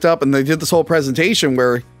fucked up. And they did this whole presentation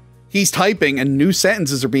where he's typing and new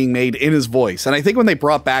sentences are being made in his voice. And I think when they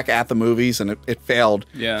brought back At the Movies and it failed,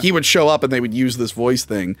 he would show up and they would use this voice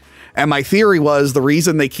thing. And my theory was the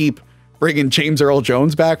reason they keep bringing James Earl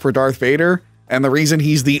Jones back for Darth Vader, and the reason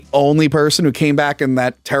he's the only person who came back in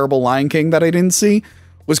that terrible Lion King that I didn't see,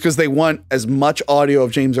 was because they want as much audio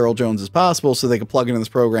of James Earl Jones as possible so they can plug it in this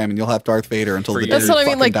program and you'll have Darth Vader until the day That's what I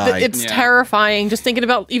mean. Like, die. it's terrifying just thinking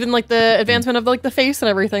about even like the advancement of like the face and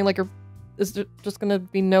everything. Like, is there just going to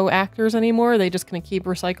be no actors anymore? Are they just going to keep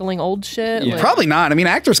recycling old shit? Yeah. Like, Probably not. I mean,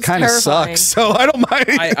 actors kind of suck, so I don't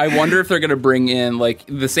mind. I wonder if they're going to bring in like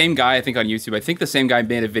the same guy, I think on YouTube. I think the same guy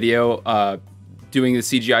made a video doing the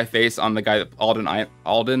CGI face on the guy that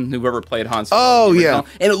Alden, whoever played Han Solo. Oh, yeah.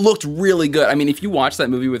 And it looked really good. I mean, if you watch that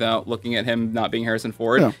movie without looking at him not being Harrison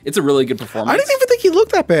Ford, it's a really good performance. I didn't even think he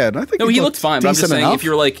looked that bad. I think he looked fine, but I'm just saying if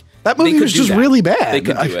you're like, that movie was just really bad. They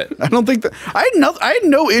could do it. I don't think that I had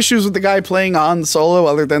no issues with the guy playing Han Solo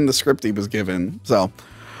other than the script he was given. So,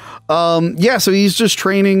 yeah, so he's just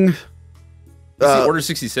training. Order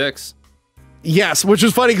 66. Yes, which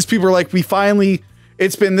is funny because people are like,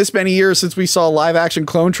 it's been this many years since we saw live action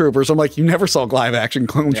clone troopers. I'm like, you never saw live action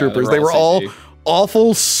clone troopers. They were all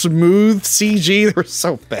awful, smooth CG. They were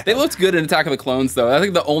so bad. They looked good in Attack of the Clones, though. I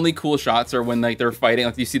think the only cool shots are when like they're fighting.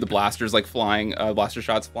 Like you see the blasters like flying, blaster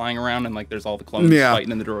shots flying around, and like there's all the clones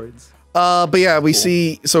fighting in the droids. But yeah, we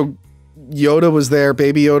see. So Yoda was there.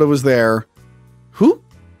 Baby Yoda was there. Who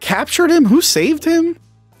captured him? Who saved him?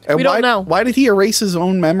 And we don't know. Why did he erase his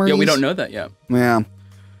own memories? Yeah, we don't know that yet. Yeah.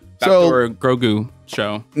 Backdoor Grogu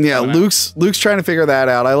show. Yeah, Luke's trying to figure that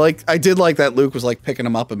out. I did like that Luke was like picking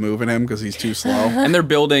him up and moving him because he's too slow. And they're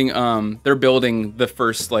building the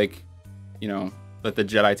first like, you know, the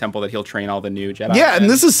Jedi temple that he'll train all the new Jedi. Yeah, and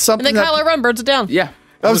this is something. And then Kylo Ren burns it down. Yeah.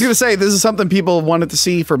 I was gonna say this is something people wanted to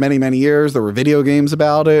see for many, many years. There were video games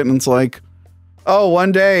about it, and it's like, oh,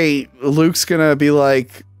 one day Luke's gonna be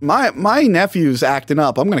like, my nephew's acting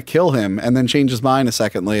up. I'm gonna kill him, and then change his mind a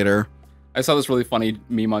second later. I saw this really funny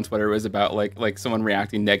meme on Twitter. It was about like someone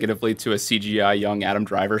reacting negatively to a CGI young Adam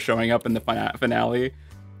Driver showing up in the finale.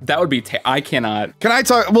 That would be. I cannot. Can I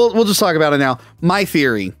talk? We'll just talk about it now. My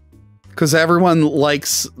theory, because everyone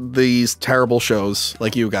likes these terrible shows,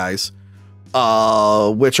 like you guys,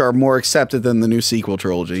 which are more accepted than the new sequel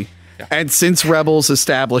trilogy. Yeah. And since Rebels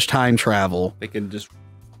established time travel, they can just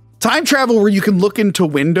time travel where you can look into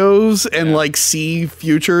windows and like see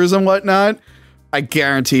futures and whatnot. I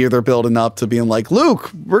guarantee you they're building up to being like,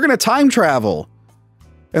 Luke, we're going to time travel.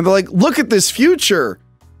 And they're like, look at this future.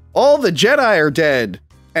 All the Jedi are dead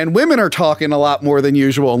and women are talking a lot more than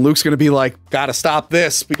usual. And Luke's going to be like, gotta stop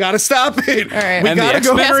this. We gotta stop it. All right. We and gotta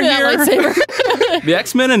go here. The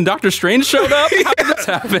X-Men and Doctor Strange showed up. How did this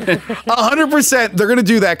happen? 100%. They're going to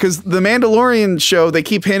do that because the Mandalorian show, they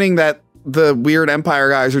keep hinting that the weird Empire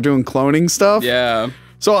guys are doing cloning stuff. Yeah.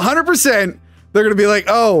 So 100%, they're going to be like,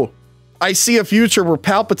 oh, I see a future where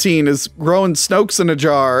Palpatine is growing Snokes in a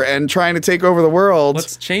jar and trying to take over the world.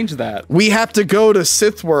 Let's change that. We have to go to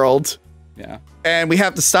Sith World. Yeah. And we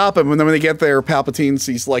have to stop him. And then when they get there, Palpatine's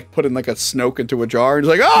he's like putting like a Snoke into a jar. And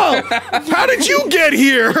he's like, oh, how did you get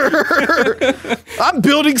here? I'm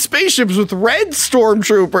building spaceships with red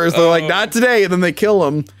stormtroopers. They're like, not today. And then they kill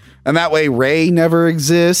him. And that way Rey never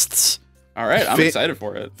exists. All right. I'm excited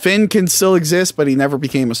for it. Finn can still exist, but he never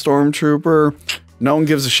became a stormtrooper. No one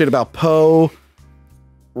gives a shit about Poe.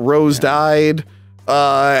 Rose died.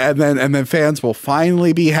 And then fans will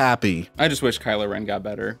finally be happy. I just wish Kylo Ren got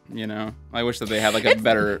better, you know? I wish that they had like a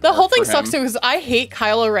better... The whole thing sucks too because I hate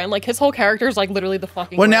Kylo Ren. Like his whole character is like literally the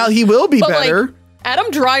fucking Well, now he will be better. Like,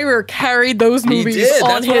 Adam Driver carried those movies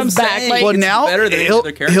on his back. Like, well, now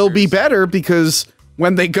he'll be better because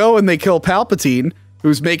when they go and they kill Palpatine,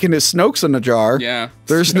 who's making his Snokes in a jar. Yeah.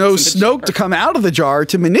 There's no Snoke to come out of the jar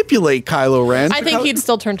to manipulate Kylo Ren. I think he'd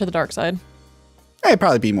still turn to the dark side. It'd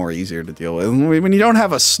probably be more easier to deal with. When you don't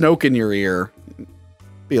have a Snoke in your ear, it'd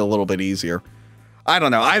be a little bit easier. I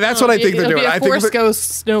don't know. That's what I think they're doing. I think Force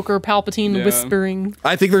Ghost, Snoke, or Palpatine whispering.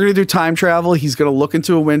 I think they're going to do time travel. He's going to look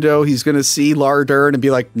into a window. He's going to see Lara Dern and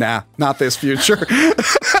be like, nah, not this future.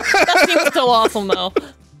 That seems still awesome, though.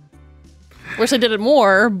 Wish I did it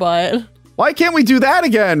more, but... Why can't we do that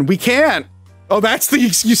again? We can't. Oh, that's the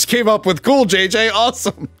excuse you came up with. Cool, JJ.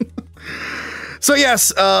 Awesome. So,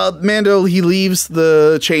 yes, Mando, he leaves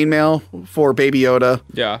the chainmail for Baby Yoda.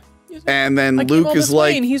 Yeah. And then I Luke is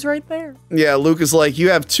like... and he's right there. Yeah, Luke is like, you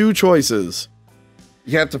have two choices.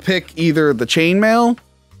 You have to pick either the chainmail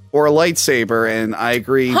or a lightsaber, and I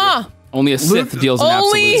agree. Huh. Only a Sith deals in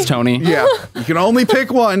absolutes, Tony. Yeah, you can only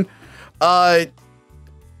pick one.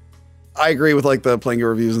 I agree with like the playing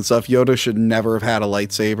reviews and stuff. Yoda should never have had a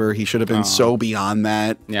lightsaber. He should have been so beyond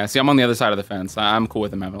that. Yeah, see, I'm on the other side of the fence. I'm cool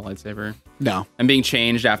with him having a lightsaber. No. And being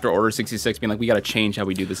changed after Order 66, being like, we got to change how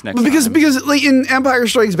we do this next because time. Because like in Empire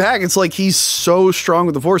Strikes Back, it's like he's so strong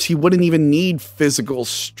with the Force, he wouldn't even need physical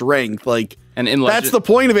strength. Like, and in that's the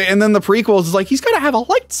point of it. And then the prequels is like, he's got to have a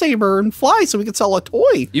lightsaber and fly so we can sell a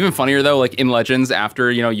toy. Even funnier though, like in Legends,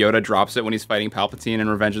 after Yoda drops it when he's fighting Palpatine in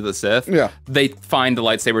Revenge of the Sith, they find the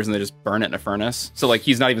lightsabers and they just burn it in a furnace. So like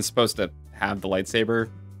he's not even supposed to have the lightsaber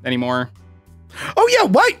anymore. Oh yeah,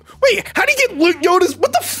 why? Wait, how do you get Yoda's?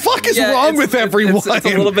 What the fuck is wrong with everyone? It's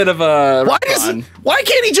a little bit of a why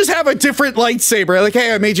can't he just have a different lightsaber? Like,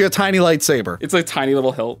 hey, I made you a tiny lightsaber. It's a tiny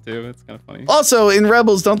little hilt too. It's kind of funny. Also, in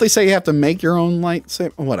Rebels, don't they say you have to make your own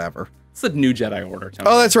lightsaber? Whatever. It's the new Jedi Order, Tony.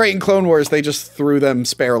 Oh, that's right. In Clone Wars, they just threw them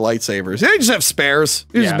spare lightsabers. They just have spares.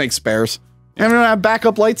 You just make spares. And we don't have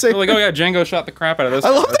backup lightsabers. They're like, oh yeah, Django shot the crap out of this. I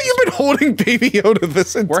love that you've been holding Baby Yoda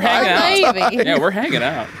this entire We're hanging out. time. Yeah, we're hanging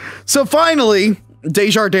out. So finally,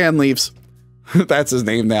 Desjardins leaves. That's his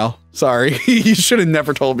name now. Sorry. You should have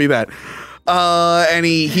never told me that. And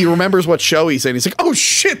he remembers what show he's in. He's like, oh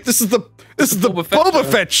shit, this is the Boba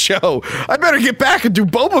Fett show. I better get back and do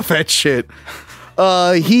Boba Fett shit.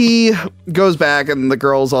 He goes back and the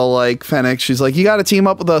girl's all like, Fennec, she's like, you got to team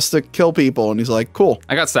up with us to kill people. And he's like, cool.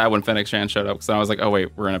 I got sad when Fennec Shand showed up because I was like, oh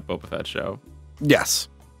wait, we're in a Boba Fett show. Yes.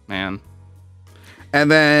 Man. And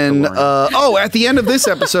then, at the end of this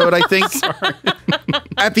episode, I think,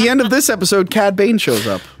 at the end of this episode, Cad Bane shows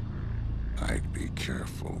up. I'd be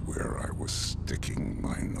careful where I was sticking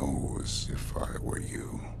my nose if I were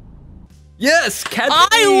you. Yes, Cad Bane.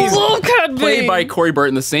 I love Cad Bane. Played by Corey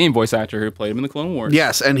Burton, the same voice actor who played him in the Clone Wars.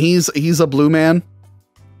 Yes, and he's a blue man.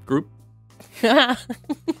 Group.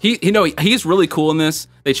 He's really cool in this.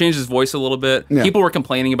 They changed his voice a little bit. Yeah. People were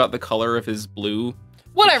complaining about the color of his blue.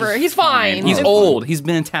 Whatever, he's fine. He's old. He's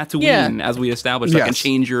been in Tatooine, as we established. That can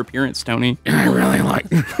change your appearance, Tony. I really like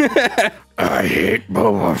I hate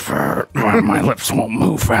Boba Fett. My lips won't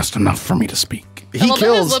move fast enough for me to speak. His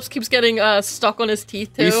lips keeps getting stuck on his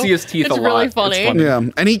teeth, too. You see his teeth a lot. It's really funny. Yeah,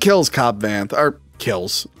 and he kills Cobb Vanth. Or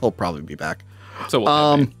kills. He'll probably be back. So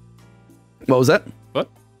what was that?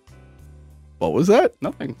 What was that?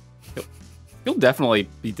 Nothing. He'll definitely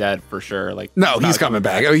be dead for sure. Like no, he's coming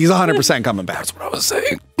back. Oh, he's 100% coming back. That's what I was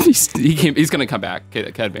saying. He's going to come back.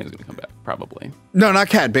 Cad Bane's going to come back, probably. No, not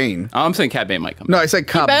Cad Bane. I'm saying Cad Bane might come back. No, I said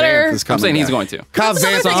Cobb Vanth is coming I'm saying back. he's going to. Cobb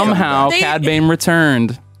Vanth somehow Cad Bane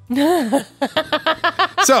returned.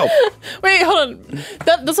 So wait, hold on.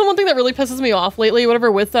 That's the one thing that really pisses me off lately.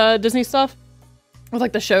 Whatever with Disney stuff, with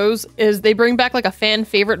like the shows, is they bring back like a fan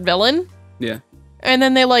favorite villain. Yeah. And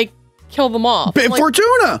then they like kill them off. Bib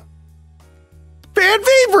Fortuna. Fan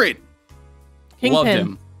favorite.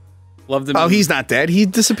 Kingpin. Loved him. Oh, he's not dead. He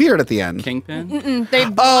disappeared at the end. Kingpin? They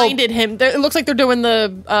blinded him. It looks like they're doing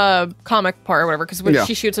the comic part or whatever, because when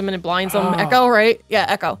she shoots him and it blinds him. Echo, right? Yeah,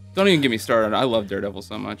 Echo. Don't even get me started. I love Daredevil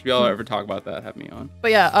so much. If y'all ever talk about that, have me on.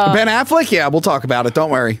 But yeah. Ben Affleck? Yeah, we'll talk about it.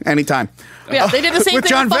 Don't worry. Anytime. Yeah, they did the same with thing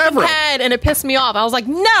John with fucking Favreau. Cad, and it pissed me off. I was like,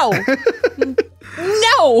 no!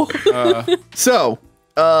 No! So,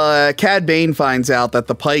 Cad Bane finds out that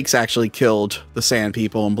the Pikes actually killed the Sand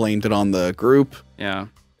People and blamed it on the group. Yeah.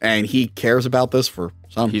 And he cares about this for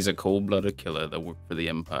some. He's a cold-blooded killer that worked for the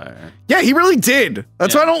Empire. Yeah, he really did.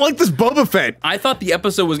 That's why I don't like this Boba Fett. I thought the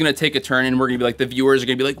episode was going to take a turn and we're going to be like, the viewers are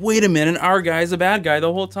going to be like, wait a minute, our guy's a bad guy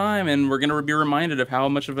the whole time. And we're going to be reminded of how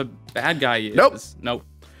much of a bad guy he is. Nope.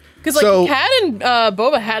 Because like Cad and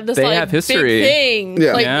Boba had this like have history. big thing.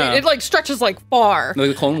 Yeah. Like it like stretches like far. Like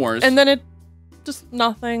the Clone Wars. And then it just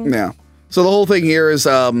nothing. Yeah. So the whole thing here is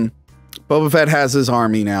Boba Fett has his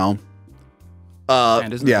army now.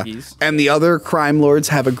 And his Yeah. nuggies. And the other crime lords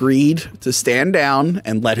have agreed to stand down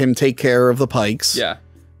and let him take care of the Pikes. Yeah.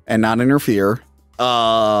 And not interfere.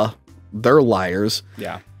 They're liars.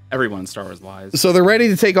 Yeah. Everyone in Star Wars lies. So they're ready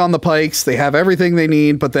to take on the Pikes. They have everything they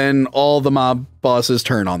need, but then all the mob bosses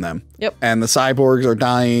turn on them. Yep. And the cyborgs are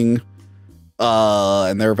dying.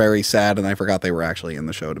 And they're very sad, and I forgot they were actually in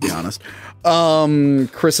the show, to be honest.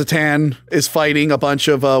 Chrysatan is fighting a bunch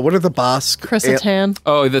of what are the boss? Chrysatan.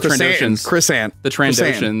 Oh, the Trandoshans. Chrysant. The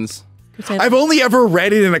Trandoshans. I've only ever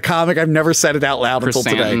read it in a comic. I've never said it out loud until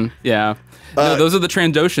today. Chrysanthemum. Yeah. No, those are the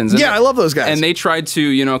Trandoshans. And Yeah, I love those guys. And they tried to,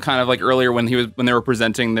 you know, kind of like earlier when they were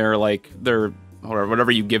presenting their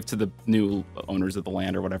whatever you give to the new owners of the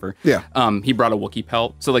land or whatever. Yeah. He brought a Wookiee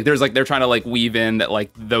pelt. So like they're trying to like weave in that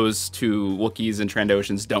like those two Wookiees and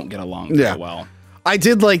Trandoshans don't get along very well. I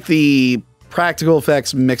did like the practical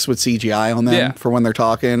effects mixed with CGI on them for when they're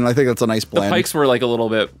talking. I think that's a nice blend. The Pikes were like a little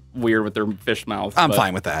bit weird with their fish mouth. I'm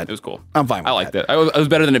fine with that. It was cool. I'm fine with I liked it. It was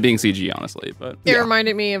better than it being CG, honestly. But It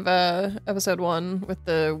reminded me of episode 1 with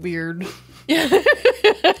the weird.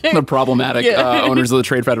 the problematic owners of the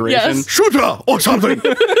Trade Federation. Yes. Shooter or something.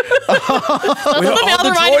 That's what the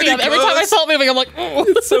reminded me of. Every time I saw it moving, I'm like, oh.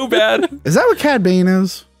 It's so bad. Is that what Cad Bane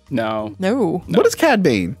is? No. What is Cad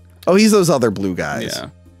Bane? Oh, he's those other blue guys. Yeah.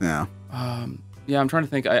 Yeah. Yeah, I'm trying to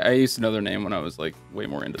think. I used to know their name when I was like way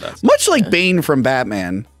more into that stuff. Much like Bane from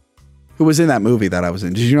Batman, who was in that movie that I was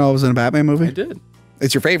in. Did you know I was in a Batman movie? I did.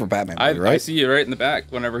 It's your favorite Batman movie, right? I see you right in the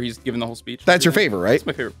back whenever he's giving the whole speech. That's your favorite, right? That's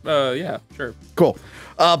my favorite. Yeah, sure. Cool.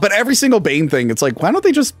 But every single Bane thing, it's like, why don't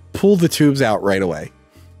they just pull the tubes out right away?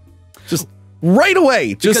 Just right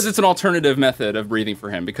away. Because it's an alternative method of breathing for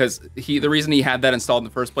him. Because the reason he had that installed in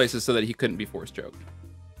the first place is so that he couldn't be force choked.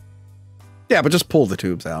 Yeah, but just pull the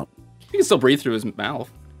tubes out. He can still breathe through his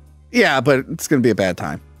mouth. Yeah, but it's going to be a bad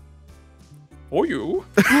time. For you.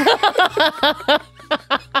 From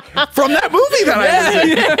that movie that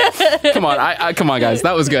I was in. Come on, guys.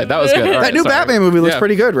 That was good. All that right, new sorry. Batman movie looks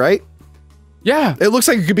pretty good, right? Yeah. It looks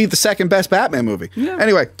like it could be the second best Batman movie. Yeah.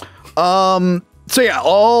 Anyway, so yeah,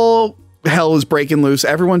 all hell is breaking loose.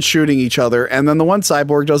 Everyone's shooting each other, and then the one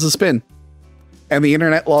cyborg does a spin. And the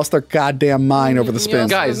internet lost their goddamn mind over the spin.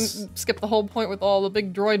 Guys. Skip the whole point with all the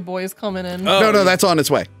big droid boys coming in. No, that's on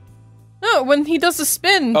its way. No, when he does the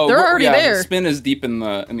spin, Oh, they're already there. The spin is deep in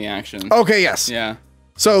the action. Okay, yes. Yeah.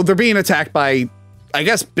 So they're being attacked by, I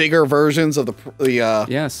guess, bigger versions of the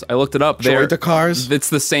Yes, I looked it up. Droidicars? It's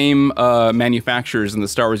the same manufacturers in the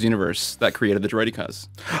Star Wars universe that created the Droidicas.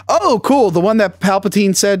 Oh, cool. The one that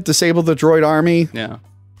Palpatine said disable the droid army. Yeah.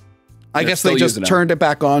 I They're guess they still just using turned it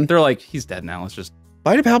back on. They're like, he's dead now. Let's just...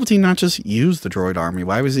 Why did Palpatine not just use the droid army?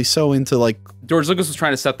 Why was he so into like... George Lucas was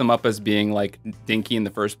trying to set them up as being like dinky in the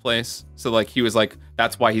first place. So like he was like,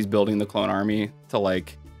 that's why he's building the clone army to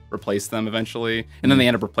like replace them eventually. And then they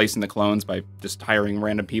end up replacing the clones by just hiring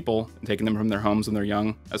random people and taking them from their homes when they're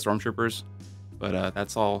young as stormtroopers. But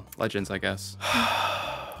that's all legends, I guess.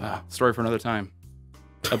 Story for another time.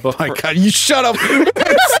 A book. My God, you shut up.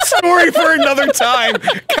 Story for another time.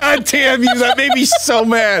 God damn you, that made me so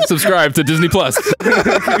mad. Subscribe to Disney Plus.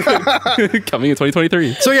 Coming in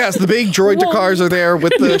 2023. So yes, the big droidicars are there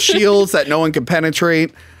with the shields that no one can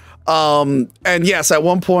penetrate. And yes, at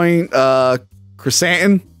one point,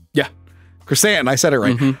 Chrysanthemum. Yeah. Chrysanthemum, I said it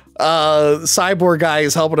right. Cyborg guy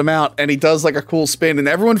is helping him out, and he does like a cool spin, and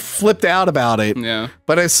everyone flipped out about it. Yeah.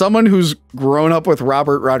 But as someone who's grown up with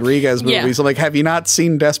Robert Rodriguez movies, I'm like, have you not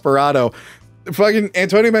seen Desperado? Fucking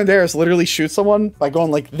Antonio Banderas literally shoots someone by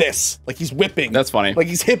going like this, like he's whipping. That's funny. Like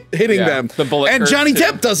he's hitting them. The bullet and curves, Johnny too.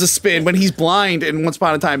 Depp does a spin when he's blind. And Once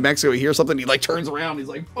Upon a Time in Mexico, he hears something, he like turns around, he's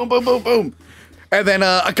like boom, boom, boom, boom. And then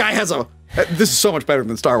a guy has a. This is so much better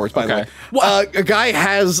than Star Wars, by the way. A guy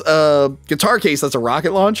has a guitar case that's a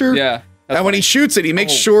rocket launcher. Yeah. And when he shoots it, he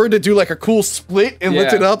makes sure to do like a cool split and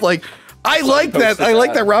lift it up. Like I like that. I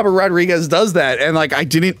like that Robert Rodriguez does that. And like I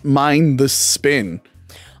didn't mind the spin.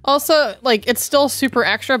 Also, like, it's still super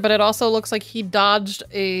extra, but it also looks like he dodged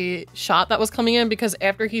a shot that was coming in because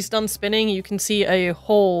after he's done spinning, you can see a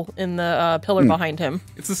hole in the pillar behind him.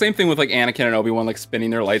 It's the same thing with like Anakin and Obi-Wan like spinning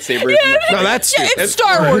their lightsabers. No, that's stupid. It's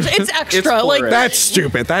Star Wars. It's extra. Like That's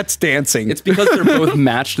stupid. That's dancing. It's because they're both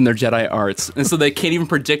matched in their Jedi arts, and so they can't even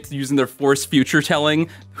predict using their Force future telling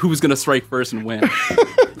who's gonna strike first and win.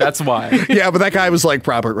 That's why. Yeah, but that guy was like,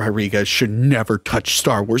 Robert Rodriguez should never touch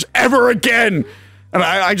Star Wars ever again. And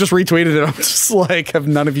I just retweeted it. I'm just like, have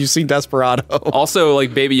none of you seen Desperado? Also,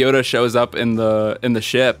 like Baby Yoda shows up in the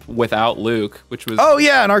ship without Luke, which was Oh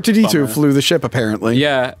yeah, and R2D2 Bummer. flew the ship apparently.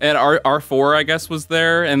 and R4 I guess was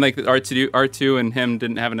there, and like R2 and him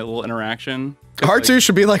didn't have a little interaction. R2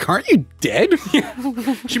 should be like, aren't you dead?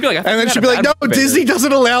 She'd be like, And then she'd be like, no, Disney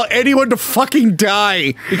doesn't allow anyone to fucking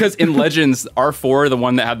die. Because in Legends, R4, the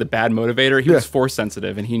one that had the bad motivator, he was force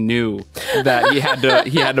sensitive, and he knew that he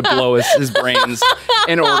had to blow his brains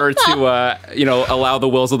in order to allow the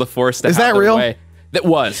wills of the Force to Is have that their real? way. That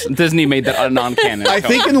was. Disney made that a non-canon. I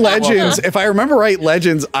think in Legends, if I remember right,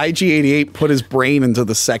 Legends, IG-88 put his brain into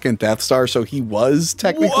the second Death Star, so he was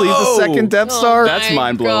technically the second Death Star. That's my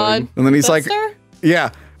mind-blowing. God. And then he's Death like, Star?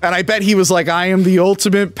 yeah. And I bet he was like, I am the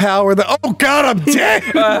ultimate power. Oh God, I'm dead.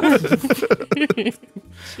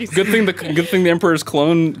 Good thing the Emperor's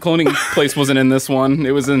cloning place wasn't in this one.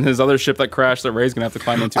 It was in his other ship that crashed that Rey's gonna have to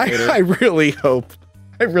climb into later. I really hope.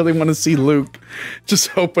 I really want to see Luke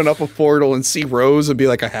just open up a portal and see Rose and be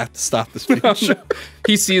like, I have to stop this video show.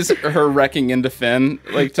 He sees her wrecking into Finn,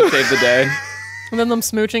 like, to save the day. And then them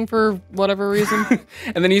smooching for whatever reason.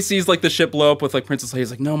 And then he sees, like, the ship blow up with, like, Princess Leia.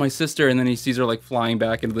 He's like, no, my sister. And then he sees her, like, flying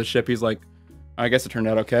back into the ship. He's like, I guess it turned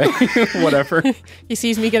out okay. Whatever. He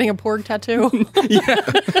sees me getting a porg tattoo.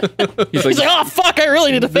 He's He's like, oh, fuck, I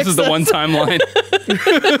really need to fix this is the one timeline.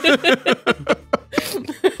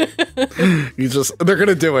 They're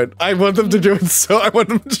gonna do it. I want them to do it, so I want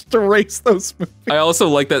them just to erase those movies. I also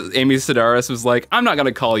like that Amy Sedaris was like, I'm not going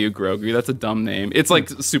to call you Grogu. That's a dumb name. It's, like,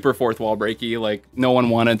 super fourth wall breaky. Like, no one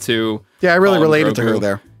wanted to. Yeah, I really call him related to Grogu. her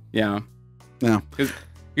there. Yeah. No.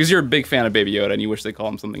 Because you're a big fan of Baby Yoda and you wish they call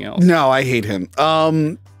him something else. No, I hate him.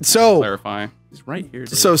 So Clarify. He's right here.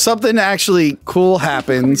 Dude. so something actually cool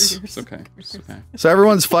happens. It's okay. It's okay. So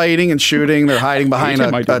everyone's fighting and shooting. They're hiding behind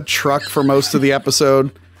a truck for most of the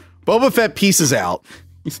episode. Boba Fett pieces out.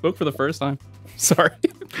 He spoke for the first time. Sorry.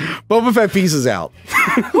 Boba Fett pieces out.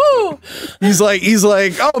 He's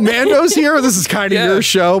like, oh, Mando's here. This is kind of Yeah. your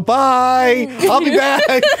show. Bye. I'll be back.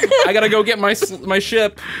 I gotta go get my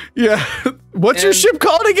ship. Yeah. What's your ship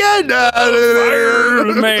called again?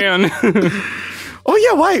 Man. Oh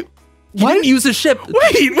yeah. Why? He didn't use his ship.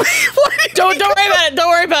 Wait. What? Don't worry about it. Don't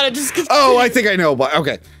worry about it. Just Oh, I think I know. Why.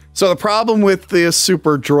 Okay. So the problem with the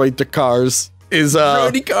super droid cars is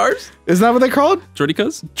Droidy cars? isn't that what they called?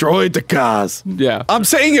 Droidicas? Droid cars. Yeah. I'm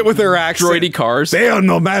saying it with their accent. Droidy cars. They are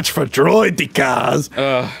no match for droid cars.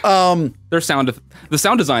 Their the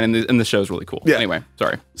sound design in the show is really cool. Yeah. Anyway,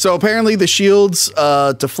 sorry. So apparently the shields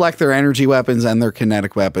deflect their energy weapons and their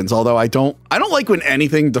kinetic weapons. Although I don't like when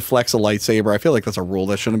anything deflects a lightsaber. I feel like that's a rule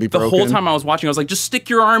that shouldn't be The broken. whole time I was watching, I was like, just stick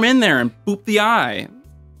your arm in there and boop the eye.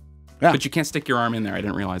 Yeah. But you can't stick your arm in there. I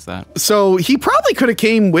didn't realize that. So he probably could have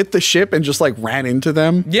came with the ship and just like ran into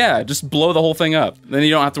them. Yeah, just blow the whole thing up. Then you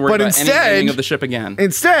don't have to worry But about instead- anything of the ship again.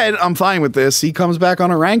 Instead, I'm fine with this. He comes back on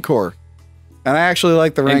a Rancor. And I actually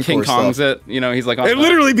like the Rancor And King Kong's stuff. it. You know, he's like on It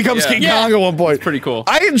literally becomes King Kong at one point. It's pretty cool.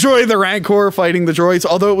 I enjoy the Rancor fighting the droids,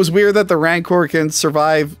 although it was weird that the Rancor can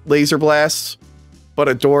survive laser blasts, but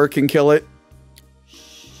a door can kill it.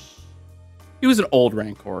 He was an old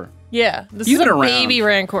Rancor. yeah, this He's is a been around. baby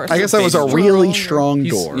Rancor. I guess that was a really strong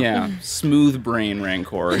He's, door. yeah, smooth brain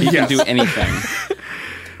Rancor. He can do anything.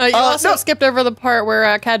 You also no. skipped over the part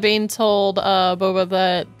where Cad Bane told Boba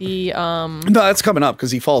that the No, that's coming up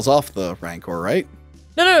because he falls off the Rancor, right?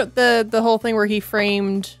 no the whole thing where he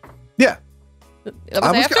framed. Yeah. That was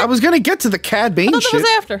after? I was going to get to the Cad Bane I thought that shit. was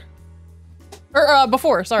after. Or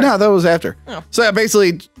before. Sorry. No, that was after. Oh. So yeah,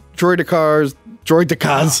 basically, droidicars.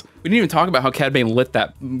 We didn't even talk about how Cad Bane lit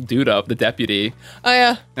that dude up, the deputy. Oh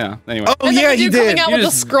yeah. Yeah. Anyway. Oh And then yeah, the he dude did. coming out You with the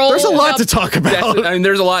just- scroll. There's a lot to up. talk about. I mean,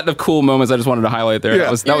 there's a lot of cool moments I just wanted to highlight there. Yeah.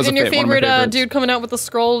 That was And your one of my favorite favorites. dude coming out with the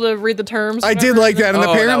scroll to read the terms. I did like that, and Oh, that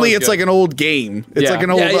apparently was it's good. like an old game. It's Yeah. like an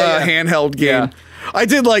old Yeah. handheld game. Yeah. I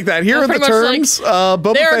did like that. Here are the pretty much like, terms.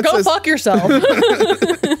 Boba There, Fett go says, fuck yourself.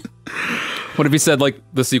 What if he said like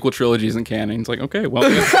the sequel trilogy isn't canon? He's like, okay, well,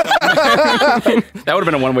 that would have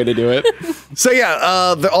been a one way to do it. So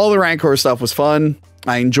yeah, all the Rancor stuff was fun.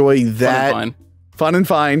 I enjoy that. Fun and Fun and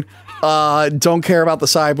fine. Don't care about the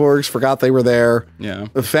cyborgs. Forgot they were there. Yeah.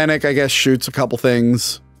 Fennec, I guess, shoots a couple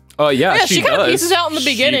things. Oh yeah, Yeah, she kinda does. pieces out in the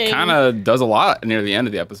beginning. She kind of does a lot near the end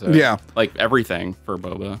of the episode. Yeah. like everything for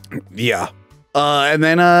Boba. Yeah. And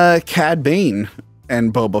then Cad Bane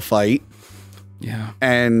and Boba fight, Yeah,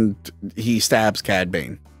 and he stabs Cad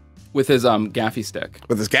Bane with his gaffy stick,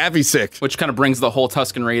 with his gaffy stick. which kind of brings the whole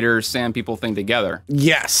Tusken Raiders Sand People thing together.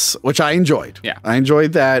 Yes, which I enjoyed. Yeah. I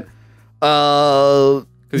enjoyed that.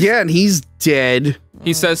 Yeah, and he's dead.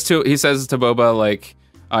 He says to Boba like,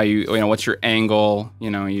 you know, what's your angle? You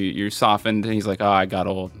know, you're softened. And he's like, oh, I got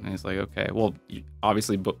old. And he's like, okay, well,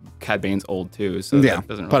 obviously Cad Bane's old too, so Yeah, that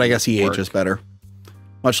doesn't. but I really guess he work. ages better.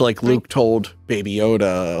 Much like Luke told Baby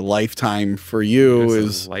Yoda, a lifetime for you This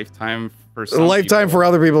is a lifetime for some lifetime people. for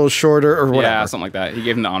other people is shorter or whatever. Yeah, something like that. He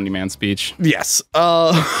gave him the Omni-Man speech. Yes.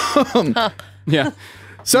 Yeah.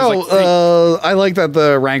 So I like that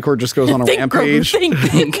the Rancor just goes on a rampage.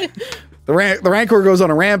 The Rancor goes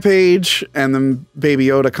on a rampage, and then Baby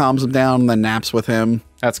Yoda calms him down and then naps with him.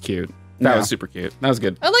 That's cute. That was super cute. That was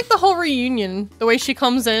good. I like the whole reunion. The way she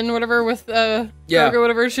comes in, whatever, with Grogu or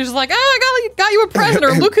whatever. She's just like, oh, I got you a present,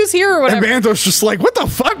 or look who's here, or whatever. And Mando's just like, what the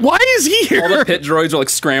fuck? Why is he here? All the pit droids are like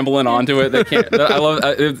scrambling onto it. They can't. I love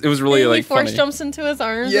it. It was really and like he force funny. jumps into his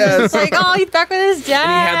arms. Yes. And it's like, oh, he's back with his dad.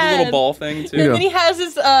 And he had the little ball thing too. And then he has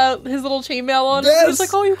his little chainmail on. Yes. And it's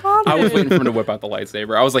like, oh, you got it. I was waiting for him to whip out the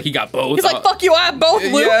lightsaber. I was like, he got both. He's like, fuck you, I have both,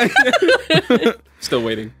 Luke. Yeah. Still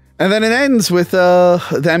waiting. And then it ends with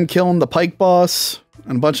them killing the Pike boss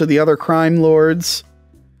and a bunch of the other crime lords.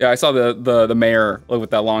 Yeah, I saw the mayor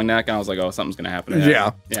with that long neck, and I was like, oh, something's gonna happen. to him.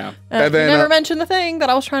 Yeah. And then, you never mentioned the thing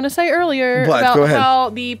that I was trying to say earlier What? about Go ahead. how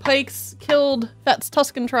the Pikes killed Fett's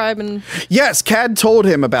Tusken tribe, and Yes, Cad told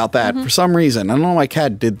him about that for some reason. I don't know why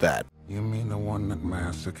Cad did that. You mean the one that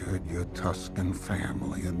massacred your Tusken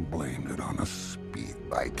family and blamed it on a speed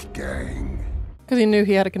bike gang? because he knew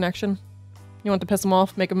he had a connection. You want to piss him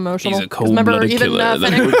off, make him emotional. He's a 'Cause remember, cold-blooded even killer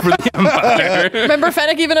that Fennec, worked for the Empire. remember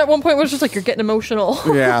Fennec even at one point was just like, you're getting emotional.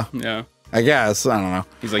 Yeah, Yeah. I guess. I don't know.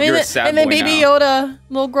 He's like, you're a sad and then boy Baby now. Yoda,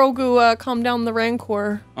 little Grogu, calmed down the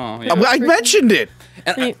Rancor. Oh, yeah. I mentioned it.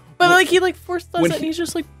 And But like he like forced does when it, and he's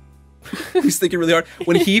just like, he's thinking really hard.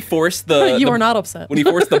 When he forced the you are not upset. when he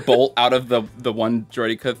forced the bolt out of the one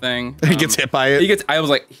droideka thing, He gets hit by it. I was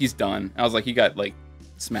like, he's done. I was like, he got like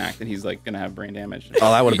smacked, and he's like gonna have brain damage.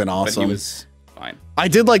 Oh, that would've been But awesome. he was fine. I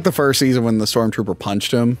did like the first season when the stormtrooper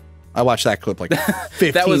punched him. I watched that clip like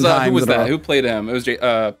 15 That was times. who was in a row. that? Who played him? It was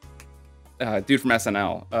dude from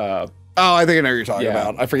SNL. Oh, I think I know who you're talking Yeah.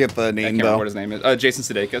 about. I forget the I name can't remember though. what his name is. Jason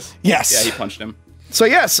Sudeikis. Yes. Yeah, he punched him. So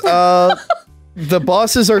yes, the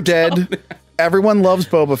bosses are dead. Everyone loves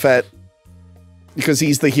Boba Fett because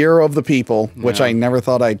he's the hero of the people, which Yeah. I never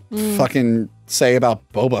thought I'd fucking say about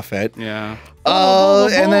Boba Fett. Yeah.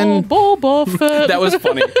 And then Boba Fett. That was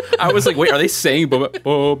funny. I was like, wait, are they saying Boba Fett?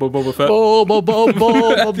 Boba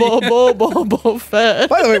Fett.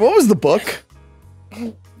 by the way, what was the book?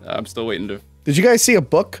 I'm still waiting to. Did you guys see a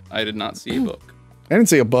book? I did not see a book. I didn't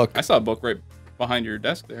see a book. I saw a book right behind your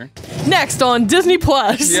desk there. Next on Disney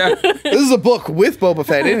Plus. Yeah. This is a book with Boba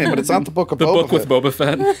Fett in it, but it's not the book of The Boba book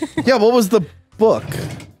Fett. with Boba Fett. Yeah, what was the book?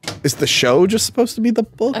 Is the show just supposed to be the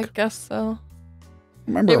book? I guess so.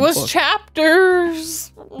 Remember It a was book.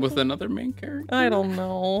 chapters. With another main character. I don't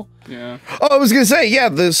know. Yeah. Oh, I was gonna say,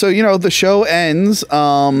 yeah. So the show ends.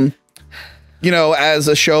 As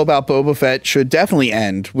a show about Boba Fett should definitely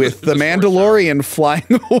end with the Mandalorian flying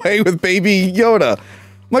away with Baby Yoda. I'm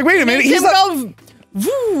like, wait a minute, he's not.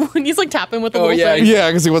 And he's like tapping with the Oh, little yeah, thing. Yeah,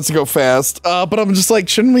 because he wants to go fast. But I'm just like,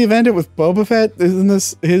 shouldn't we have ended with Boba Fett? Isn't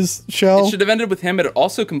this his show? It should have ended with him, but it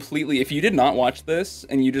also completely, if you did not watch this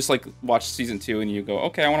and you just like watch season 2 and you go,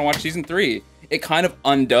 okay, I want to watch season 3, it kind of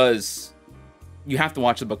undoes. You have to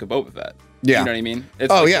watch the Book of Boba Fett. Yeah. You know what I mean?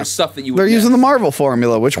 It's Oh, like yeah. there's stuff that you would They're using the miss. Marvel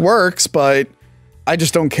formula, which works, but I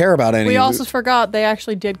just don't care about any. We of also it. forgot they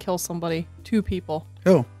actually did kill somebody. 2 people.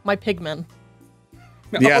 Oh, My pigmen.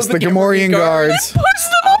 yes, Oh, the Gamorrean guards. Pushed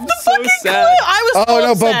them off the so fucking sad. cliff. I was Oh so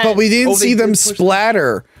no, upset. but we didn't Oh, they see them did push them.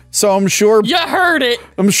 splatter. So I'm sure You heard it.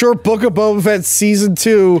 Book of Boba Fett season 2,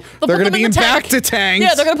 They'll they're put gonna them be in in the tank. back to tanks.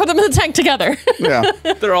 Yeah, they're gonna put them in the tank together. Yeah.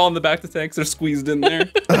 They're all in the back of the tanks. They're squeezed in there.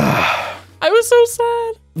 I was so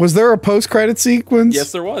sad. Was there a post-credit sequence?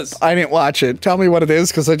 Yes, there was. I didn't watch it. Tell me what it is,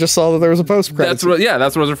 because I just saw that there was a post-credit. That's what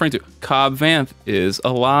I was referring to. Cobb Vanth is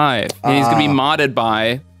alive. And he's gonna be modded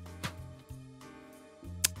by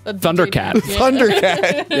Thundercat. sequence.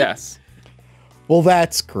 Thundercat. Yes. Well,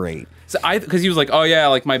 that's great. So because he was like, oh yeah,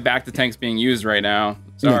 like my back to tank's being used right now.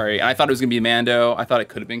 Sorry. And I thought it was gonna be Mando. I thought it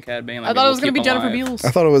could have been Cad Bane. Like, I thought maybe it was gonna we'll be keep Jennifer him alive. Beals.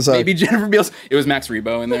 I thought it was. Maybe Jennifer Beals. It was Max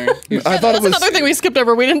Rebo in there. I thought it was. That's another thing we skipped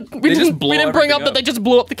over. We didn't just blow bring up everything that up. they just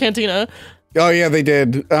blew up the cantina. Oh yeah, they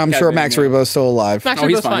did. I'm sure Bane, Max yeah. Rebo's still alive. Max Oh,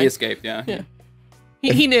 he's Rebo's fine. fine. He escaped. Yeah. Yeah.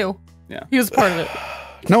 He knew. Yeah. He was part of it.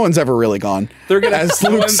 No one's ever really gone. They're gonna, As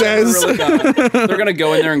no Luke one's ever says. really gone. They're gonna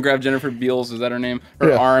go in there and grab Jennifer Beals. Is that her name? Her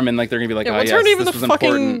Yeah. arm, and like they're gonna be like, Yeah, oh what's yes, her name? The this was fucking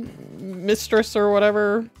important. mistress or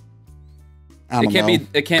whatever. I don't know.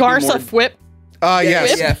 It can't Garza be more. Thwip.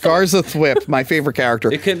 Yes, yeah. Garza Thwip, my favorite character.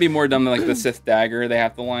 It couldn't be more dumb than like the Sith dagger they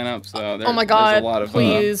have to line up. So Oh my god! there's a lot of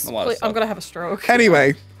please, a lot of please. I'm stuff. gonna have a stroke.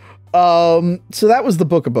 Anyway, so that was the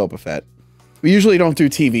Book of Boba Fett. We usually don't do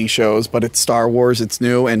TV shows, but it's Star Wars, it's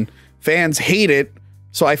new, and fans hate it.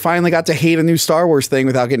 So I finally got to hate a new Star Wars thing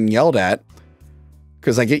without getting yelled at.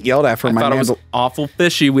 because I get yelled at for I my thought it was awful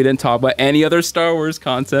fishy. We didn't talk about any other Star Wars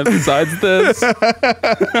concept besides this.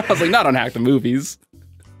 I was like, not unhack the movies.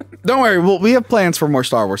 Don't worry, we have plans for more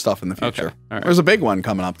Star Wars stuff in the future. Okay, all right. There's a big one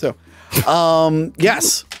coming up too.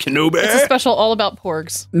 Yes. Kenobi. It's a special all about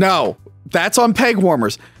porgs. No, that's on Peg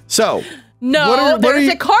Warmers. So No, there's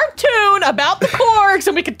a cartoon about the porgs,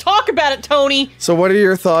 and we can talk about it, Tony. So what are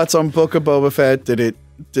your thoughts on Book of Boba Fett? Did it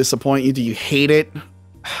disappoint you? Do you hate it?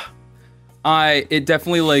 It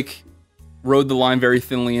definitely like rode the line very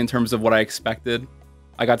thinly in terms of what I expected.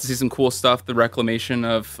 I got to see some cool stuff, the reclamation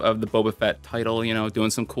of the Boba Fett title, you know, doing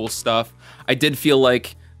some cool stuff. I did feel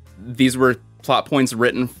like these were plot points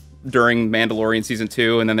written during Mandalorian season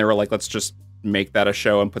 2, and then they were like, let's just make that a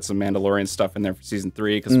show and put some Mandalorian stuff in there for season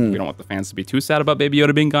 3 because we don't want the fans to be too sad about Baby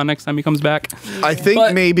Yoda being gone next time he comes back. I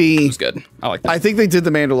think maybe it was good. I like that. I think they did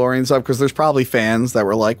the Mandalorian stuff because there's probably fans that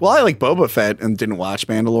were like, well, I like Boba Fett and didn't watch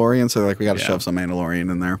Mandalorian, so like we got to shove some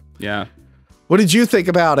Mandalorian in there. Yeah. What did you think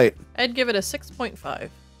about it? I'd give it a 6.5. Oh,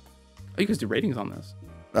 you guys do ratings on this?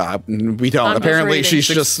 We don't. Not Apparently, much she's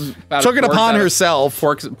rating. just About took it porgs upon out of- herself.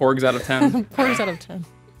 Porgs out of 10. Porgs out of 10.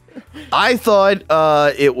 I thought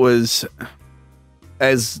it was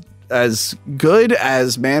as good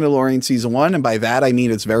as Mandalorian season 1, and by that I mean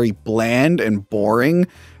it's very bland and boring,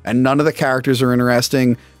 and none of the characters are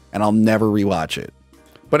interesting, and I'll never rewatch it.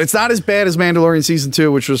 But it's not as bad as Mandalorian season 2,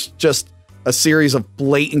 which was just a series of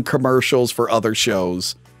blatant commercials for other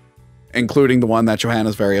shows, including the one that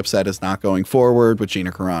Johanna's very upset is not going forward with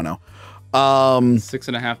Gina Carano.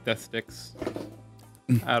 6.5 death sticks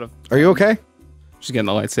out of. Are you okay? She's getting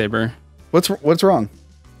the lightsaber. What's wrong?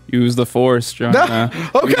 Use the Force, Johanna.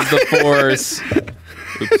 Okay. Use the Force.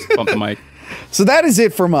 Oops, bump the mic. So that is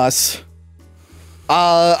it from us.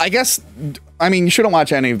 I guess, I mean, you shouldn't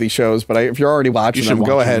watch any of these shows, but if you're already watching them,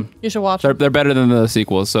 go ahead. You should watch They're, it. they're better than the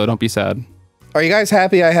sequels, so don't be sad. Are you guys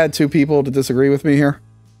happy I had 2 people to disagree with me here?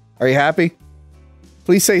 Are you happy?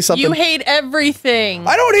 Please say something. You hate everything.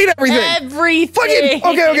 I don't hate everything. Everything.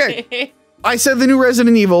 Fucking, okay. I said the new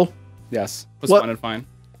Resident Evil. Yes. It was What? fun and fine.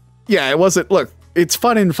 Yeah, it wasn't. Look, it's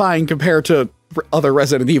fun and fine compared to other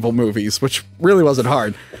Resident Evil movies, which really wasn't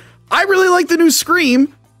hard. I really like the new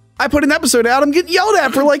Scream. I put an episode out. I'm getting yelled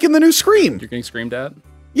at for liking the new Scream. You're getting screamed at?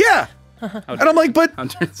 Yeah. And I'm like, but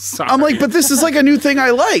Sorry. I'm like, but this is like a new thing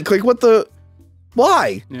I like. Like, what the?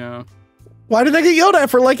 Why? Yeah. Why did I get yelled at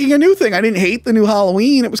for liking a new thing? I didn't hate the new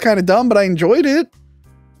Halloween. It was kind of dumb, but I enjoyed it. I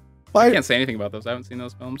Why? can't say anything about those. I haven't seen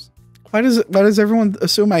those films. Why does everyone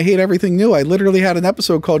assume I hate everything new? I literally had an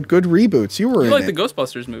episode called Good Reboots. You were You in like it. the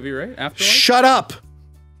Ghostbusters movie, right? Afterlife? Shut up.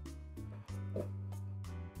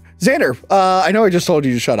 Xander, I know I just told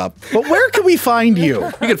you to shut up, but where can we find you?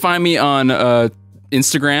 You can find me on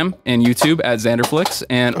Instagram and YouTube at XanderFlix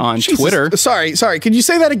and on Jesus. Twitter. Sorry. Can you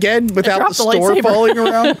say that again without the dropped the store lightsaber. falling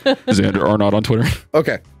around? Xander or not on Twitter.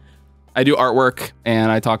 Okay. I do artwork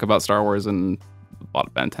and I talk about Star Wars and a lot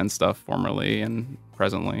of Ben 10 stuff formerly and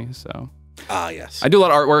presently. So Ah, yes. I do a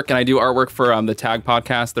lot of artwork and I do artwork for the Tag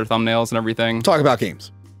podcast, their thumbnails and everything. Talk about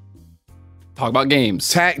games. Talk about games.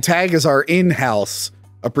 Tag is our in-house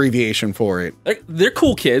abbreviation for it. They're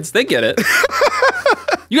cool kids. They get it.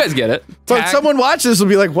 You guys get it. But Tag- someone watches this will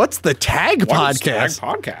be like, what's the Tag What is podcast?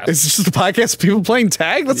 Tag podcast? It's just a podcast of people playing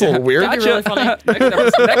tag? That's a little weird. Gotcha. really funny.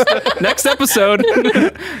 next episode.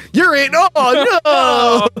 You're in.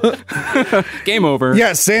 Oh, no. Game over.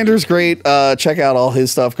 Yes, Xander's great. Check out all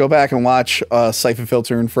his stuff. Go back and watch Siphon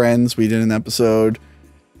Filter and Friends. We did an episode.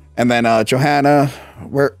 And then Johanna,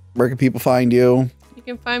 where can people find you? You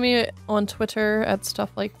can find me on Twitter at stuff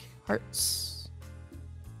like hearts.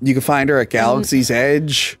 You can find her at Galaxy's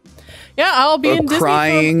Edge. Yeah, I'll be in Disney.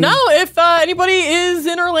 Crying. No, if anybody is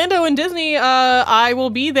in Orlando and Disney, I will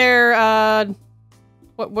be there.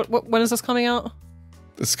 When is this coming out?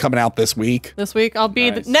 This is coming out this week. This week? I'll be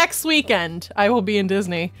Nice. next weekend. I will be in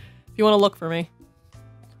Disney. If you want to look for me,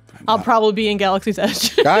 I'll probably be in Galaxy's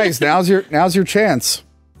Edge. Guys, now's your chance.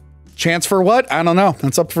 Chance for what? I don't know.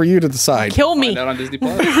 That's up for you to decide. Kill me. Find out on Disney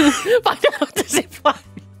Plus. Find out on Disney Plus.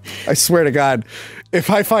 I swear to God, if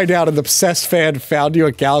I find out an obsessed fan found you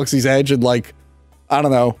at Galaxy's Edge and like, I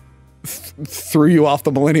don't know, threw you off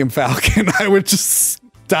the Millennium Falcon, I would just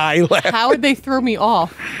die laughing. How would they throw me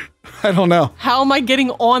off? I don't know. How am I getting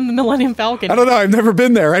on the Millennium Falcon? I don't know. I've never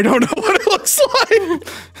been there. I don't know what it looks like.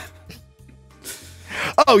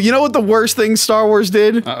 Oh, you know what the worst thing Star Wars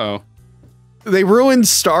did? Uh-oh. They ruined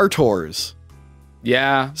Star Tours.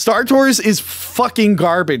 Yeah. Star Tours is fucking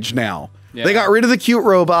garbage now. Yeah. They got rid of the cute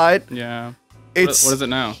robot. Yeah. It's What is it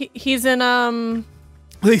now? He's in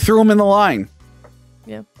They threw him in the line.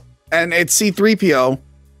 Yeah. And it's C-3PO.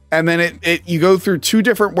 And then you go through 2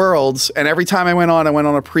 different worlds, and every time I went on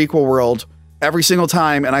a prequel world every single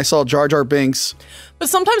time, and I saw Jar Jar Binks. But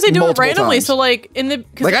sometimes they do it randomly. Times. So like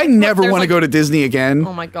I never want to go to Disney again.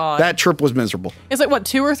 Oh my God. That trip was miserable. It's like what,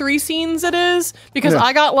 2 or 3 scenes it is? Because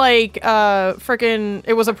I got like freaking,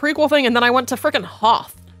 it was a prequel thing, and then I went to freaking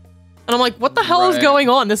Hoth. And I'm like, what the hell is going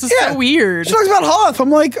on? This is so weird. She talks about Hoth. I'm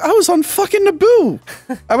like, I was on fucking Naboo.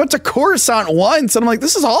 I went to Coruscant once, and I'm like,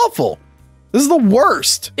 this is awful. This is the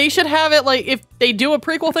worst. They should have it like, if they do a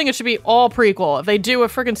prequel thing, it should be all prequel. If they do a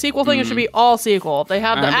freaking sequel thing, it should be all sequel. If they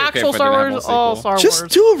have the actual Star Wars, all Star Wars. Just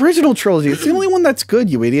do original trilogy. It's the only one that's good,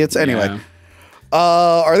 you idiots. Anyway.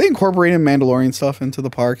 Are they incorporating Mandalorian stuff into the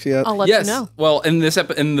parks yet? I'll let you know. Well, in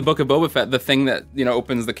the Book of Boba Fett, the thing that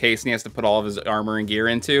opens the case and he has to put all of his armor and gear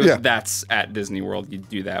into, that's at Disney World. You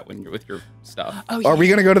do that when you're with your stuff. Oh, Are we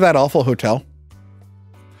gonna go to that awful hotel?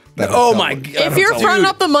 Oh my God! If you're fronting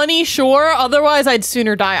up the money, sure. Otherwise, I'd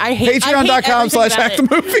sooner die. I hate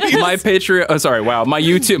Patreon.com/hackthemovies. My Patreon. My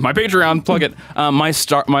YouTube. My Patreon. Plug it. My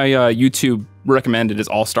YouTube recommended is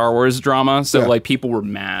all Star Wars drama. So like people were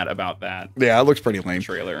mad about that. Yeah, it looks pretty lame.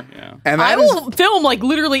 Trailer. Yeah. And I will film like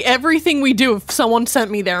literally everything we do if someone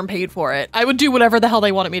sent me there and paid for it. I would do whatever the hell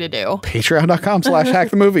they wanted me to do.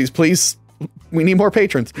 Patreon.com/hackthemovies. Please. We need more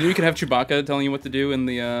patrons. You can have Chewbacca telling you what to do in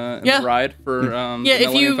the ride for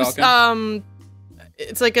if you Falcon.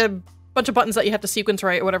 It's like a bunch of buttons that you have to sequence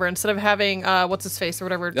right or whatever. Instead of having what's his face or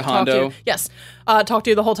whatever the talk Hondo. to you. Yes, talk to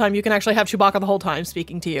you the whole time. You can actually have Chewbacca the whole time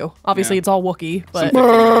speaking to you. Obviously, it's all Wookiee, but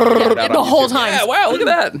the whole time. Yeah, wow, look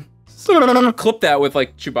at that. Clip that with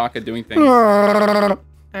like Chewbacca doing things. All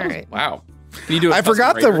right. Wow. Can you do? I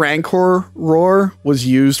forgot the Rancor roar was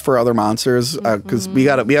used for other monsters because we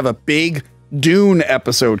have a big Dune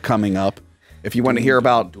episode coming up. If you want to hear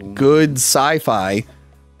about good sci-fi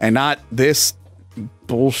and not this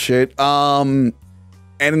bullshit, and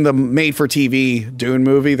in the made-for-TV Dune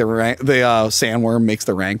movie, the sandworm makes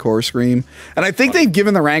the Rancor scream, and I think they've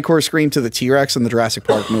given the Rancor scream to the T-Rex in the Jurassic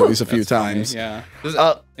Park movies a few times. Yeah,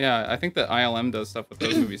 I think that ILM does stuff with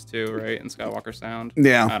those movies too, right? In Skywalker Sound.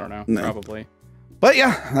 Yeah, I don't know, probably. But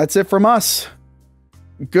yeah, that's it from us.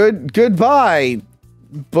 Goodbye.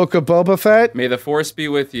 Book of Boba Fett. May the Force be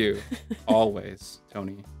with you, always,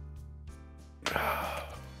 Tony.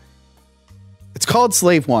 It's called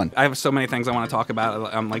Slave One. I have so many things I want to talk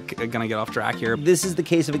about. I'm like gonna get off track here. This is the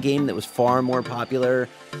case of a game that was far more popular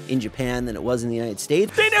in Japan than it was in the United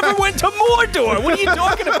States. They never went to Mordor. What are you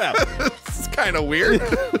talking about? This is kind of weird.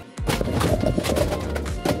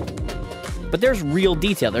 But there's real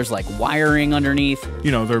detail. There's like wiring underneath.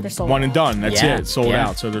 You know, they're one and done. That's Yeah, it. Sold yeah.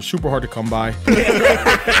 out. So they're super hard to come by.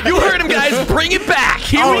 You heard him, guys. Bring it back.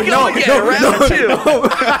 Here we go again. Round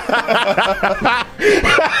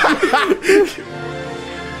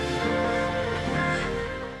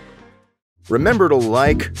 2. Remember to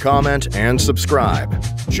like, comment, and subscribe.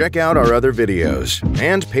 Check out our other videos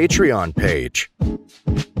and Patreon page.